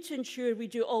 We need to ensure we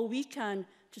do all we can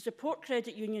to support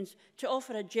credit unions to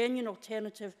offer a genuine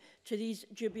alternative to these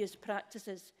dubious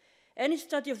practices. Any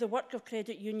study of the work of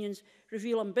credit unions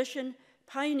reveal ambition,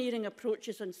 pioneering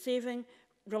approaches on saving,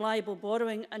 reliable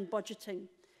borrowing and budgeting,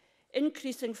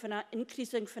 increasing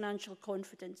financial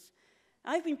confidence.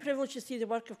 I've been privileged to see the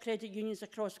work of credit unions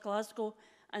across Glasgow,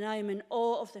 and I am in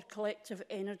awe of their collective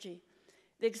energy.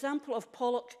 The example of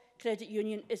Pollock Credit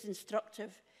Union is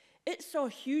instructive. It saw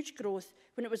huge growth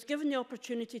when it was given the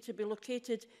opportunity to be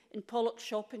located in Pollock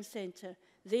Shopping Centre.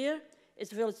 There,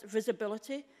 its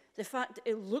visibility, the fact that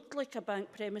it looked like a bank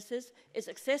premises, its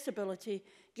accessibility,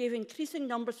 gave increasing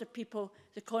numbers of people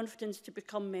the confidence to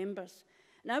become members.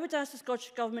 And I would ask the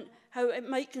Scottish Government how it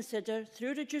might consider,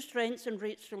 through reduced rents and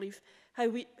rates relief, how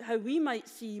we might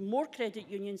see more credit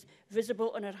unions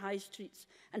visible on our high streets,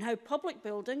 and how public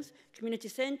buildings, community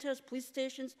centres, police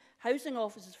stations, housing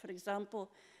offices, for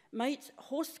example, might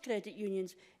host credit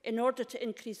unions in order to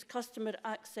increase customer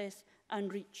access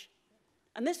and reach.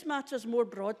 And this matters more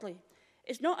broadly.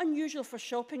 It's not unusual for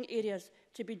shopping areas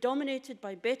to be dominated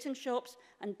by betting shops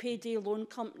and payday loan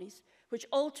companies, which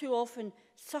all too often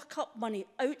suck up money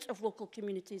out of local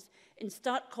communities, in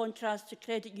stark contrast to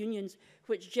credit unions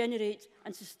which generate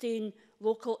and sustain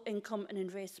local income and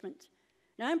investment.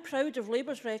 Now, I'm proud of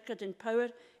Labour's record in power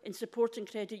in supporting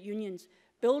credit unions,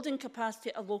 building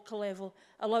capacity at a local level,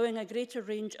 allowing a greater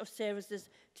range of services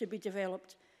to be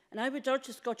developed. And I would urge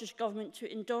the Scottish Government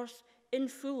to endorse in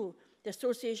full the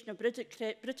Association of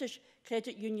British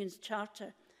Credit Unions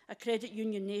Charter, a credit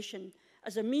union nation,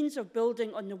 as a means of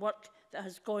building on the work that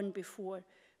has gone before.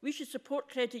 We should support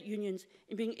credit unions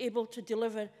in being able to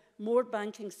deliver more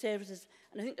banking services,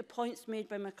 and I think the points made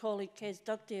by my colleague Kes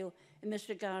Dugdale in this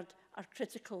regard are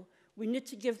critical. We need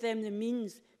to give them the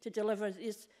means to deliver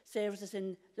these services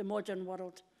in the modern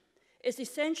world. It's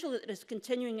essential that there is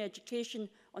continuing education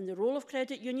on the role of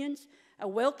credit unions. I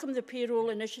welcome the payroll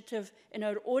initiative in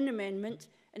our own amendment,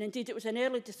 and indeed it was an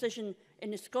early decision in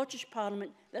the Scottish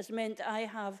Parliament that's meant that I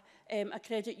have a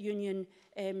credit union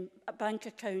a bank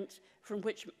account from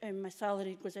which my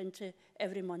salary goes into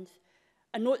every month.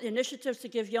 I note the initiatives to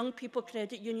give young people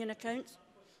credit union accounts.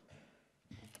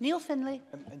 Neil Finlay.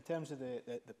 In terms of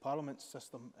the Parliament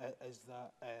system, is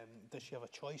that, does she have a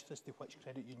choice as to which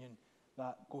credit union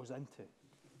that goes into?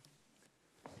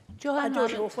 I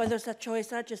don't know whether there's a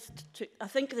choice. I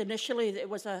think initially that it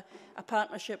was a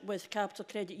partnership with Capital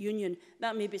Credit Union.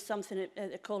 That may be something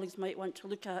that the colleagues might want to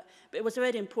look at. But it was a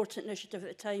very important initiative at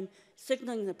the time,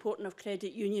 signalling the importance of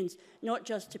credit unions, not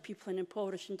just to people in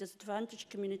impoverished and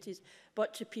disadvantaged communities,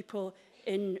 but to people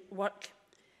in work.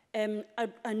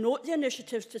 I note the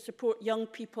initiatives to support young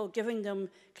people, giving them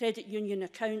credit union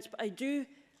accounts, but I do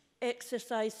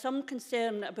exercise some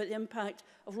concern about the impact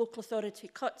of local authority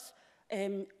cuts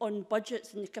on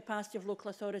budgets and the capacity of local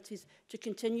authorities to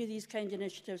continue these kind of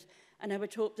initiatives, and I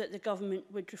would hope that the government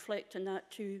would reflect on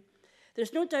that too.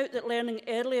 There's no doubt that learning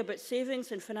early about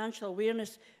savings and financial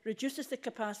awareness reduces the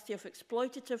capacity of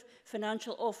exploitative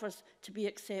financial offers to be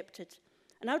accepted.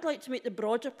 And I would like to make the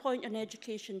broader point on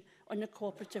education on the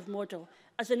cooperative model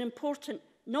as an important,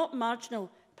 not marginal,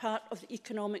 part of the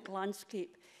economic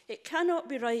landscape. It cannot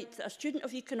be right that a student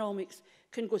of economics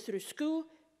can go through school,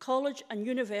 college and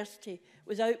university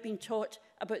without being taught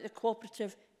about the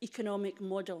cooperative economic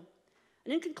model.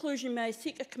 And in conclusion, may I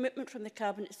seek a commitment from the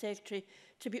Cabinet Secretary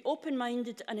to be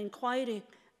open-minded and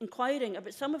inquiring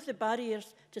about some of the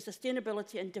barriers to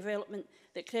sustainability and development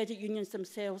that credit unions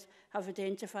themselves have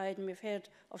identified, and we've heard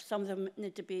of some of them in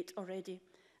the debate already.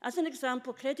 As an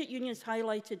example, credit unions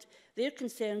highlighted their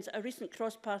concerns at a recent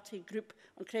cross-party group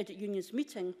on credit unions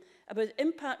meeting about the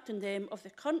impact on them of the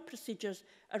current procedures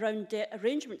around debt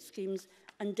arrangement schemes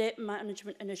and debt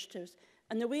management initiatives,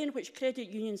 and the way in which credit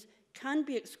unions can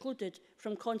be excluded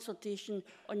from consultation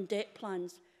on debt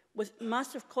plans, with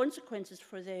massive consequences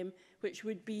for them, which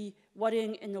would be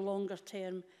worrying in the longer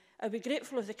term. I would be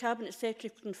grateful if the Cabinet Secretary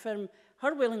could confirm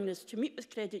her willingness to meet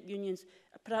with credit unions,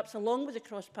 perhaps along with the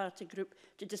cross-party group,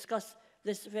 to discuss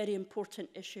this very important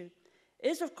issue. It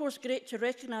is, of course, great to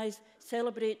recognise,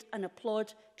 celebrate and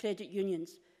applaud credit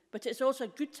unions, but it's also a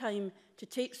good time to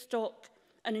take stock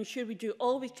and ensure we do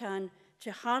all we can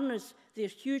to harness their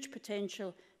huge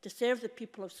potential to serve the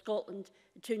people of Scotland,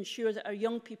 to ensure that our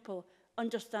young people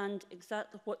understand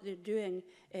exactly what they're doing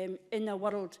in a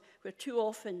world where too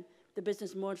often the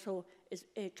business model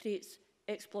creates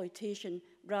exploitation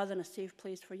rather than a safe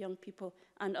place for young people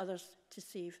and others to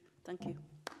save. Thank you.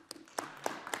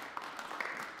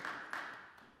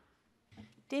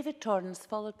 David Torrance,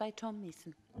 followed by Tom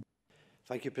Mason.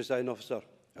 Thank you, Presiding Officer.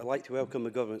 I'd like to welcome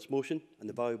the Government's motion and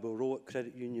the valuable role that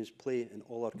credit unions play in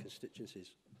all our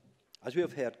constituencies. As we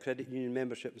have heard, credit union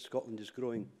membership in Scotland is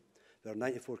growing. There are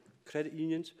 94 credit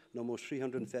unions and almost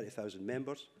 330,000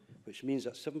 members, which means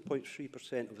that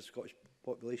 7.3% of the Scottish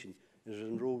population is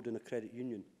enrolled in a credit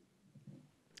union.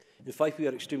 In Fife, we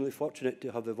are extremely fortunate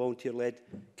to have the volunteer-led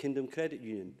Kingdom Credit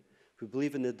Union, who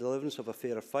believe in the deliverance of a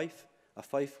fairer Fife, a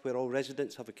Fife where all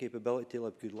residents have a capability to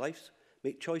live good lives,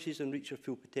 make choices and reach their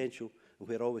full potential, and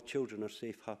where all the children are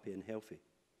safe, happy and healthy.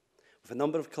 With a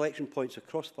number of collection points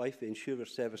across Fife, they ensure their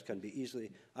service can be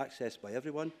easily accessed by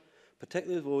everyone,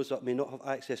 particularly those that may not have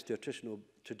access to a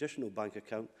traditional bank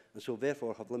account and so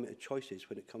therefore have limited choices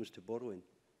when it comes to borrowing.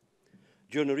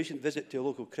 During a recent visit to a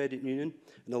local credit union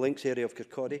in the Links area of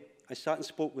Kirkcaldy, I sat and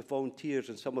spoke with volunteers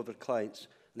and some of their clients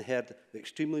and heard the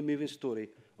extremely moving story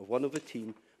of one of the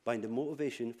team behind the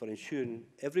motivation for ensuring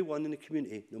everyone in the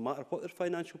community, no matter what their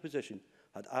financial position,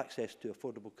 had access to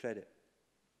affordable credit.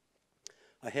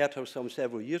 I heard how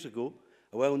several years ago,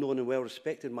 a well-known and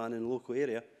well-respected man in the local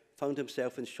area found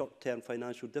himself in short-term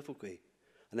financial difficulty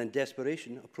and in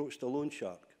desperation approached a loan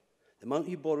shark. The amount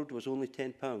he borrowed was only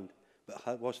 £10,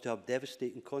 but was to have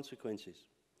devastating consequences.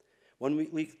 1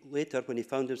 week later, when he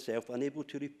found himself unable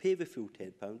to repay the full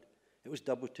 £10, it was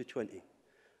doubled to £20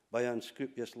 by an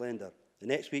unscrupulous lender. The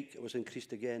next week, it was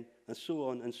increased again, and so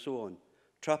on,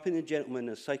 trapping the gentleman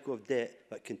in a cycle of debt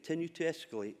that continued to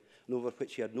escalate and over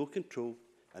which he had no control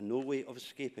and no way of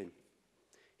escaping.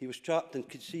 He was trapped and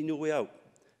could see no way out.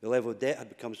 The level of debt had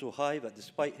become so high that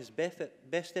despite his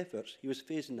best efforts, he was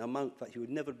facing an amount that he would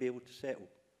never be able to settle.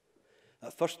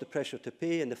 At first, the pressure to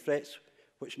pay and the threats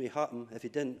which may happen if he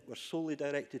didn't were solely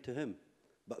directed to him,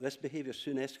 but this behaviour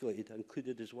soon escalated and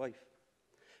included his wife.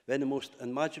 Then the most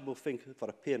unimaginable thing for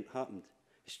a parent happened.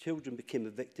 His children became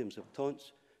the victims of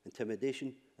taunts,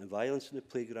 intimidation and violence in the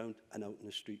playground and out in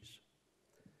the streets.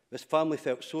 This family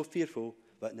felt so fearful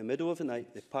that in the middle of the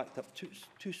night they packed up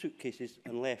two suitcases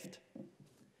and left.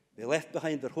 They left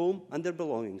behind their home and their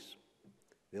belongings.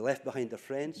 They left behind their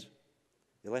friends.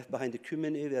 They left behind the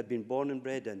community they had been born and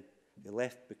bred in. They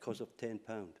left because of £10.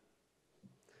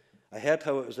 I heard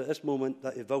how it was at this moment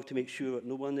that they vowed to make sure that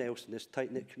no one else in this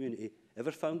tight-knit community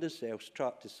ever found themselves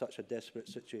trapped in such a desperate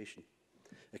situation.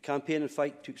 The campaign and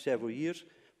fight took several years,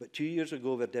 but 2 years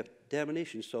ago their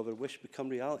determination saw their wish become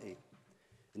reality.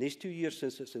 In these 2 years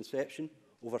since its inception,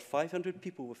 over 500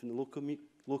 people within the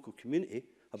local community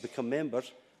have become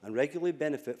members and regularly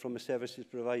benefit from the services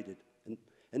provided.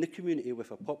 In the community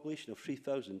with a population of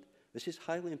 3,000, this is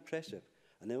highly impressive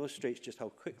and illustrates just how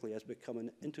quickly it has become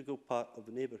an integral part of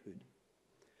the neighbourhood.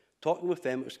 Talking with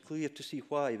them, it was clear to see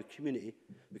why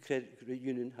the credit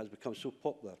union has become so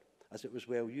popular, as it was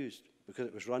well used, because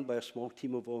it was run by a small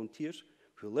team of volunteers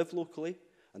who live locally,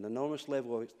 and an enormous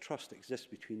level of trust exists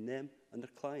between them and their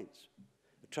clients.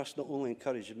 The trust not only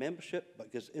encourages membership,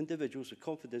 but gives individuals the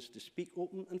confidence to speak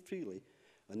open and freely,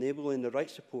 enabling the right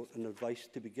support and advice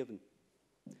to be given.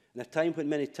 In a time when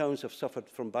many towns have suffered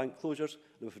from bank closures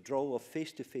and the withdrawal of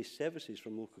face-to-face services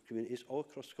from local communities all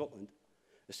across Scotland,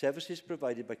 the services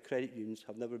provided by credit unions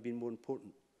have never been more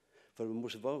important. For the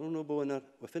most vulnerable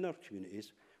within our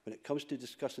communities, when it comes to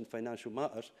discussing financial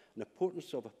matters, the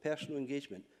importance of a personal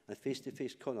engagement and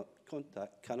face-to-face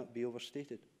contact cannot be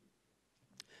overstated.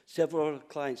 Several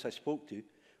clients I spoke to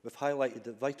have highlighted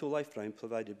the vital lifeline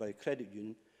provided by a credit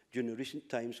union during the recent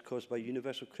times caused by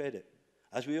universal credit.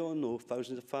 As we all know,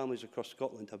 thousands of families across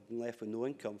Scotland have been left with no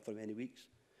income for many weeks,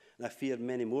 and I fear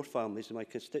many more families in my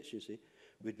constituency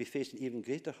would be facing even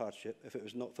greater hardship if it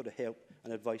was not for the help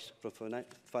and advice from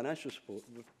financial support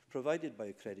provided by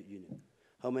a credit union.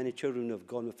 How many children have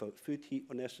gone without food, heat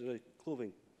or necessary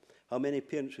clothing? How many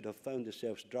parents would have found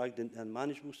themselves dragged into an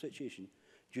unmanageable situation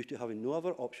due to having no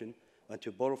other option than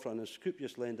to borrow from an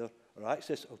unscrupulous lender or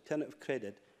access alternative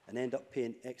credit and end up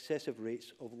paying excessive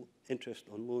rates of interest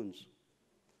on loans?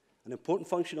 An important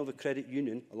function of a credit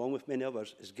union, along with many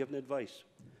others, is giving advice,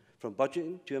 from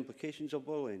budgeting to implications of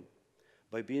borrowing.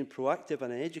 By being proactive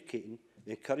and educating,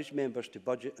 we encourage members to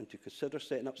budget and to consider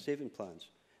setting up saving plans,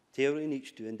 tailoring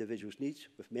each to individuals' needs,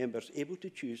 with members able to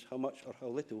choose how much or how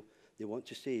little they want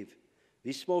to save.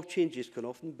 These small changes can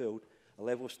often build a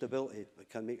level of stability that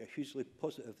can make a hugely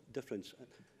positive difference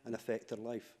and affect their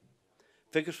life.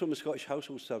 Figures from the Scottish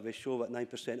Household Survey show that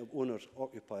 9% of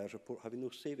owners-occupiers report having no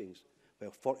savings,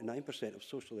 while 49% of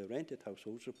socially rented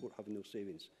households report having no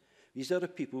savings. These are the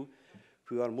people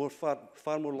who are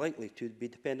far more likely to be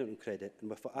dependent on credit, and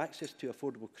with access to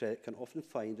affordable credit can often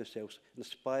find themselves in a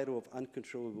spiral of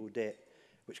uncontrollable debt,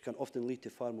 which can often lead to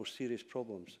far more serious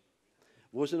problems.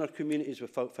 Those in our communities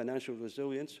without financial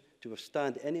resilience to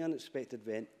withstand any unexpected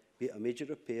event, be it a major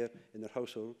repair in their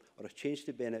household or a change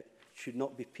to Bennett, should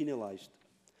not be penalised.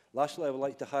 Lastly, I would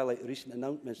like to highlight a recent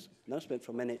announcement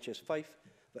from NHS Fife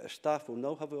that our staff will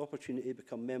now have the opportunity to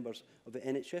become members of the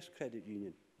NHS Credit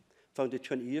Union. Founded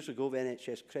 20 years ago, the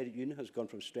NHS Credit Union has gone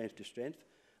from strength to strength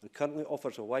and currently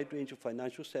offers a wide range of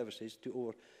financial services to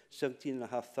over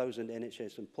 17,500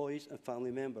 NHS employees and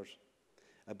family members.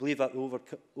 I believe that over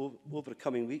the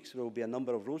coming weeks there will be a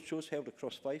number of roadshows held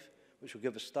across Fife, which will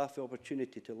give the staff the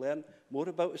opportunity to learn more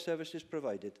about the services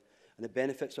provided and the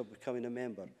benefits of becoming a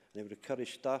member, and I would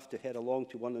encourage staff to head along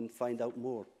to one and find out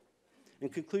more. In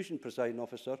conclusion, Presiding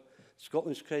Officer,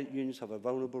 Scotland's credit unions have a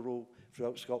valuable role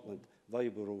throughout Scotland,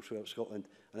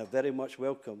 and I very much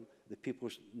welcome the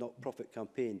People's Not-Profit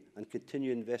campaign and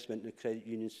continued investment in the credit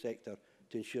union sector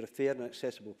to ensure a fair and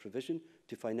accessible provision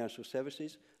to financial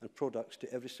services and products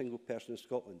to every single person in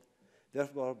Scotland.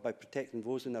 Therefore, by protecting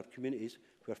those in our communities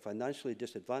who are financially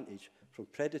disadvantaged from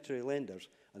predatory lenders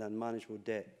and unmanageable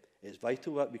debt, it is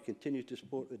vital that we continue to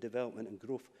support the development and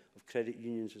growth of credit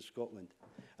unions in Scotland.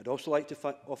 I'd also like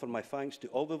to offer my thanks to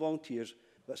all the volunteers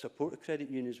that support the credit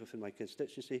unions within my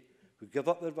constituency, who give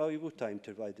up their valuable time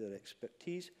to provide their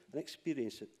expertise and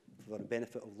experience for the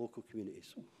benefit of local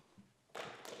communities.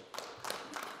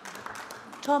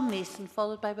 Tom Mason,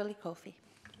 followed by Willie Coffey.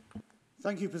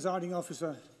 Thank you, Presiding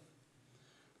Officer.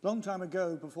 Long time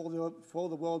ago, before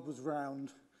the world was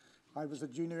round, I was a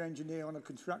junior engineer on a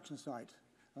construction site,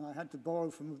 and I had to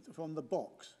borrow from the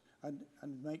box and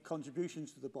make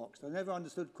contributions to the box. I never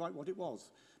understood quite what it was,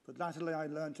 but latterly I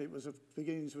learned it was the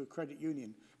beginnings of a credit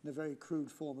union in a very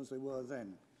crude form as they were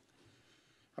then.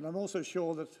 And I'm also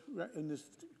sure that in this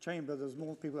chamber there's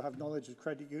more people who have knowledge of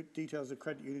details of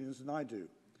credit unions than I do.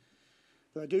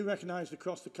 But I do recognise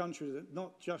across the country that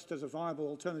not just as a viable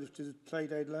alternative to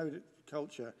payday loan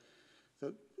culture,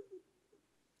 that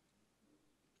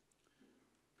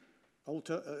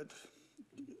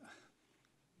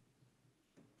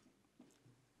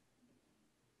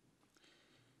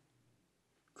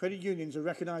credit unions are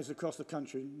recognised across the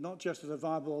country not just as a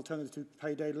viable alternative to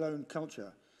payday loan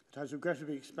culture that has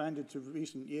regrettably expanded to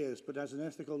recent years, but as an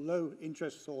ethical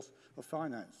low-interest source of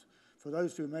finance for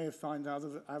those who may have found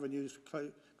other avenues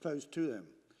closed to them.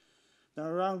 Now,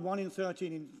 around 1 in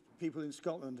 13 people in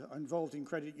Scotland are involved in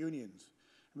credit unions,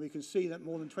 and we can see that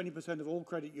more than 20% of all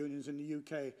credit unions in the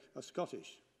UK are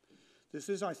Scottish. This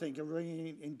is, I think, a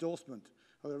ringing endorsement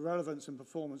of the relevance and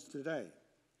performance today.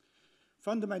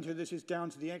 Fundamentally, this is down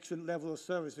to the excellent level of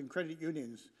service that credit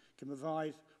unions can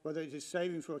provide, whether it is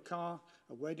saving for a car,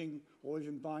 a wedding, or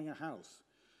even buying a house.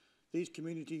 These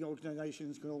community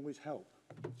organisations can always help.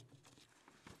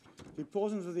 The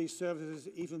importance of these services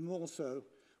is even more so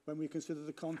when we consider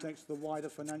the context of the wider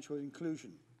financial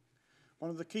inclusion.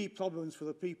 One of the key problems for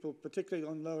the people, particularly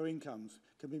on lower incomes,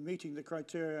 can be meeting the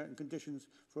criteria and conditions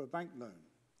for a bank loan.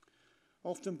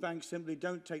 Often banks simply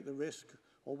don't take the risk,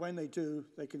 or when they do,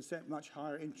 they can set much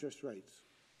higher interest rates.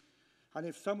 And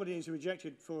if somebody is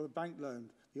rejected for a bank loan,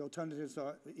 the alternatives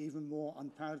are even more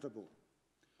unpalatable.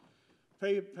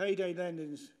 Payday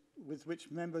lendings, with which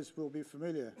members will be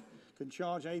familiar, can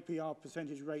charge APR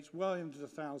percentage rates well into the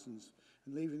thousands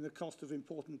and leaving the cost of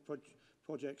important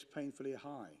projects painfully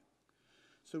high.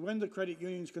 So when the credit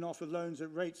unions can offer loans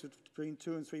at rates of between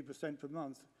 2 and 3% per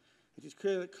month, it is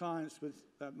clear that clients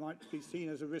that might be seen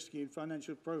as a risky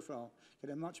financial profile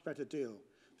get a much better deal,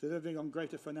 delivering on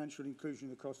greater financial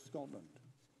inclusion across Scotland.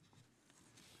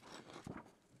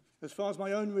 As far as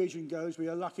my own region goes, we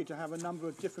are lucky to have a number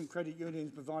of different credit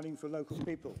unions providing for local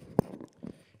people.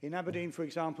 In Aberdeen, for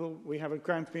example, we have a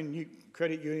Grampian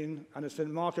Credit Union and a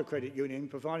St Marco Credit Union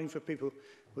providing for people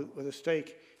with a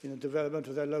stake in the development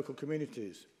of their local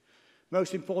communities.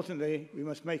 Most importantly, we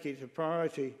must make it a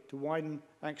priority to widen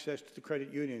access to the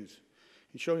credit unions,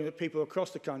 ensuring that people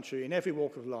across the country, in every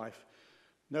walk of life,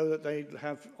 know that they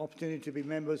have opportunity to be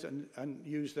members and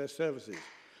use their services,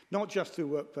 not just through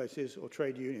workplaces or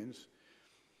trade unions,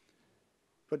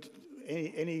 but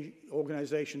any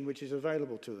organisation which is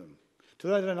available to them. To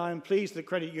that end, I am pleased that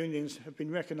credit unions have been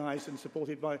recognised and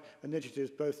supported by initiatives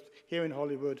both here in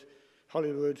Hollywood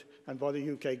and by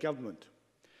the UK government.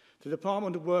 The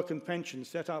Department of Work and Pensions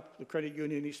set up the Credit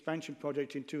Union Expansion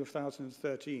Project in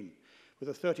 2013 with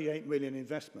a £38 million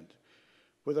investment,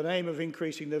 with an aim of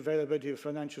increasing the availability of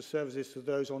financial services to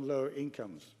those on lower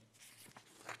incomes.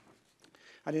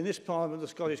 And in this Parliament, the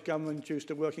Scottish Government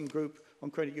introduced a working group on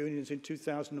credit unions in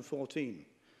 2014,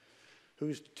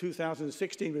 whose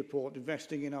 2016 report,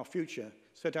 Investing in Our Future,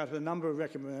 set out a number of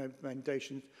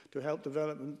recommendations to help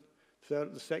develop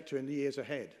the sector in the years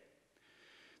ahead.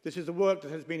 This is the work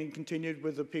that has been continued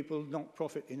with the People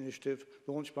Not-Profit Initiative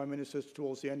launched by ministers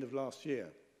towards the end of last year.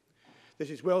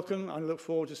 This is welcome, and I look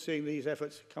forward to seeing these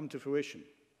efforts come to fruition.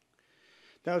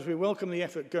 Now, as we welcome the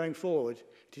effort going forward,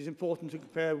 it is important to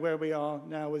compare where we are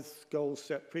now with goals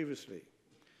set previously.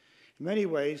 In many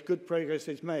ways, good progress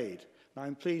is made, and I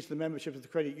am pleased the membership of the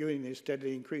credit union is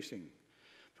steadily increasing.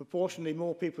 Proportionally,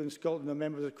 more people in Scotland are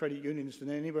members of credit unions than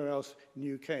anywhere else in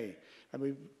the UK, and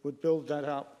we would build that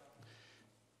up,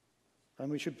 and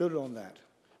we should build on that.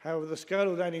 However, the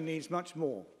scale of lending needs much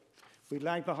more. We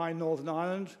lag behind Northern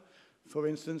Ireland, for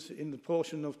instance, in the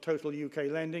portion of total UK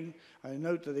lending. I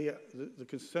note that the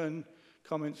concern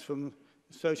comments from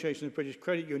the Association of British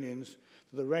Credit Unions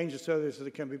that the range of services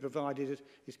that can be provided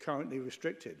is currently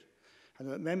restricted, and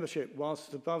that membership,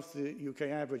 whilst above the UK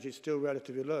average, is still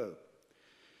relatively low.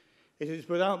 It is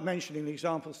without mentioning the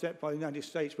example set by the United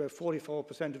States, where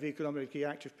 44% of economically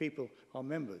active people are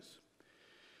members.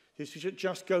 This should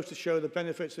just go to show the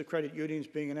benefits of credit unions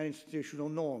being an institutional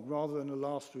norm rather than a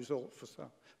last resort for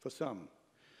some.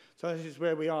 So this is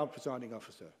where we are, Presiding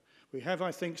Officer. We have,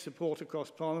 I think, support across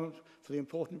Parliament for the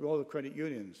important role of credit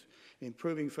unions in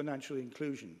improving financial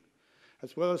inclusion,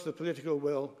 as well as the political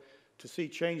will to see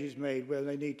changes made where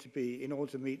they need to be in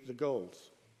order to meet the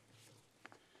goals.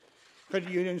 Credit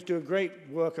unions do a great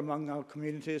work among our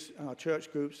communities, our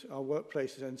church groups, our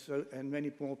workplaces, and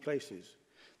many more places.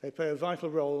 They play a vital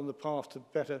role on the path to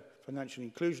better financial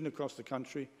inclusion across the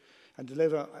country and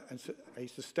deliver a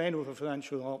sustainable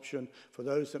financial option for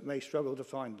those that may struggle to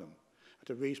find them at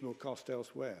a reasonable cost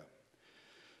elsewhere.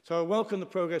 So I welcome the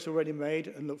progress already made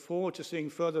and look forward to seeing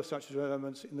further such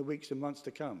developments in the weeks and months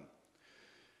to come,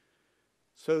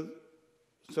 so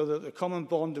that the common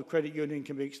bond of credit union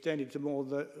can be extended to more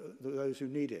those who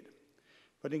need it.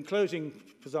 But in closing,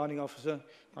 Presiding Officer,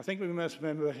 I think we must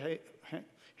remember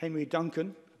Henry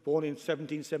Duncan, born in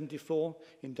 1774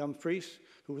 in Dumfries,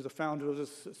 who was the founder of the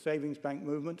Savings Bank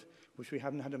movement, which we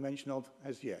haven't had a mention of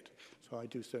as yet. So I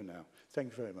do so now.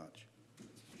 Thank you very much.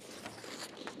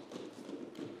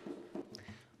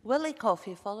 Willie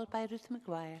Coffey, followed by Ruth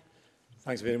McGuire.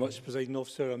 Thanks very much, Presiding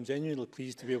Officer. I'm genuinely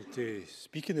pleased to be able to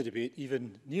speak in the debate,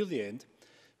 even near the end,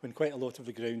 when quite a lot of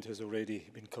the ground has already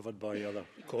been covered by other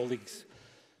colleagues.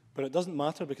 But it doesn't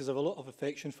matter, because I have a lot of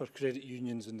affection for credit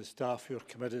unions and the staff who are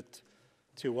committed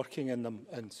to working in them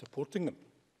and supporting them.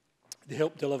 They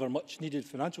help deliver much-needed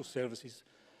financial services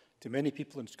to many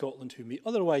people in Scotland who may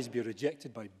otherwise be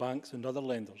rejected by banks and other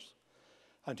lenders,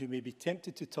 and who may be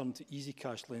tempted to turn to easy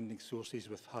cash lending sources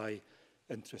with high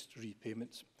interest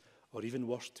repayments, or even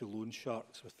worse, to loan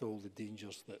sharks with all the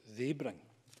dangers that they bring.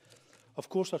 Of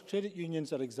course, our credit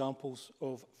unions are examples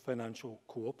of financial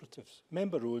cooperatives,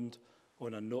 member-owned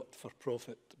on a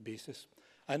not-for-profit basis.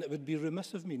 And it would be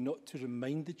remiss of me not to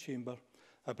remind the Chamber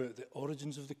about the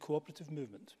origins of the cooperative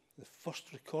movement, the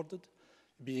first recorded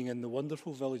being in the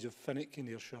wonderful village of Finnick in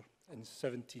Ayrshire in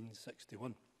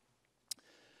 1761.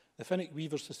 The Finnick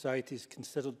Weavers Society is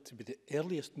considered to be the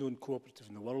earliest known cooperative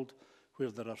in the world, where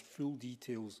there are full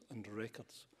details and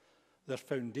records. Their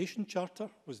foundation charter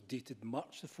was dated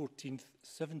March the 14th,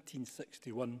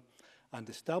 1761, and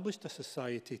established a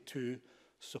society to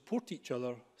support each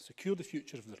other, secure the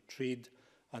future of their trade,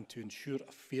 and to ensure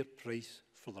a fair price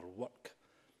for their work.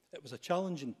 It was a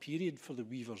challenging period for the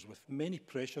weavers, with many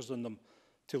pressures on them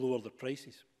to lower their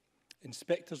prices.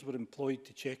 Inspectors were employed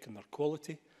to check on their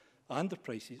quality and their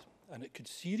prices, and it could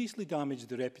seriously damage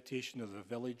the reputation of the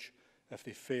village if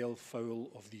they fell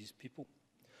foul of these people.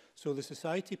 So the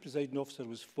Society Presiding Officer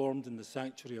was formed in the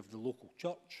sanctuary of the local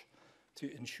church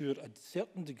to ensure a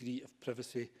certain degree of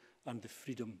privacy and the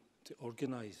freedom to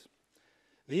organise.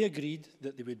 They agreed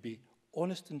that they would be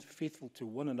honest and faithful to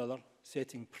one another,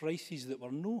 setting prices that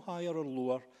were no higher or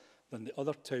lower than the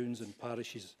other towns and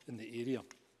parishes in the area.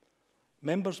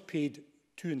 Members paid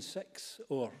 2 and 6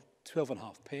 or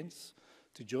 12.5 pence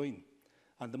to join,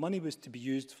 and the money was to be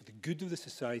used for the good of the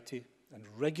society, and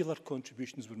regular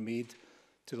contributions were made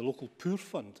to the local poor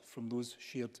fund from those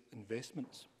shared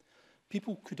investments.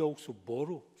 People could also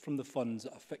borrow from the funds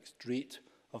at a fixed rate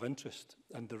of interest,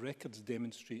 and the records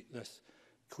demonstrate this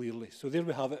clearly. So there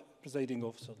we have it, Presiding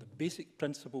Officer, the basic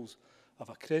principles of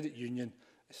a credit union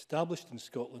established in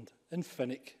Scotland in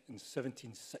Finnick in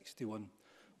 1761,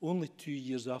 only 2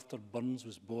 years after Burns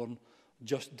was born,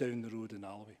 just down the road in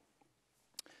Alloy.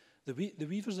 The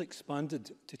weavers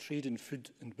expanded to trade in food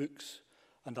and books,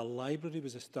 and a library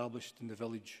was established in the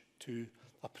village too,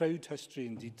 a proud history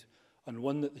indeed, and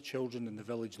one that the children in the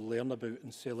village learn about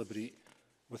and celebrate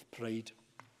with pride.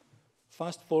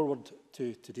 Fast forward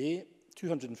to today,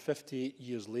 258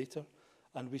 years later,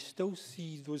 and we still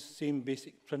see those same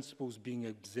basic principles being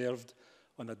observed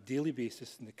on a daily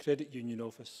basis in the credit union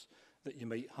office that you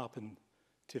might happen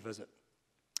to visit.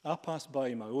 I pass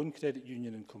by my own credit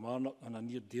union in Kilmarnock on a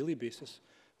near daily basis,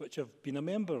 which I've been a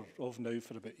member of now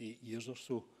for about 8 years or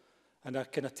so, and I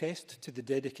can attest to the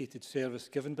dedicated service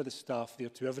given by the staff there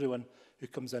to everyone who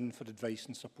comes in for advice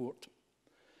and support.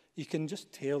 You can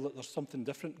just tell that there's something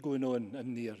different going on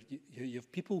in there. You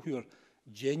have people who are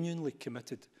genuinely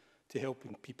committed to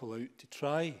helping people out, to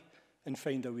try and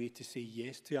find a way to say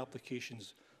yes to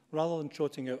applications, rather than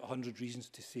trotting out 100 reasons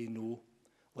to say no,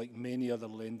 like many other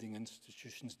lending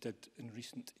institutions did in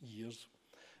recent years.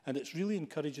 And it's really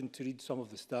encouraging to read some of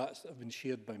the stats that have been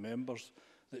shared by members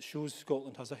that shows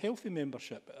Scotland has a healthy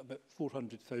membership at about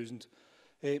 400,000.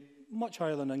 Much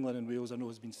higher than England and Wales, I know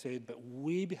has been said, but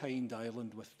way behind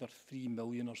Ireland with their 3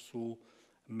 million or so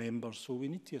members. So we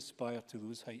need to aspire to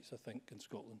those heights, I think, in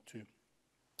Scotland too.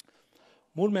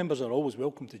 More members are always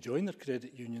welcome to join their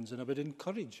credit unions, and I would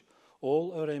encourage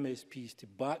all our MSPs to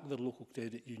back their local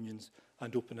credit unions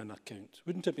and open an account.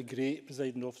 Wouldn't it be great,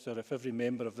 Presiding Officer, if every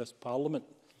member of this Parliament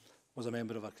was a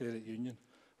member of a credit union?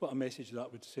 What a message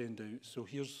that would send out. So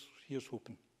here's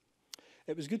hoping.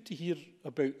 It was good to hear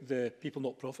about the People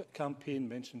Not Profit campaign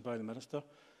mentioned by the Minister,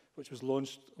 which was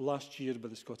launched last year by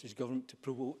the Scottish Government to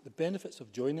promote the benefits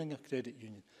of joining a credit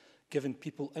union, giving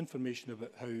people information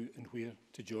about how and where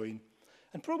to join,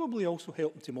 and probably also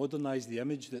helping to modernise the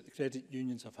image that the credit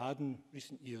unions have had in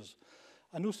recent years.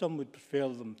 I know some would prefer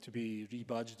them to be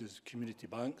rebadged as community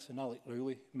banks, and Alec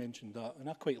Rowley mentioned that, and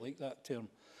I quite like that term,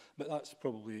 but that's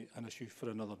probably an issue for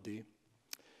another day.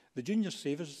 The Junior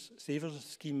Savers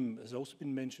Scheme has also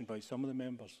been mentioned by some of the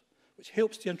members, which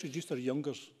helps to introduce our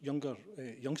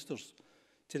youngsters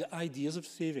to the ideas of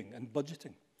saving and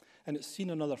budgeting, and it's seen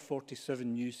another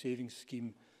 47 new savings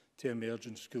scheme to emerge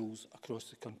in schools across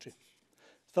the country.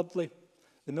 Thirdly,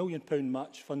 the £1 million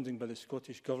match funding by the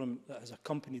Scottish Government that has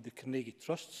accompanied the Carnegie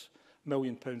Trust's £1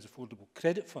 million Affordable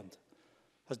Credit Fund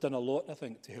has done a lot, I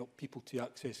think, to help people to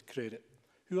access credit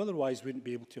who otherwise wouldn't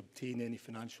be able to obtain any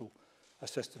financial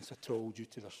assistance at all due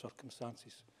to their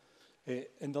circumstances.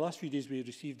 In the last few days, we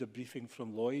received a briefing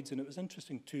from Lloyds, and it was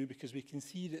interesting too because we can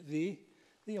see that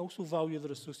they also value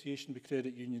their association with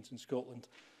credit unions in Scotland,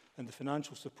 and the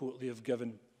financial support they have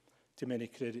given to many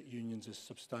credit unions is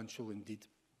substantial indeed.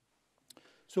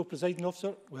 So, Presiding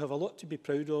Officer, we have a lot to be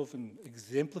proud of in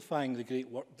exemplifying the great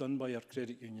work done by our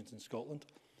credit unions in Scotland.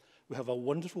 We have a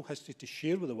wonderful history to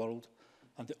share with the world,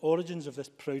 and the origins of this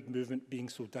proud movement being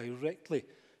so directly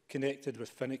connected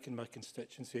with Finnick and my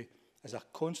constituency is a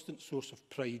constant source of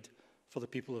pride for the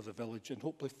people of the village, and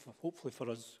hopefully for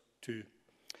us too.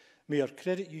 May our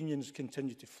credit unions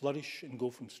continue to flourish and go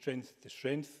from strength to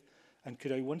strength, and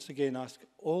could I once again ask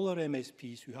all our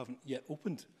MSPs who haven't yet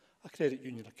opened a credit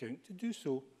union account to do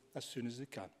so as soon as they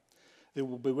can. They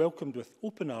will be welcomed with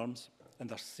open arms, and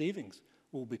their savings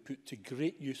will be put to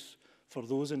great use for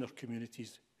those in our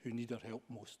communities who need our help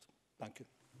most. Thank you.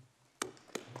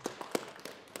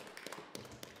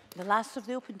 The last of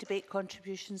the open debate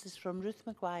contributions is from Ruth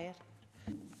Maguire.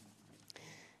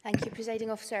 Thank you,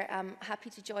 Presiding Officer. I'm happy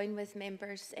to join with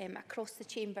members across the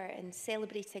Chamber in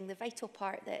celebrating the vital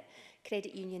part that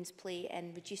credit unions play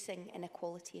in reducing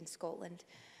inequality in Scotland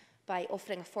by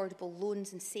offering affordable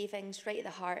loans and savings right at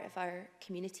the heart of our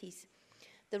communities.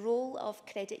 The role of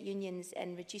credit unions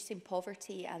in reducing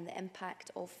poverty and the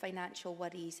impact of financial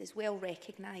worries is well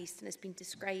recognised and has been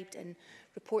described in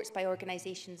reports by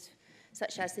organisations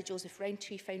such as the Joseph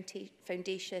Rowntree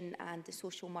Foundation and the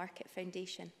Social Market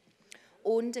Foundation.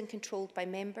 Owned and controlled by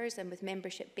members and with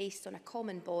membership based on a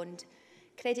common bond,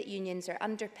 credit unions are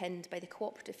underpinned by the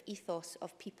cooperative ethos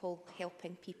of people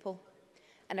helping people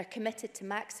and are committed to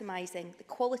maximising the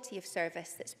quality of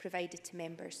service that's provided to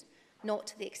members, not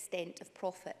to the extent of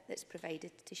profit that's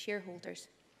provided to shareholders.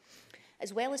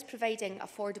 As well as providing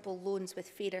affordable loans with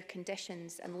fairer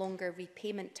conditions and longer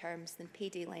repayment terms than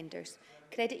payday lenders,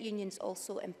 credit unions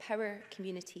also empower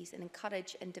communities and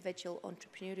encourage individual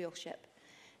entrepreneurship.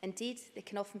 Indeed, they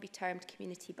can often be termed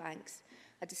community banks,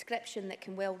 a description that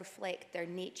can well reflect their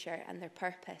nature and their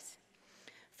purpose.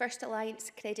 First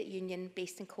Alliance Credit Union,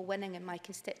 based in Colwinning in my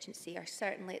constituency, are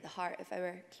certainly at the heart of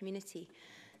our community.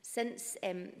 Since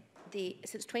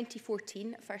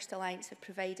 2014, First Alliance have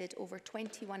provided over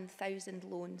 21,000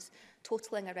 loans,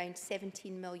 totalling around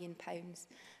 £17 million.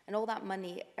 And all that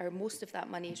money, or most of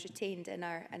that money, is retained in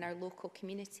our local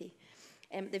community.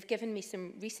 They've given me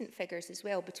some recent figures as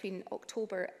well. Between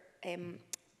October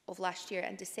of last year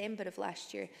and December of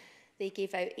last year, they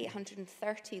gave out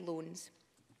 830 loans,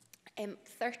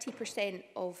 30%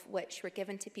 of which were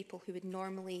given to people who would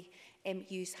normally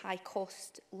use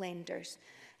high-cost lenders.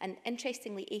 And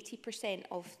interestingly, 80%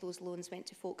 of those loans went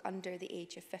to folk under the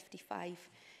age of 55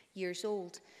 years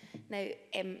old. Now,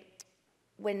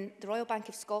 when the Royal Bank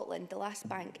of Scotland, the last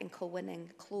bank in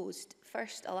Colwinning, closed,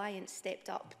 First Alliance stepped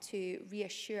up to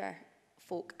reassure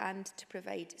folk and to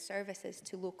provide services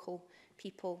to local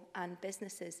people and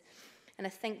businesses. And I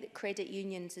think that credit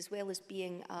unions, as well as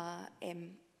being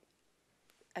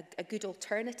a good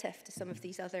alternative to some of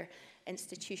these other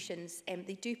institutions,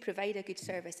 they do provide a good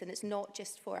service, and it's not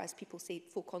just for, as people say,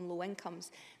 folk on low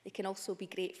incomes. They can also be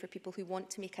great for people who want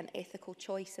to make an ethical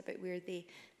choice about where they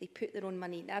put their own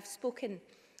money. Now, I've spoken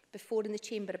before in the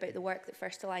Chamber about the work that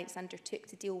First Alliance undertook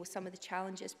to deal with some of the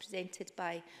challenges presented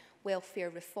by welfare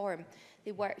reform.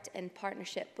 They worked in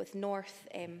partnership with North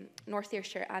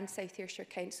Ayrshire and South Ayrshire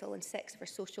Council and 6 of our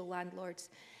social landlords,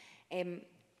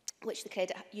 which the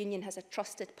credit union has a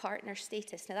trusted partner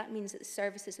status. Now that means that the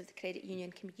services of the credit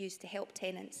union can be used to help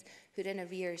tenants who are in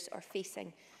arrears or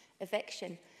facing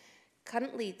eviction.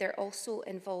 Currently, they're also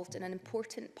involved in an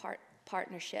important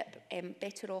partnership,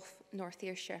 Better Off North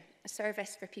Ayrshire, a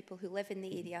service for people who live in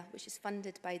the area, which is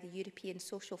funded by the European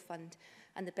Social Fund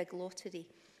and the Big Lottery.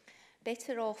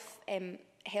 Better Off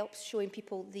helps showing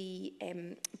people the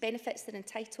benefits they're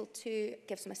entitled to,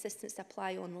 gives them assistance to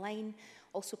apply online,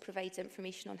 also provides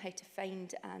information on how to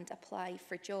find and apply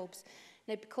for jobs.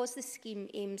 Now, because the scheme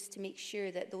aims to make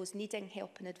sure that those needing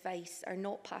help and advice are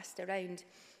not passed around,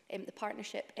 the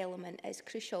partnership element is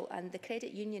crucial, and the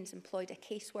credit union's employed a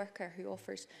caseworker who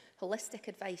offers holistic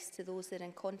advice to those they're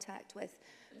in contact with,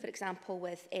 for example,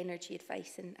 with energy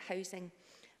advice and housing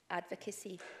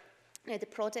advocacy. Now, the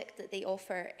product that they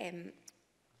offer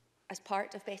as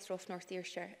part of Better Off North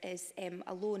Ayrshire is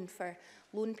a loan for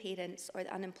lone parents or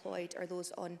the unemployed or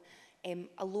those on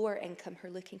a lower income who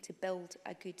are looking to build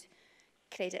a good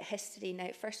credit history. Now,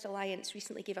 First Alliance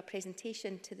recently gave a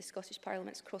presentation to the Scottish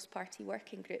Parliament's cross-party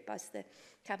working group, as the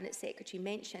Cabinet Secretary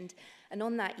mentioned. And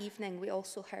on that evening, we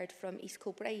also heard from East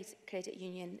Kilbride Credit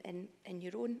Union in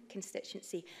your own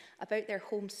constituency about their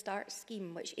Home Start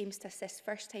scheme, which aims to assist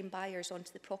first-time buyers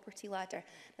onto the property ladder.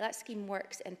 Now, that scheme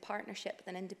works in partnership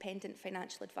with an independent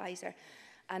financial advisor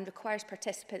and requires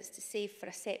participants to save for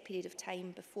a set period of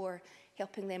time before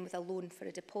helping them with a loan for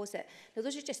a deposit. Now,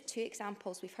 those are just 2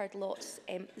 examples. We've heard lots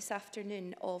this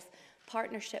afternoon of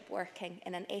partnership working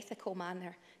in an ethical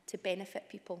manner to benefit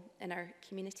people in our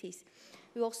communities.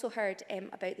 We also heard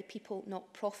about the People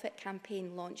Not Profit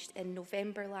campaign launched in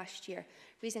November last year,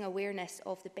 raising awareness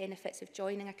of the benefits of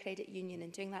joining a credit union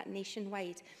and doing that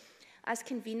nationwide. As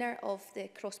convener of the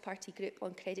cross-party group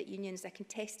on credit unions, I can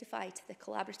testify to the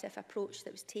collaborative approach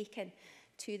that was taken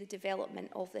to the development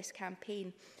of this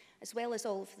campaign, as well as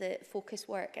all of the focus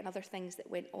work and other things that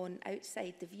went on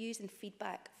outside. The views and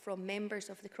feedback from members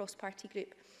of the cross-party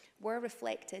group were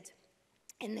reflected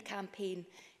in the campaign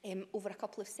over a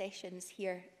couple of sessions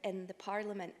here in the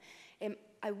Parliament.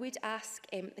 I would ask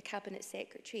the Cabinet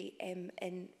Secretary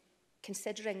in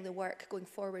considering the work going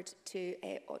forward to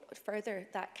further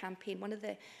that campaign. One of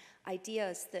the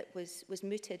ideas that was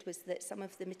mooted was that some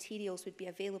of the materials would be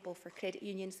available for credit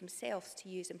unions themselves to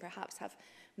use and perhaps have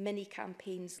mini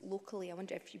campaigns locally. I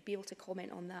wonder if you'd be able to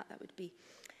comment on that. That would be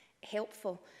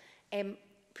helpful.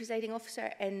 Presiding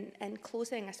officer, in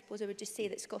closing, I suppose I would just say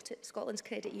that Scotland's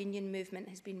credit union movement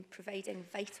has been providing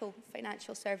vital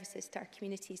financial services to our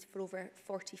communities for over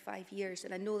 45 years.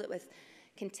 And I know that with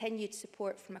continued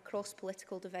support from across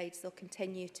political divides, they'll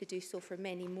continue to do so for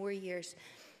many more years.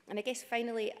 And I guess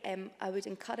finally, I would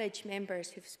encourage members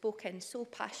who've spoken so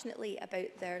passionately about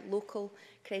their local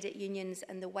credit unions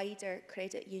and the wider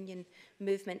credit union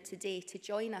movement today to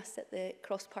join us at the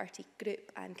cross-party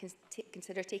group and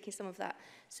consider taking some of that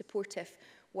supportive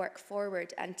work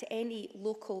forward. And to any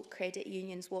local credit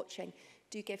unions watching,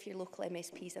 do give your local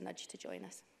MSPs a nudge to join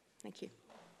us. Thank you.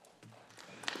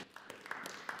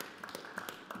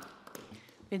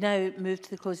 We now move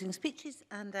to the closing speeches,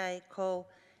 and I call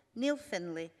Neil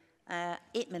Finlay.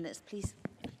 8 minutes, please.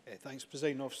 Thanks,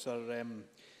 Presiding Officer.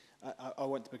 I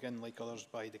want to begin, like others,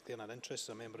 by declaring an interest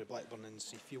as a member of Blackburn and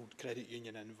Seafield Credit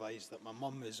Union and advise that my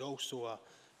mum is also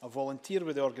a volunteer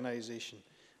with the organisation.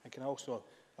 I can also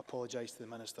apologise to the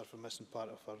Minister for missing part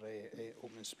of her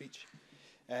opening speech.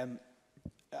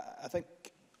 I think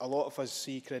a lot of us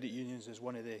see credit unions as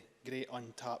one of the great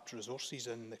untapped resources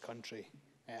in the country.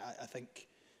 I think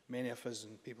many of us,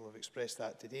 and people have expressed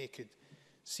that today, could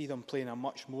see them playing a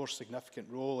much more significant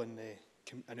role in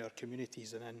our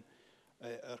communities and in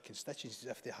our constituencies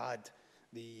if they had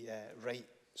the right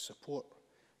support.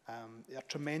 They are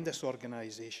tremendous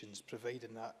organisations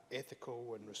providing that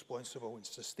ethical and responsible and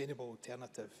sustainable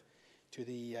alternative to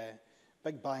the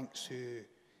big banks who,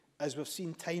 as we've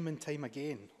seen time and time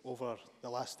again over the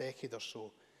last decade or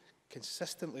so,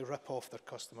 consistently rip off their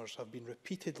customers, have been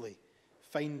repeatedly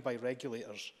fined by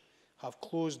regulators, have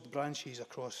closed branches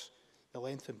across the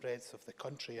length and breadth of the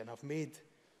country and have made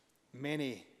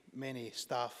many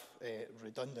staff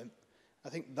redundant. I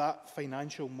think that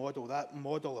financial model, that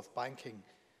model of banking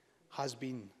has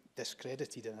been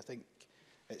discredited, and I think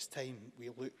it's time we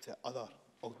looked at other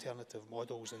alternative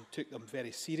models and took them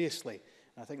very seriously.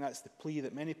 And I think that's the plea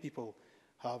that many people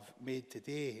have made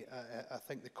today. I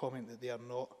think the comment that they are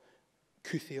not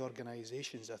Kuthi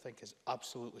organisations, I think, is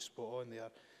absolutely spot on. They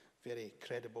are very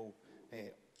credible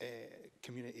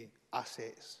community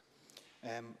assets.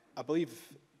 I believe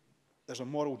there's a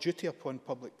moral duty upon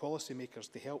public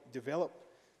policymakers to help develop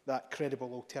that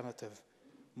credible alternative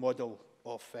model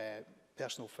of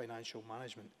personal financial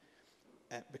management,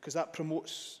 because that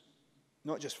promotes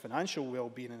not just financial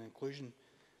well-being and inclusion,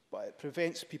 but it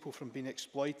prevents people from being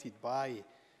exploited by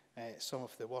some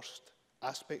of the worst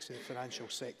aspects of the financial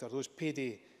sector. Those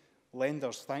payday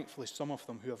lenders, thankfully some of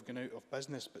them who have gone out of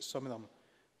business, but some of them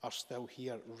are still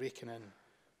here raking in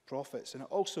profits. And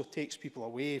it also takes people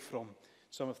away from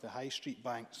some of the high street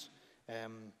banks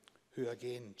who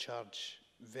again charge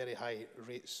very high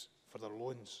rates for their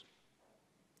loans.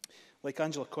 Like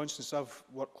Angela Constance, I've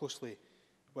worked closely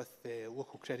with the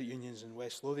local credit unions in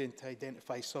West Lothian to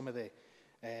identify some of the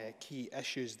key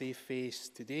issues they face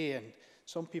today. And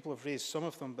some people have raised some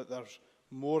of them, but there's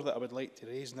more that I would like to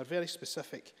raise. And they're very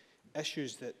specific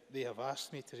issues that they have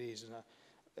asked me to raise, and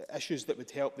issues that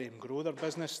would help them grow their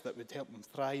business, that would help them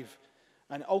thrive,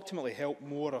 and ultimately help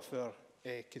more of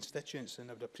their constituents. And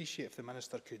I would appreciate if the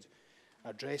Minister could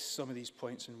address some of these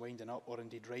points in winding up, or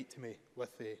indeed write to me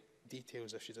with the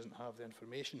details if she doesn't have the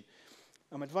information.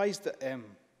 I'm advised that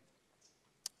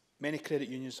many credit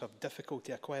unions have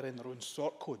difficulty acquiring their own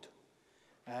sort code,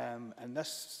 and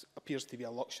this appears to be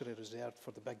a luxury reserved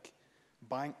for the big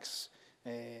banks.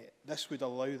 This would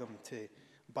allow them to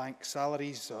bank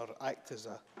salaries or act as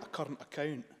a current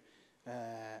account,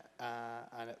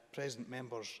 and at present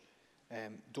members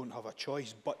don't have a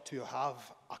choice but to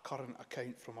have a current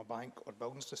account from a bank or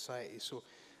building society. So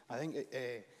I think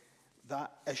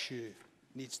that issue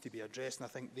needs to be addressed, and I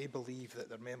think they believe that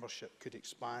their membership could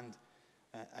expand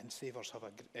and savers have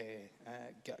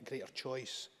get a greater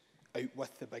choice out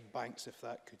with the big banks if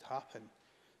that could happen.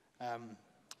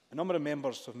 A number of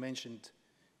members have mentioned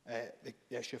the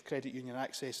issue of credit union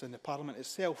access in the Parliament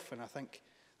itself, and I think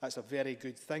that's a very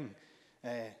good thing.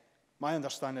 My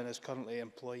understanding is currently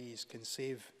employees can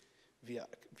save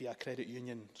via credit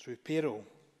union through payroll,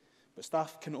 but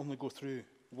staff can only go through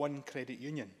one credit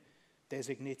union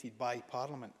designated by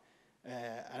Parliament,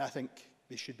 and I think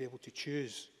they should be able to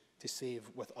choose to save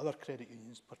with other credit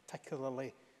unions,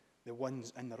 particularly the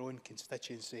ones in their own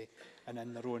constituency and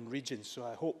in their own region. So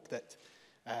I hope that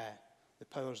the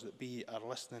powers that be are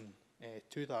listening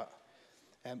to that.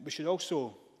 We should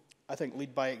also, I think,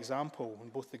 lead by example,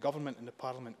 and both the government and the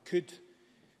Parliament could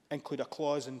include a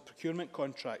clause in procurement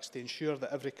contracts to ensure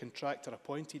that every contractor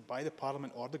appointed by the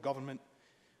Parliament or the Government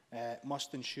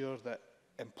must ensure that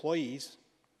employees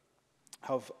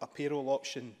have a payroll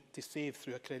option to save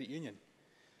through a credit union.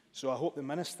 So I hope the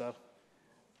Minister,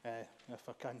 if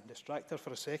I can distract her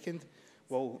for a second,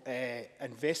 will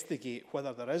investigate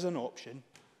whether there is an option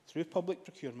through public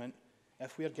procurement,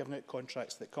 if we are giving out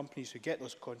contracts, that companies who get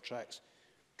those contracts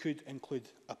could include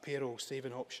a payroll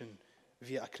saving option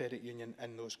via a credit union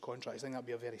in those contracts. I think that would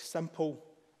be a very simple,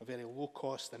 a very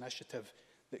low-cost initiative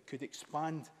that could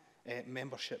expand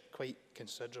membership quite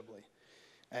considerably.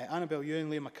 Annabel Ewan,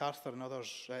 Leigh MacArthur and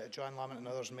others, Joanne Lamont and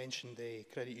others mentioned the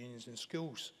Credit Unions in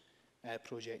Schools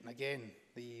project. And again,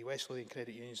 the West Lothian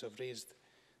Credit Unions have raised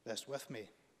this with me.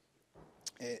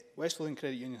 West Lothian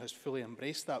Credit Union has fully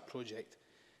embraced that project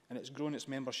and it's grown its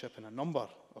membership in a number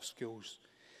of schools.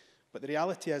 But the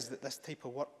reality is that this type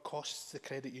of work costs the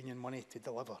credit union money to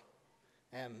deliver.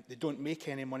 They don't make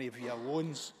any money via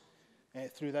loans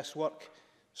through this work,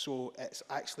 so it's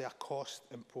actually a cost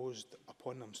imposed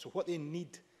upon them. So what they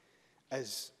need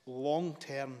is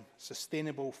long-term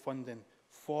sustainable funding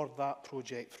for that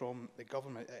project from the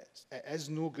government. It is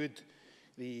no good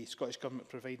the Scottish Government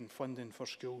providing funding for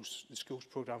schools, the schools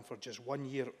programme for just 1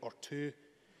 year or two,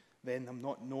 then I'm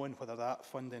not knowing whether that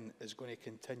funding is going to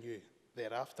continue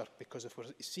thereafter, because if we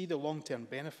see the long-term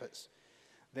benefits,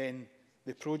 then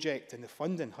the project and the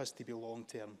funding has to be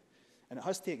long-term, and it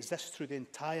has to exist through the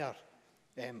entire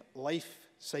life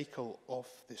cycle of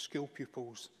the school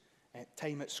pupils'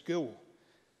 time at school,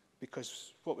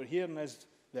 because what we're hearing is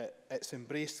that it's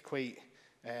embraced quite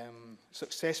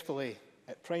successfully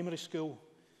at primary school,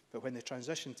 but when the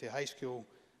transition to high school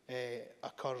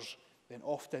occurs, then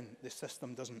often the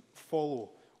system doesn't follow,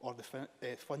 or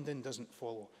the funding doesn't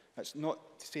follow. It's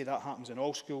not to say that happens in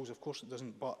all schools, of course it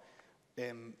doesn't, but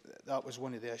that was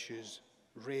one of the issues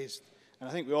raised. And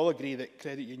I think we all agree that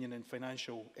credit union and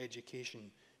financial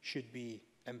education should be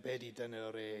embedded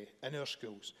in our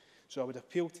schools. So I would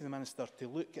appeal to the Minister to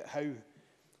look at how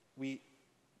we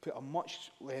put a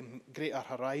much greater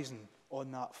horizon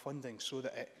on that funding so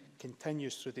that it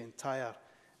continues through the entire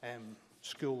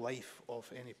school life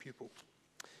of any pupil.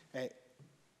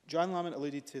 Joanne Lamont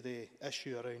alluded to the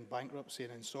issue around bankruptcy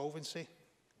and insolvency,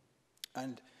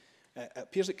 and it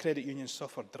appears that credit unions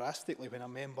suffer drastically when a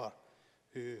member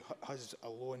who has a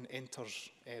loan enters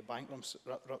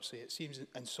bankruptcy. It seems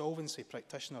insolvency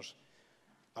practitioners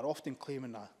are often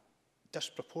claiming a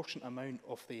disproportionate amount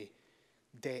of the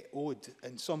debt owed.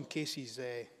 In some cases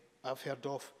I've heard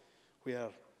of where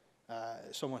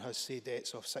someone has, say,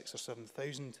 debts of 6,000 or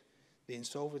 7,000, the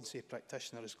insolvency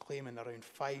practitioner is claiming around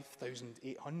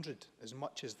 5,800, as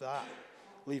much as that,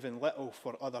 leaving little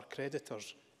for other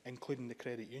creditors, including the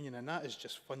credit union. And that is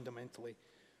just fundamentally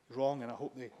wrong, and I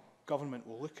hope the government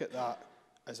will look at that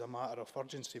as a matter of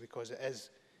urgency, because it is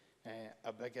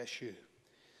a big issue.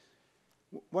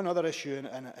 One other issue,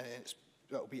 and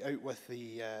it'll be out with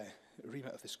the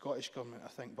remit of the Scottish Government, I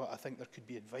think, but I think there could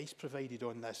be advice provided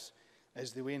on this,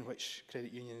 is the way in which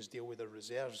credit unions deal with their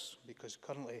reserves, because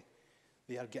currently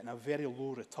they are getting a very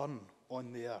low return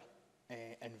on their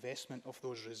investment of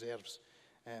those reserves.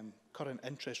 Current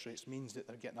interest rates means that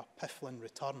they're getting a piffling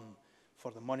return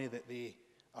for the money that they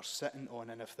are sitting on,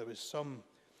 and if there was some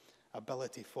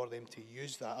ability for them to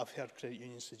use that, I've heard credit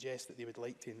unions suggest that they would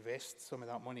like to invest some of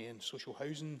that money in social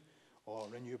housing or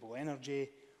renewable energy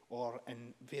or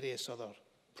in various other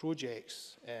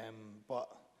projects, but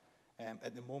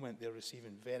at the moment they're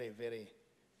receiving very, very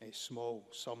small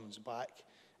sums back,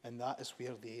 and that is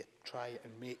where they try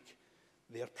and make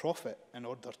their profit in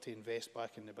order to invest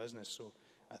back in the business. So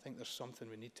I think there's something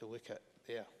we need to look at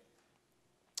there.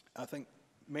 I think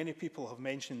many people have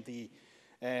mentioned the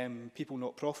People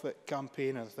Not Profit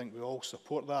campaign, and I think we all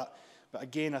support that. But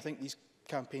again, I think these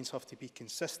campaigns have to be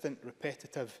consistent,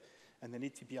 repetitive, and they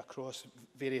need to be across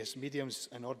various mediums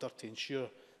in order to ensure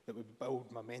that we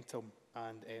build momentum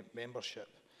and membership.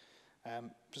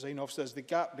 Presiding Officer, as the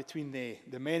gap between the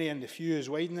many and the few is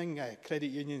widening, credit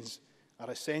unions are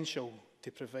essential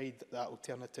to provide that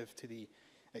alternative to the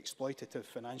exploitative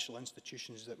financial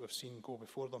institutions that we've seen go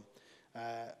before them.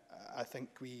 I think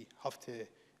we have to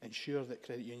ensure that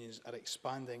credit unions are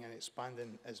expanding and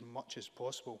expanding as much as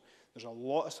possible. There's a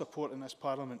lot of support in this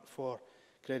Parliament for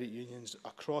credit unions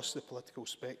across the political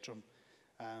spectrum,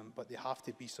 but they have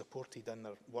to be supported and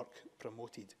their work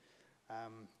promoted.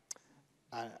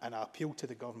 And I appeal to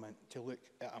the Government to look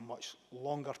at a much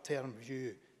longer term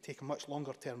view, take a much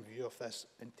longer term view of this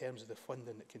in terms of the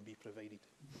funding that can be provided.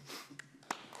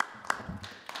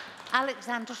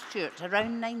 Alexander Stewart,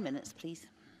 around 9 minutes, please.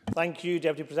 Thank you,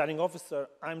 Deputy Presiding Officer.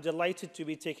 I'm delighted to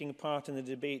be taking part in the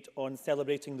debate on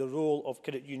celebrating the role of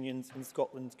credit unions in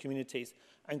Scotland's communities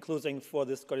and closing for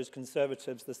the Scottish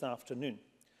Conservatives this afternoon.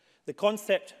 The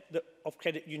concept of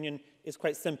credit union is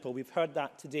quite simple. We've heard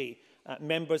that today.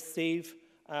 Members save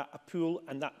a pool,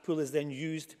 and that pool is then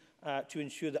used to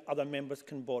ensure that other members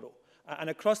can borrow. And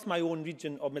across my own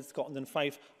region of Mid-Scotland and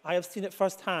Fife, I have seen it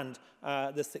firsthand,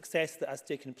 the success that has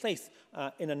taken place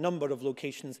in a number of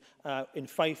locations in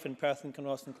Fife, in Perth and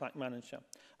Kinross and Clackmannanshire.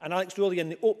 And Alex Rowley, in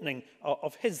the opening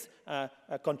of his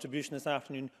contribution this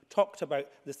afternoon, talked about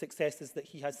the successes that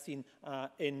he has seen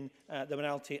in the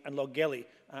Manalty and Lochgelly.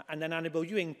 And then Annabel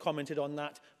Ewing commented on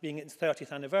that being its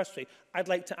 30th anniversary. I'd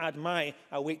like to add my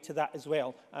weight to that as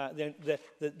well.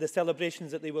 The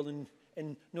celebrations that they will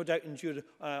no doubt endure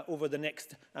over the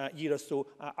next year or so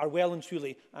are well and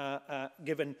truly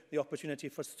given the opportunity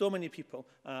for so many people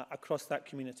across that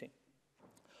community.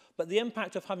 But the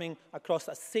impact of having across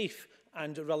a safe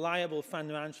and reliable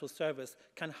financial service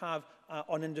can have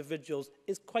on individuals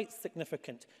is quite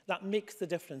significant. That makes the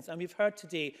difference. And we've heard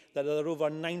today that there are over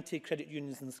 90 credit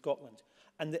unions in Scotland.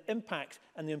 And the impact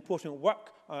and the important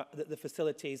work that the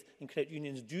facilities and credit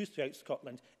unions do throughout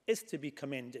Scotland is to be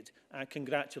commended,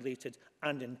 congratulated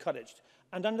and encouraged.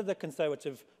 And under the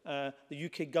Conservative, the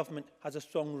UK Government has a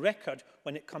strong record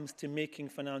when it comes to making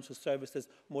financial services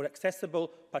more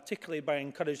accessible, particularly by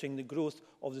encouraging the growth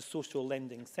of the social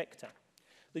lending sector.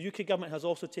 The UK Government has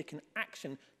also taken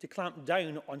action to clamp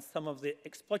down on some of the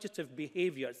exploitative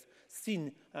behaviours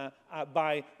seen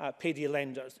by payday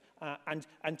lenders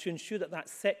and to ensure that that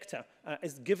sector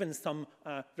is given some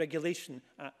regulation.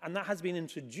 And that has been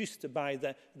introduced by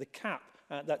the cap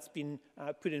that's been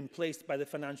put in place by the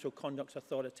Financial Conduct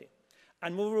Authority.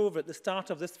 And moreover, at the start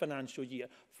of this financial year,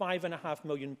 £5.5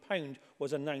 million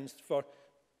was announced for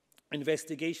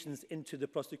investigations into the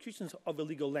prosecutions of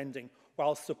illegal lending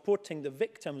while supporting the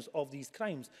victims of these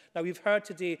crimes. Now, we've heard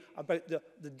today about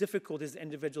the difficulties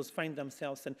individuals find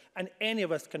themselves in, and any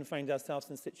of us can find ourselves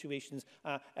in situations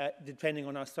depending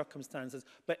on our circumstances.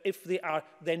 But if they are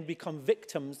then become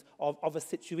victims of a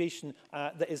situation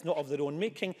that is not of their own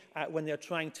making, when they're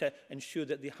trying to ensure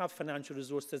that they have financial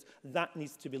resources, that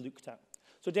needs to be looked at.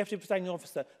 So, Deputy Presiding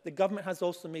Officer, the Government has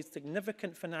also made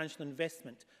significant financial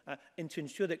investment into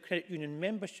ensure that credit union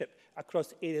membership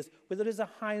across areas where there is a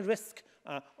high risk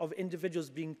of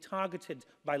individuals being targeted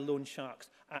by loan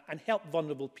sharks and help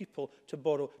vulnerable people to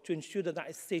borrow, to ensure that that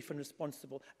is safe and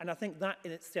responsible. And I think that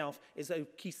in itself is a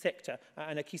key sector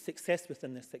and a key success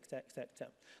within this sector.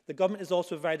 The Government is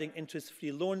also providing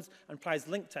interest-free loans and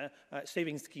prize-linked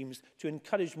savings schemes to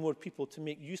encourage more people to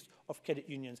make use of credit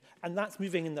unions. And that's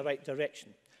moving in the right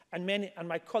direction. And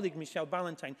my colleague Michelle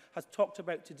Ballantyne has talked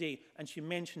about today, and she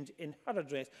mentioned in her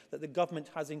address, that the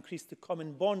Government has increased the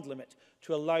common bond limit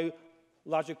to allow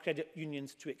larger credit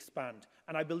unions to expand.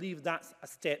 And I believe that's a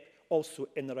step also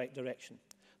in the right direction.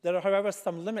 There are, however,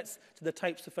 some limits to the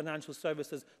types of financial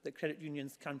services that credit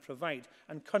unions can provide,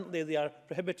 and currently they are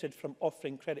prohibited from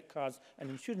offering credit cards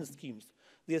and insurance schemes.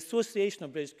 The Association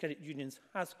of British Credit Unions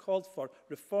has called for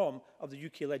reform of the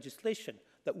UK legislation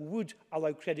that would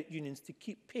allow credit unions to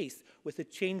keep pace with the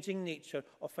changing nature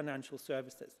of financial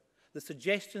services. The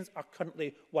suggestions are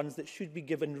currently ones that should be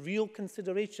given real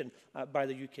consideration by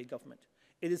the UK Government.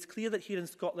 It is clear that here in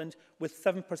Scotland, with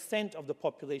 7% of the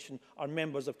population are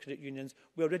members of credit unions,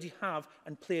 we already have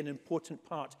and play an important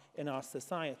part in our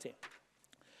society.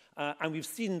 And we've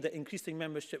seen the increasing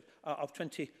membership of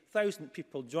 20,000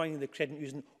 people joining the credit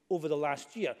union over the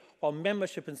last year, while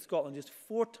membership in Scotland is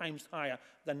 4 times higher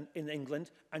than in England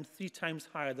and 3 times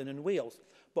higher than in Wales.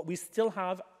 But we still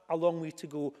have a long way to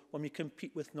go when we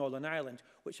compete with Northern Ireland,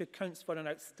 which accounts for an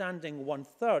outstanding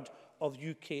 1/3 of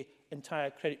UK entire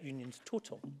credit unions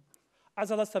total.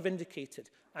 As others have indicated,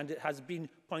 and it has been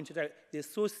pointed out, the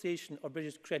Association of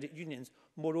British Credit Unions,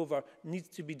 moreover, needs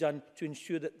to be done to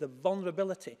ensure that the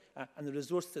vulnerability and the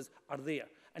resources are there.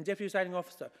 And, Deputy Presiding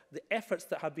Officer, the efforts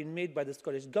that have been made by the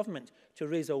Scottish Government to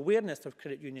raise awareness of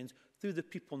credit unions through the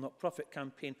People Not Profit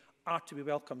campaign are to be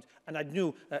welcomed. And I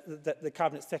know that the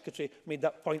Cabinet Secretary made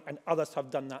that point, and others have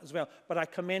done that as well. But I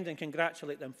commend and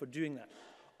congratulate them for doing that.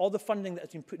 All the funding that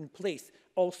has been put in place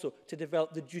also to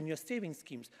develop the junior savings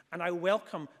schemes. And I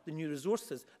welcome the new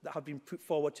resources that have been put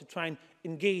forward to try and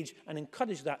engage and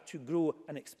encourage that to grow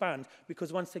and expand,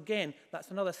 because once again,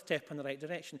 that's another step in the right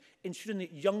direction, ensuring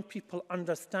that young people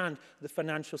understand the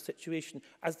financial situation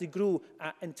as they grow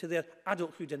into their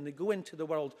adulthood and they go into the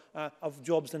world of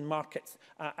jobs and markets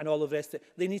and all of the rest of it.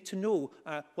 They need to know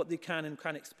what they can and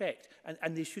can expect,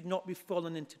 and they should not be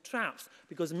falling into traps,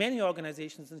 because many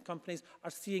organisations and companies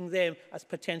are seeing seeing them as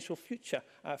potential future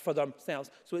for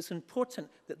themselves. So it's important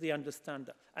that they understand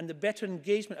that. And the better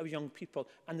engagement of young people,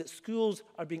 and that schools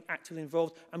are being actively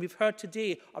involved. And we've heard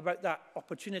today about that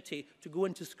opportunity to go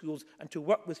into schools and to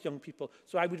work with young people.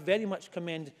 So I would very much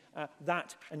commend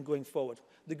that and going forward.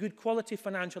 The good quality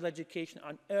financial education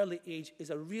at an early age is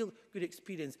a real good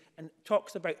experience and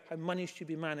talks about how money should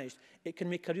be managed. It can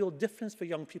make a real difference for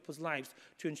young people's lives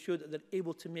to ensure that they're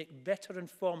able to make better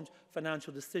informed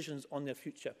financial decisions on their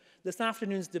future. This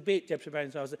afternoon's debate, Deputy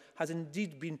Presiding Officer, has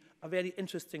indeed been a very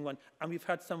interesting one, and we've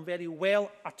had some very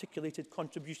well articulated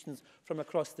contributions from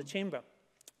across the chamber.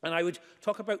 And I would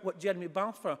talk about what Jeremy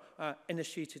Balfour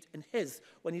initiated in his,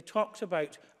 when he talked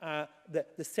about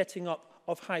the setting up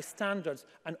of high standards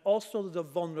and also the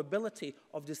vulnerability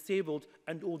of disabled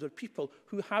and older people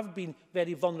who have been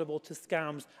very vulnerable to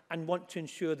scams and want to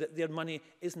ensure that their money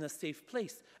is in a safe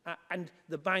place. And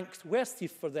the banks were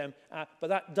safe for them, but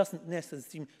that doesn't necessarily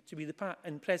seem to be the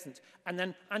present. And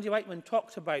then Andy Whiteman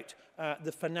talked about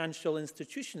the financial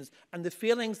institutions and the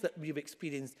failings that we've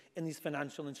experienced in these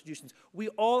financial institutions. We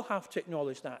all have to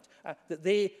acknowledge that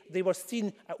they were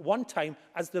seen at one time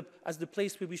as the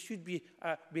place where we should be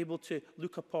able to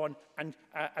look upon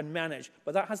and manage.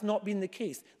 But that has not been the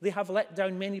case. They have let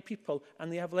down many people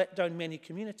and they have let down many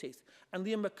communities. And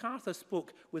Liam MacArthur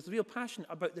spoke with real passion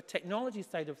about the technology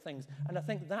side of things. And I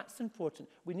think that's important.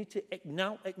 We need to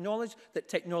acknowledge that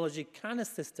technology can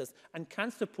assist us and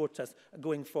can support us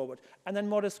going forward. And then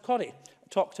Maurice Corrie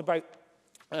talked about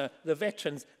the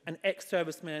veterans and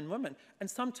ex-servicemen and women. And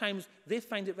sometimes they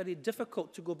find it very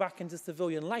difficult to go back into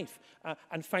civilian life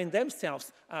and find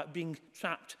themselves being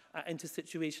trapped into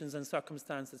situations and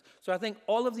circumstances. So I think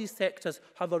all of these sectors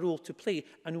have a role to play,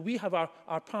 and we have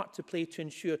our part to play to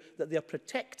ensure that they are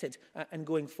protected and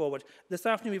going forward. This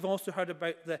afternoon we've also heard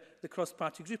about the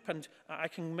cross-party group, and I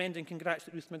commend and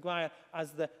congratulate Ruth Maguire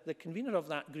as the convener of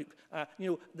that group.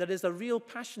 There is a real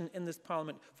passion in this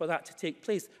Parliament for that to take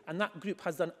place, and that group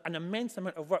has done an immense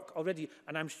amount of work already,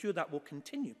 and I'm sure that will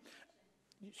continue.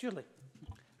 Surely.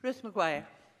 Ruth Maguire.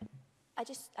 I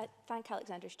thank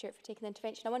Alexander Stewart for taking the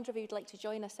intervention. I wonder if he would like to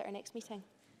join us at our next meeting.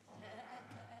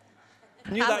 I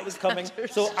knew that was coming,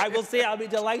 so I will say I'll be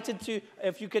delighted to,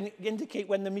 if you can indicate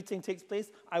when the meeting takes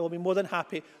place, I will be more than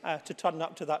happy to turn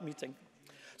up to that meeting.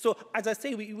 So, as I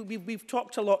say, we've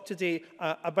talked a lot today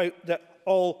about that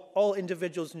all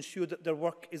individuals ensure that their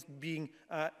work is being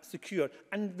secure.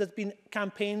 And there's been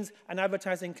campaigns and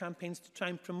advertising campaigns to try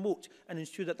and promote and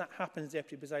ensure that that happens,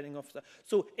 Deputy Presiding Officer.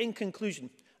 So, in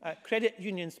conclusion, credit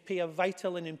unions play a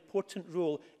vital and important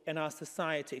role in our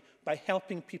society by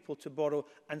helping people to borrow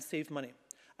and save money.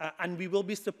 And we will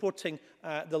be supporting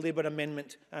the Labour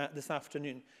amendment this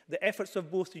afternoon. The efforts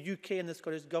of both the UK and the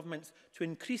Scottish Governments to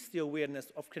increase the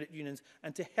awareness of credit unions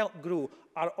and to help grow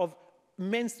are of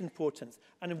immense importance,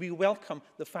 and we welcome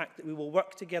the fact that we will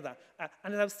work together.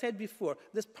 And as I've said before,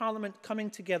 this Parliament coming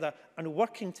together and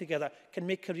working together can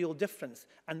make a real difference.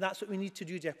 And that's what we need to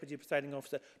do, Deputy Presiding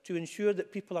Officer, to ensure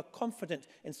that people are confident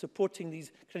in supporting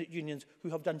these credit unions who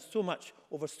have done so much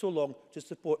over so long to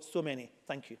support so many.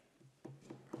 Thank you.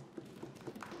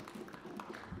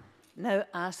 Now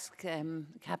ask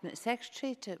Cabinet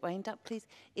Secretary to wind up, please.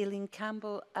 Aileen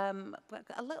Campbell, we've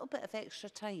got a little bit of extra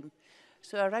time.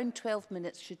 So around 12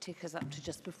 minutes should take us up to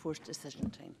just before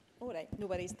decision time. All right, no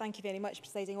worries. Thank you very much,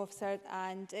 Presiding Officer.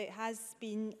 And it has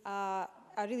been a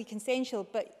really consensual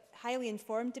but highly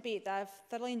informed debate that I've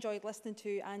thoroughly enjoyed listening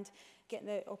to and getting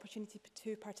the opportunity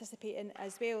to participate in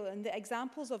as well. And the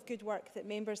examples of good work that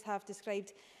members have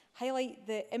described highlight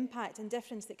the impact and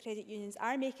difference that credit unions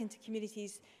are making to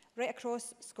communities right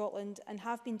across Scotland and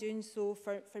have been doing so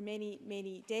for many,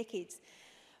 many decades.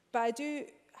 But I do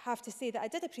have to say that I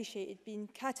did appreciate it being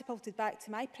catapulted back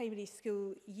to my primary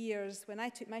school years when I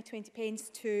took my 20 pence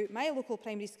to my local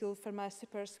primary school for my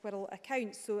Super Squirrel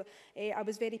account. So I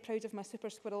was very proud of my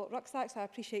Super Squirrel rucksack, so I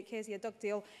appreciate Kezia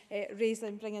Dugdale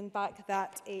bringing back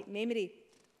that memory.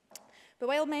 But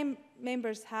while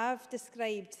members have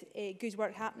described good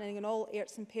work happening in all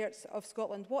airts and parts of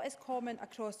Scotland, what is common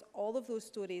across all of those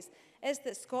stories is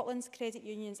that Scotland's credit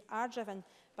unions are driven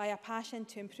by a passion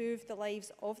to improve the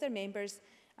lives of their members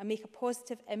and make a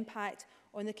positive impact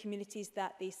on the communities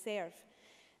that they serve.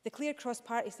 The clear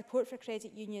cross-party support for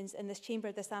credit unions in this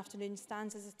chamber this afternoon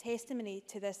stands as a testimony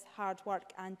to this hard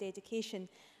work and dedication,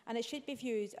 and it should be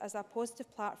viewed as a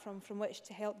positive platform from which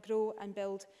to help grow and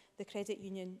build the credit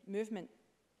union movement.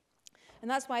 And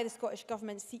that's why the Scottish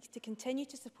Government seeks to continue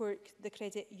to support the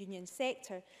credit union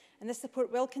sector. And this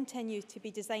support will continue to be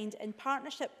designed in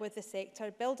partnership with the sector,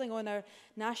 building on our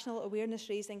national awareness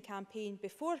raising campaign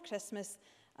before Christmas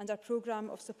and our programme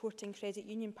of supporting credit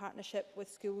union partnership with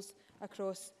schools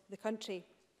across the country.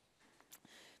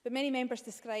 But many members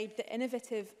described the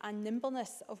innovative and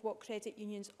nimbleness of what credit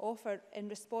unions offer in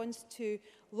response to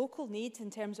local needs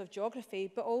in terms of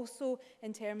geography, but also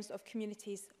in terms of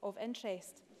communities of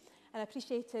interest. And I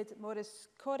appreciated Maurice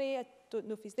Corey, I don't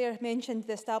know if he's there, mentioned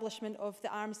the establishment of the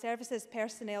Armed Services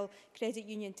Personnel Credit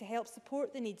Union to help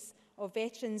support the needs of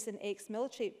veterans and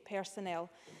ex-military personnel.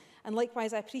 And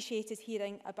likewise, I appreciated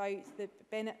hearing about the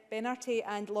Benarty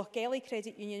and Lochgelly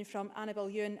Credit Union from Annabel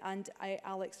Ewan and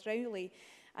Alex Rowley,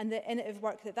 and the innovative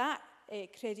work that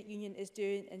credit union is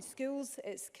doing in schools,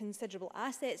 its considerable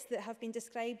assets that have been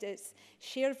described, its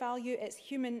share value, its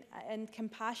human and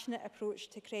compassionate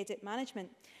approach to credit management.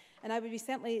 And I would be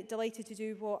certainly delighted to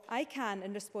do what I can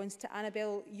in response to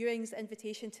Annabel Ewing's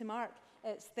invitation to mark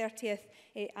its 30th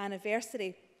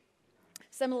anniversary.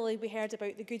 Similarly, we heard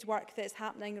about the good work that is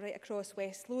happening right across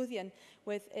West Lothian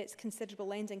with its considerable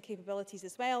lending capabilities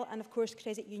as well, and of course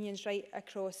credit unions right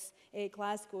across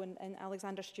Glasgow, and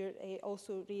Alexander Stewart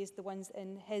also raised the ones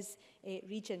in his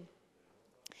region.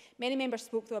 Many members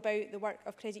spoke, though, about the work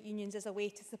of credit unions as a way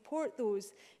to support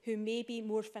those who may be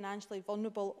more financially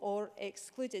vulnerable or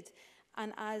excluded,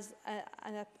 and as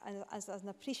an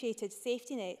appreciated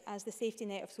safety net, as the safety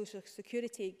net of social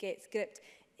security gets gripped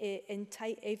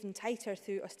even tighter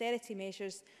through austerity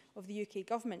measures of the UK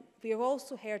government. We have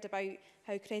also heard about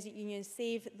how credit unions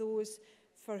save those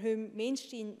for whom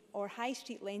mainstream or high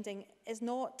street lending is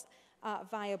not a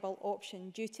viable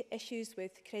option due to issues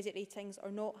with credit ratings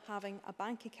or not having a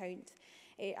bank account,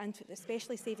 and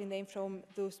especially saving them from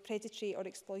those predatory or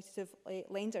exploitative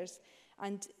lenders.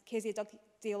 And Kezia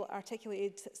Dugdale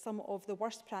articulated some of the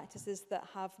worst practices that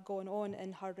have gone on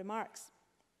in her remarks.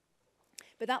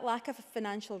 But that lack of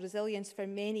financial resilience for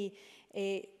many,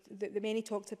 the many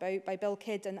talked about by Bill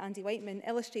Kidd and Andy Whiteman,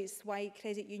 illustrates why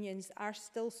credit unions are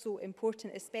still so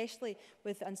important, especially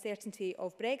with the uncertainty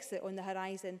of Brexit on the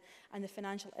horizon and the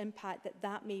financial impact that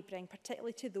that may bring,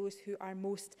 particularly to those who are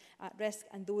most at risk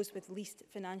and those with least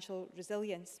financial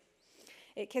resilience.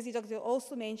 Kezia Dugdale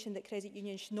also mentioned that credit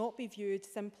unions should not be viewed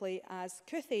simply as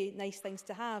couthy, nice things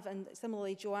to have, and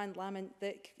similarly Joanne lament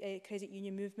that credit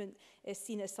union movement is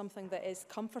seen as something that is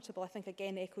comfortable, I think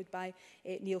again echoed by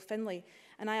Neil Finlay.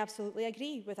 And I absolutely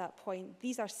agree with that point.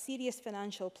 These are serious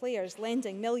financial players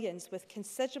lending millions with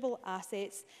considerable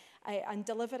assets and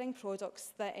delivering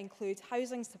products that include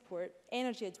housing support,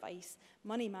 energy advice,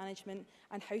 money management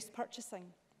and house purchasing.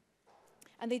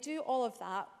 And they do all of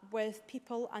that with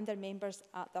people and their members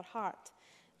at their heart.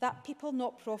 That people,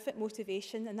 not profit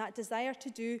motivation, and that desire to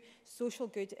do social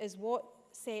good is what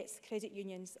sets credit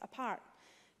unions apart,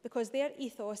 because their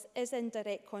ethos is in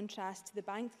direct contrast to the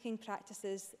banking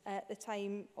practices at the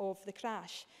time of the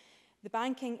crash. The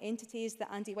banking entities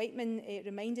that Andy Whiteman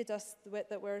reminded us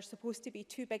that were supposed to be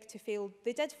too big to fail,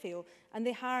 they did fail, and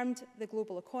they harmed the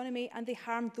global economy and they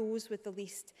harmed those with the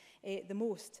least the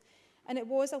most. And it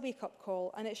was a wake-up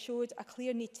call, and it showed a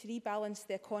clear need to rebalance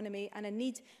the economy and a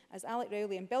need, as Alec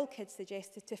Rowley and Bill Kidd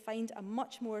suggested, to find a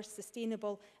much more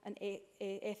sustainable and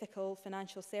ethical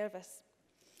financial service.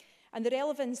 And the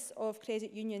relevance of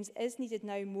credit unions is needed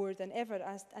now more than ever,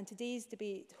 and today's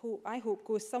debate, I hope,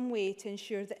 goes some way to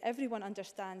ensure that everyone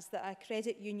understands that a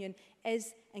credit union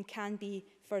is and can be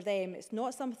for them. It's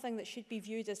not something that should be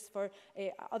viewed as for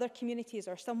other communities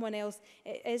or someone else.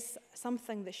 It is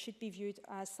something that should be viewed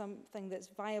as something that's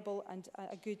viable and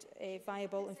a good,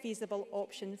 viable and feasible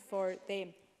option for them.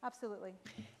 Absolutely.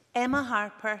 Emma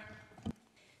Harper.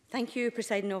 Thank you,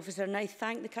 Presiding Officer, and I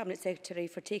thank the Cabinet Secretary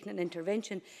for taking an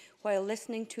intervention while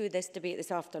listening to this debate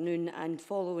this afternoon and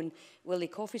following Willie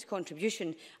Coffey's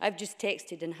contribution. I've just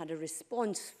texted and had a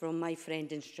response from my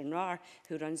friend in Stranraer,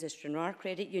 who runs the Stranraer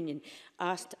Credit Union,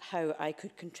 asked how I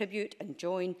could contribute and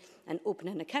join and open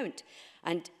an account.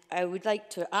 And I would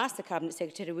like to ask the Cabinet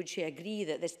Secretary, would she agree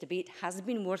that this debate has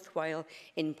been worthwhile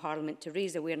in Parliament to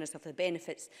raise awareness of the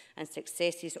benefits and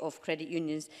successes of credit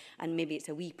unions, and maybe it's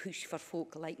a wee push for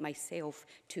folk like myself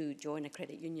to join a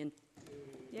credit union?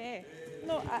 Yeah,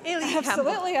 no,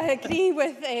 absolutely. I agree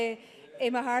with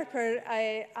Emma Harper,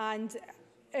 and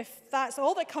if that's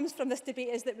all that comes from this debate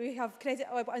is that we have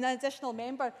an additional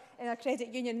member in a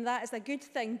credit union, that is a good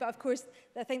thing. But of course,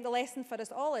 I think the lesson for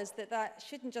us all is that that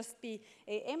shouldn't just be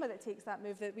Emma that takes that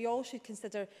move, that we all should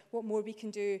consider what more we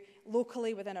can do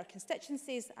locally within our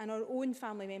constituencies and our own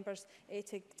family members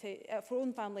for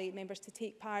own family members to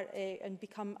take part and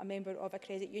become a member of a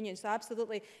credit union. So I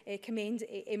absolutely commend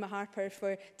Emma Harper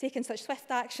for taking such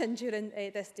swift action during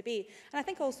this debate. And I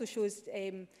think also shows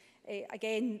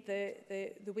again,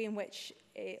 the way in which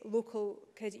local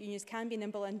credit unions can be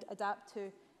nimble and adapt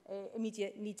to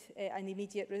immediate need and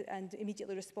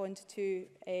immediately respond to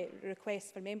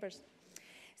requests for members.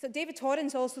 So David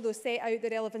Torrens also, though, set out the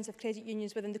relevance of credit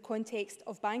unions within the context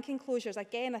of banking closures.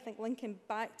 Again, I think linking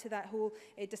back to that whole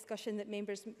discussion that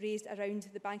members raised around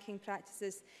the banking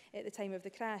practices at the time of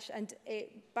the crash. And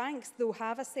banks, though,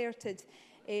 have asserted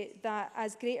that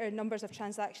as greater numbers of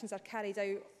transactions are carried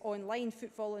out online,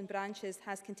 footfall in branches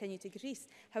has continued to increase.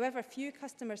 However, few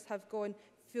customers have gone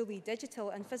fully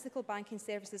digital, and physical banking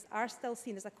services are still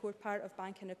seen as a core part of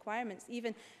banking requirements.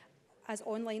 Even as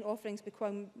online offerings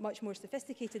become much more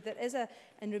sophisticated, there is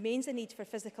and remains a need for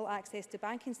physical access to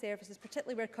banking services,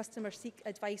 particularly where customers seek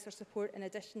advice or support in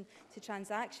addition to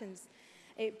transactions.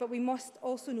 But we must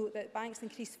also note that banks'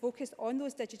 increased focus on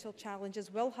those digital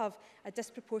challenges will have a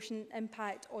disproportionate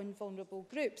impact on vulnerable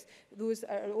groups. Those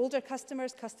are older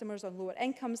customers, customers on lower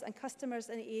incomes, and customers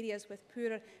in areas with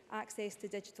poorer access to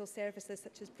digital services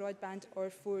such as broadband or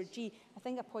 4G. I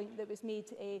think a point that was made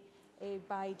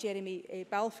by Jeremy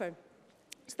Balfour.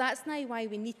 So that's now why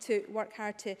we need to work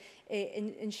hard to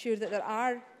ensure that there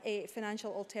are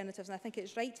financial alternatives. And I think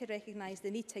it's right to recognise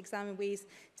the need to examine ways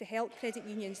to help credit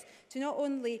unions to not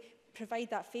only provide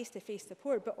that face-to-face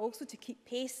support, but also to keep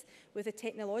pace with the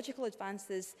technological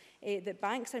advances that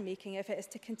banks are making if it is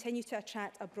to continue to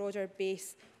attract a broader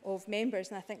base of members.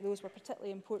 And I think those were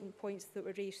particularly important points that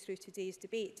were raised through today's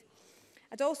debate.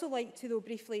 I'd also like to, though,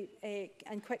 briefly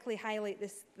and quickly highlight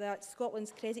that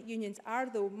Scotland's credit unions are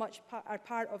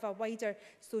part of a wider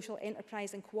social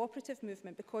enterprise and cooperative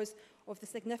movement because of the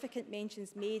significant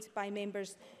mentions made by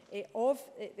members of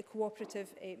the cooperative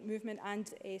movement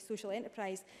and social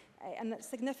enterprise. And a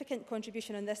significant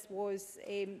contribution on this was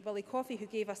Willie Coffey, who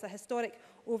gave us a historic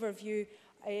overview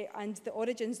and the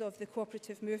origins of the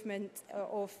cooperative movement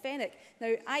of Fenwick.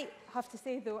 Now, I have to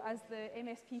say, though, as the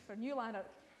MSP for New Lanark,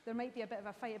 there might be a bit of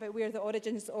a fight about where the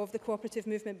origins of the cooperative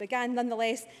movement began.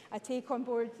 Nonetheless, I take on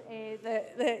board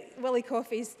the Willie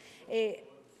Coffey's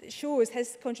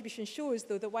his contribution shows,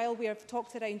 though, that while we have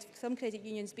talked around some credit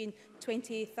unions being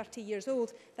 20, 30 years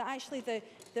old, that actually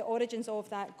the origins of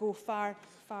that go far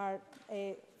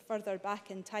further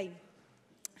back in time.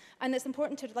 And it's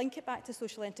important to link it back to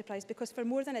social enterprise because for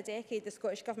more than a decade, the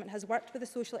Scottish Government has worked with the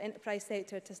social enterprise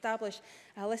sector to establish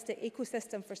a holistic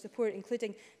ecosystem for support,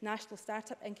 including national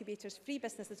startup incubators, free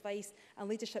business advice and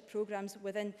leadership programmes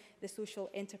within the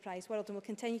social enterprise world. And we'll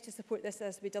continue to support this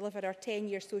as we deliver our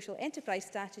 10-year social enterprise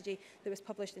strategy that was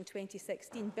published in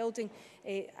 2016, building,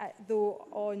 though,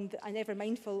 on and ever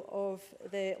mindful of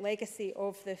the legacy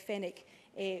of the Fenwick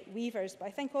weavers. But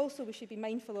I think also we should be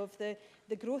mindful of the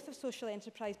growth of social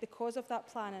enterprise because of that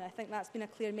plan, and I think that's been a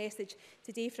clear message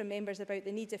today from members about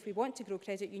the need, if we want to grow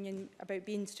credit union, about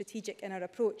being strategic in our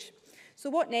approach. So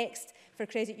what next for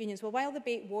credit unions? Well, while the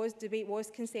debate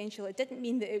was consensual, it didn't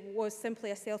mean that it was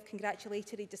simply a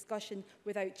self-congratulatory discussion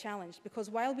without challenge, because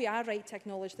while we are right to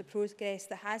acknowledge the progress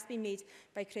that has been made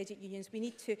by credit unions, we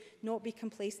need to not be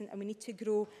complacent and we need to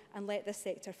grow and let this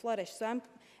sector flourish. So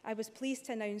I was pleased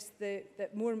to announce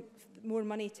that more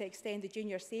money to extend the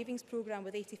junior savings programme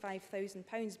with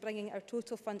 £85,000, bringing our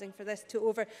total funding for this to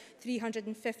over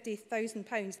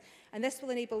 £350,000. And this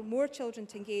will enable more children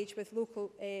to engage with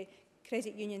local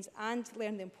credit unions and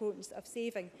learn the importance of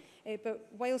saving. But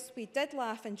whilst we did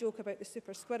laugh and joke about the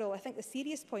super squirrel, I think the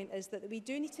serious point is that we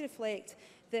do need to reflect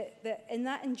that in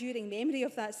that enduring memory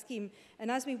of that scheme,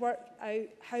 and as we work out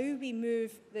how we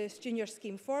move this junior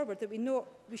scheme forward, that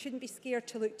we shouldn't be scared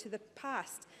to look to the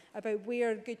past about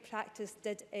where good practice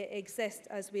did exist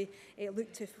as we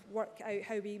look to work out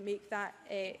how we make that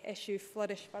issue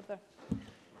flourish further.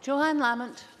 Joanne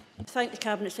Lamont. Thank the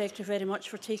Cabinet Secretary very much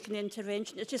for taking the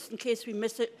intervention. It's just in case we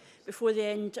miss it before the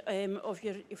end of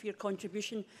your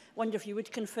contribution, I wonder if you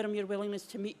would confirm your willingness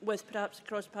to meet with perhaps a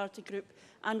cross-party group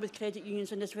and with credit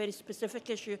unions on this very specific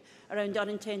issue around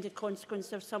unintended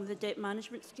consequences of some of the debt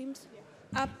management schemes?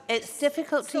 It's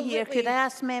difficult to hear. Could I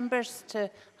ask members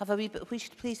to have a wee bit of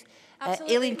whistle, please?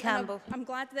 Aileen Campbell. I'm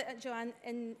glad that Joanne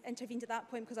intervened at that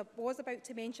point, because I was about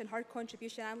to mention her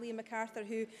contribution and Liam MacArthur,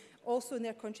 who also in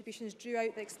their contributions drew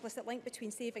out the explicit link between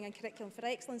saving and curriculum for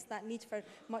excellence, that need for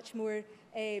much more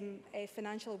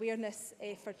financial awareness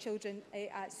for children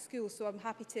at school. So I'm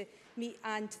happy to meet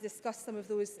and to discuss some of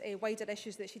those wider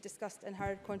issues that she discussed in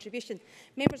her contribution.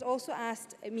 Members also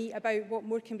asked me about what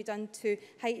more can be done to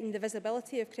heighten the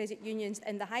visibility of credit unions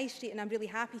in the high street, and I'm really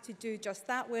happy to do just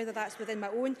that, whether that's within my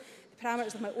own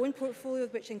parameters of my own portfolio,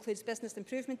 which includes business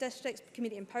improvement districts,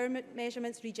 community empowerment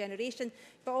measurements, regeneration,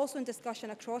 but also in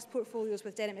discussion across portfolios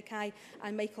with Derek Mackay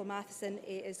and Michael Matheson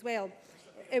as well.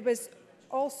 It was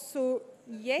also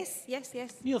Yes.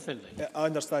 Neil Findlay. I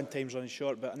understand time's running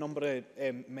short, but a number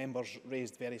of members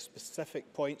raised very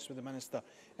specific points with the Minister.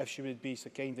 If she would be so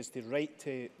kind as to write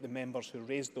to the members who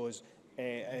raised those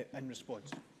in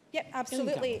response. Yep,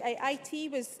 absolutely.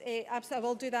 IT was absolutely. I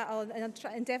will do that. I'll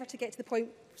endeavour to get to the point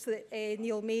that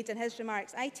Neil made in his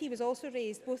remarks. IT was also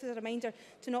raised, both as a reminder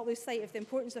to not lose sight of the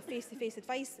importance of face-to-face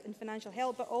advice in financial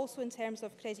help, but also in terms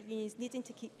of credit unions needing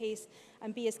to keep pace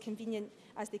and be as convenient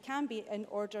as they can be in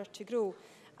order to grow.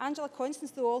 Angela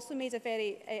Constance, though, also made a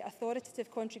very authoritative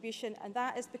contribution, and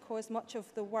that is because much of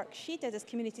the work she did as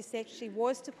Community Secretary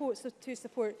was to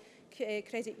support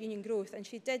credit union growth, and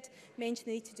she did mention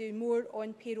the need to do more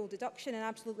on payroll deduction, and I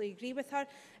absolutely agree with her.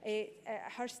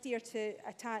 Her steer to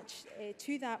attach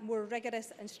to that more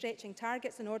rigorous and stretching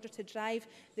targets in order to drive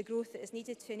the growth that is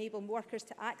needed to enable workers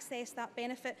to access that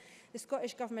benefit. The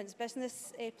Scottish Government's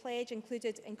business pledge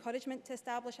included encouragement to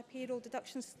establish a payroll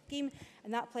deduction scheme,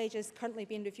 and that pledge is currently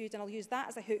being reviewed, and I'll use that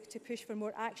as a hook to push for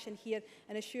more action here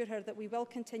and assure her that we will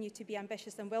continue to be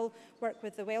ambitious and will work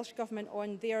with the Welsh Government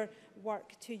on their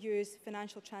work to use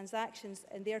financial transactions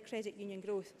in their credit union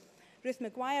growth. Ruth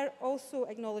Maguire also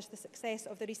acknowledged the success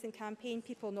of the recent campaign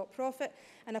People Not Profit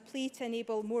and a plea to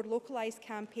enable more localised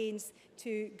campaigns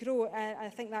to grow. I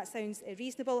think that sounds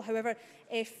reasonable. However,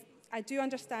 if I do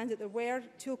understand that there were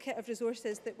a toolkit of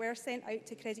resources that were sent out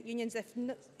to credit unions. If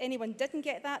anyone didn't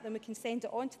get that, then we can send it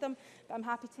on to them. But I'm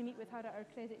happy to meet with her at our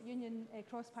credit union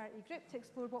cross-party group to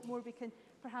explore what more we can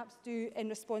perhaps do in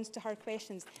response to her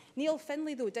questions. Neil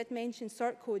Findlay, though, did mention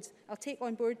sort codes. I'll take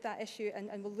on board that issue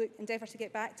and we'll endeavour to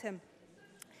get back to him.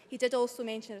 He did also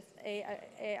mention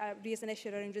raise an issue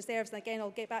around reserves, and again, I'll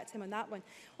get back to him on that one.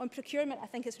 On procurement, I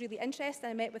think it's really interesting.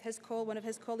 I met with one of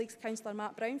his colleagues, Councillor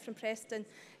Matt Brown from Preston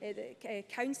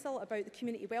Council, about the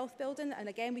community wealth building, and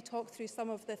again, we talked through some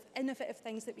of the innovative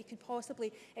things that we could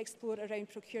possibly explore around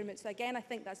procurement. So again, I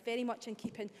think that's very much in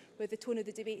keeping with the tone of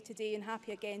the debate today, and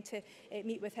happy again to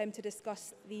meet with him to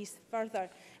discuss these further.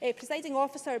 Presiding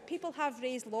Officer, people have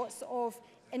raised lots of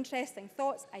interesting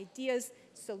thoughts, ideas,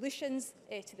 solutions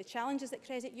to the challenges that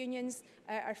credit unions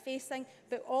are facing,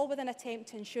 but all with an attempt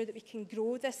to ensure that we can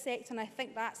grow this sector, and I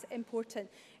think that's important.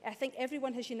 I think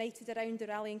everyone has united around the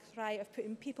rallying cry of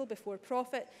putting people before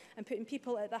profit and putting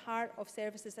people at the heart of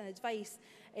services and advice,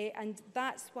 and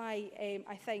that's why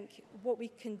I think what we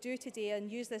can do today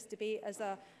and use this debate as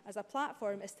a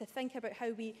platform is to think about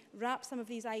how we wrap some of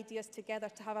these ideas together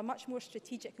to have a much more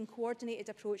strategic and coordinated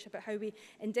approach about how we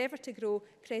endeavour to grow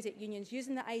credit unions,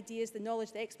 using the ideas, the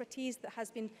knowledge, the expertise that has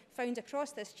been found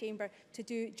across this chamber to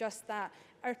do just that.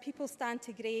 Our people stand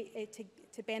to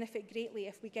benefit greatly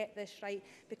if we get this right,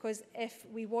 because if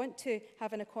we want to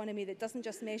have an economy that doesn't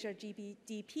just measure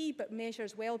GDP but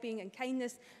measures well-being and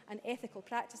kindness and ethical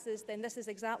practices, then this is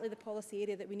exactly the policy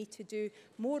area that we need to do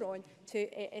more on to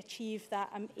achieve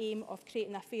that aim of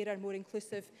creating a fairer, more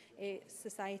inclusive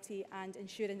society and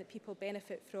ensuring that people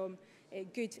benefit from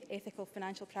good ethical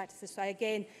financial practices. So I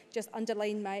again just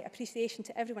underline my appreciation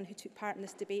to everyone who took part in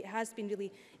this debate. It has been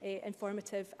really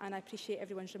informative, and I appreciate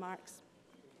everyone's remarks.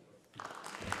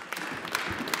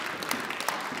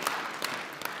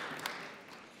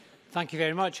 Thank you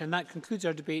very much, and that concludes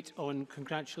our debate on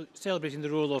celebrating the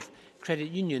role of credit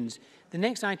unions. The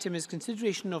next item is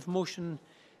consideration of motion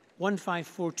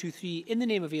 15423 in the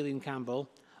name of Aileen Campbell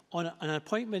on an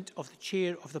appointment of the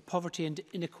Chair of the Poverty and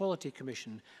Inequality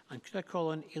Commission. And could I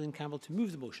call on Aileen Campbell to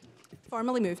move the motion?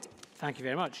 Formally moved. Thank you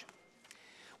very much.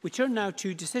 We turn now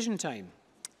to decision time,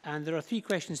 and there are 3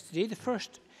 questions today. The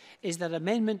first is that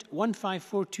Amendment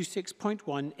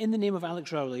 15426.1 in the name of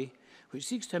Alex Rowley, which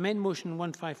seeks to amend motion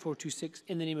 15426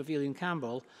 in the name of Aileen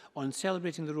Campbell on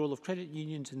celebrating the role of credit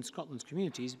unions in Scotland's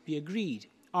communities, be agreed.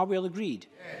 Are we all agreed?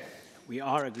 Yes. We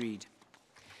are agreed.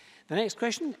 The next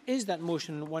question is that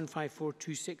motion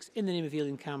 15426 in the name of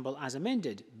Aileen Campbell as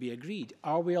amended be agreed.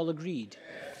 Are we all agreed?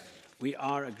 Yes. We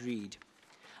are agreed.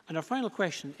 And our final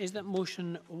question is that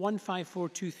motion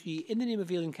 15423 in the name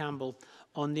of Aileen Campbell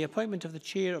on the appointment of the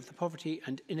Chair of the Poverty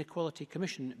and Inequality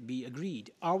Commission be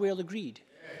agreed. Are we all agreed?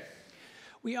 Yes.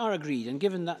 We are agreed, and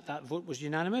given that that vote was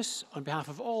unanimous, on behalf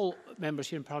of all members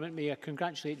here in Parliament, may I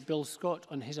congratulate Bill Scott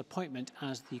on his appointment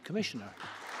as the Commissioner.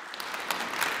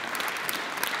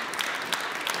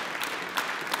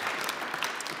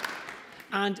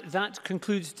 And that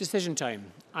concludes decision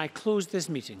time. I close this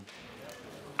meeting.